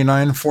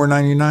 $3.99,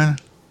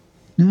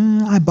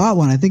 $4.99. I bought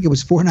one. I think it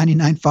was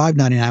 $4.99,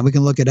 $5.99. We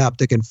can look it up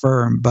to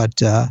confirm. But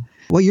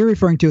what you're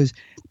referring to is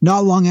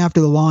not long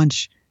after the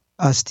launch,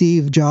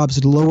 Steve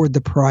Jobs lowered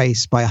the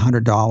price by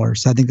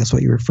 $100. I think that's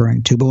what you're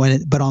referring to.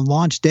 But on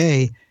launch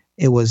day,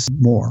 it was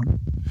more.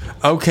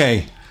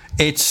 Okay,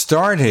 it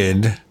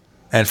started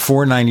at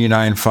 $4.99,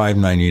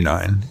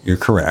 $5.99. You're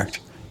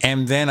correct.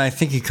 And then I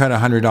think he cut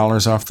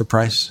 $100 off the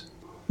price.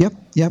 Yep,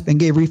 and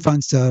gave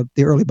refunds to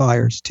the early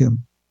buyers too.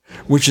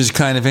 Which is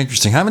kind of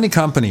interesting. How many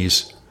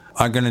companies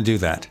are going to do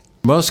that?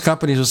 Most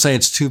companies will say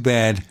it's too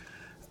bad.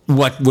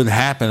 What would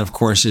happen, of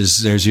course,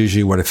 is there's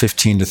usually, a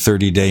 15 to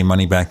 30-day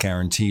money-back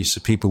guarantee.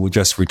 So people would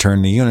just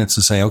return the units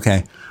and say,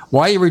 okay,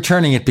 why are you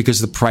returning it? Because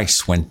the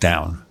price went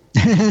down.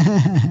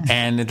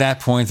 And at that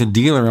point, the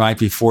dealer might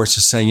be forced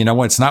to say, you know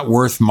what, it's not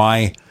worth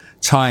my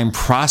time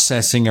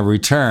processing a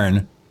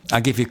return.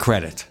 I'll give you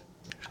credit.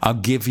 I'll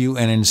give you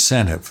an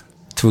incentive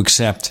to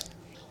accept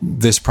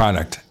this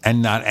product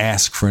and not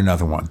ask for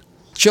another one.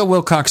 Joe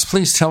Wilcox,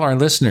 please tell our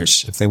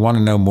listeners, if they want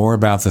to know more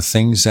about the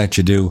things that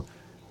you do,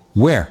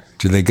 where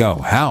do they go?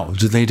 How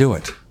do they do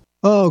it?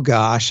 Oh,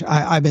 gosh.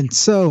 I've been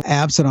so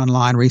absent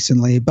online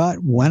recently, but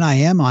when I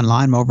am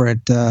online, I'm over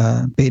at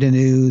Beta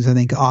News. I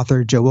think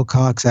author Joe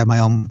Wilcox. I have my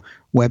own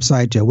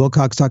website,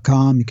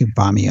 joewilcox.com. You can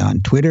find me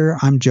on Twitter.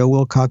 I'm Joe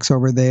Wilcox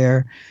over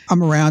there.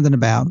 I'm around and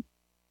about.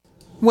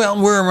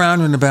 Well, we're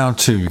around and about,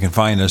 too. You can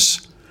find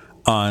us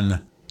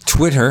on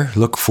Twitter.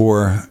 Look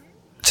for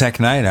Tech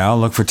Night Owl.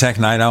 Look for Tech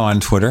Night Owl on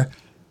Twitter.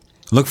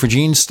 Look for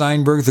Gene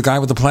Steinberg, the guy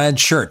with the plaid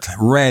shirt,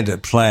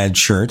 red plaid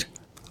shirt,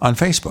 on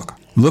Facebook.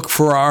 Look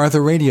for our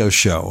other radio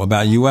show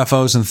about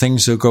UFOs and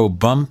things that go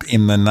bump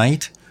in the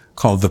night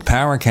called The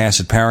Paracast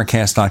at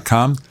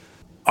Paracast.com.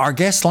 Our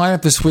guest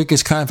lineup this week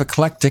is kind of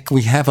eclectic.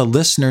 We have a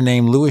listener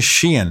named Louis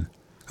Sheehan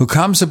who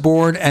comes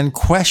aboard and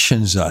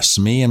questions us,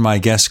 me and my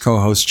guest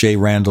co-host Jay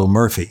Randall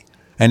Murphy.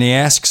 And he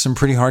asks some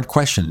pretty hard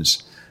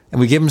questions, and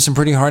we give him some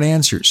pretty hard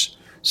answers.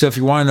 So if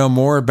you want to know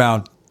more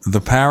about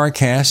the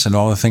Paracast and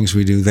all the things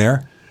we do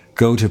there,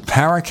 go to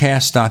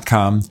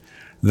Paracast.com.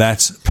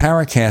 That's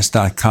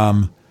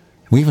Paracast.com.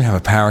 We even have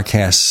a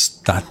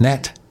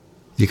Paracast.net.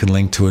 You can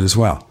link to it as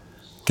well.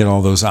 Get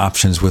all those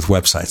options with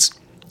websites.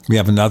 We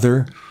have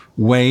another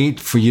way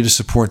for you to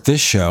support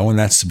this show, and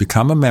that's to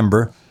become a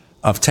member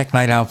of Tech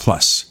Night Owl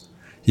Plus.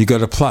 You go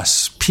to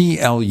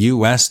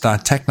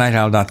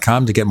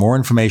plus.technightowl.com to get more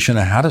information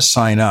on how to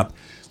sign up.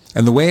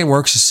 And the way it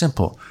works is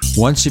simple.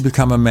 Once you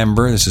become a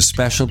member, there's a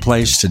special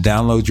place to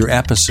download your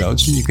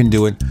episodes. And you can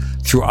do it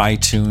through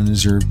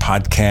iTunes or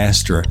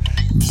Podcast or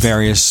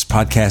various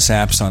podcast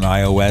apps on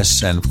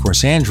iOS and, of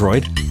course,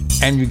 Android.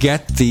 And you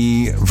get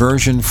the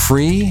version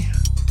free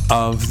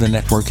of the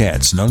network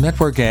ads. No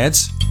network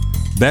ads,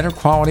 better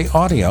quality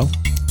audio.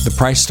 The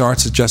price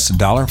starts at just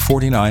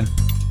 $1.49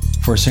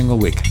 for a single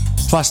week.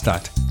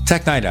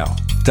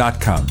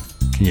 Plus.technightowl.com.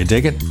 Can you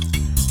dig it?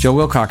 Joe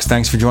Wilcox,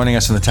 thanks for joining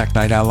us on the Tech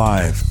Night Owl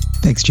Live.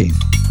 Thanks, Gene.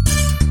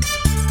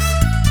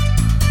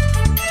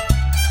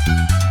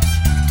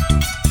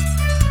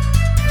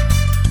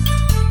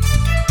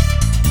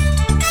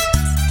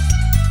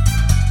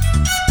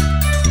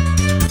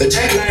 The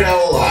Tech Night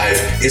Owl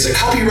Live is a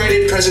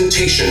copyrighted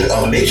presentation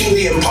of Making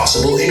the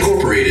Impossible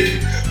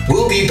Incorporated.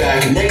 We'll be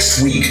back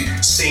next week.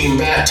 Same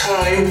bat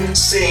time,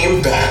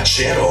 same bat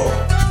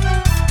channel.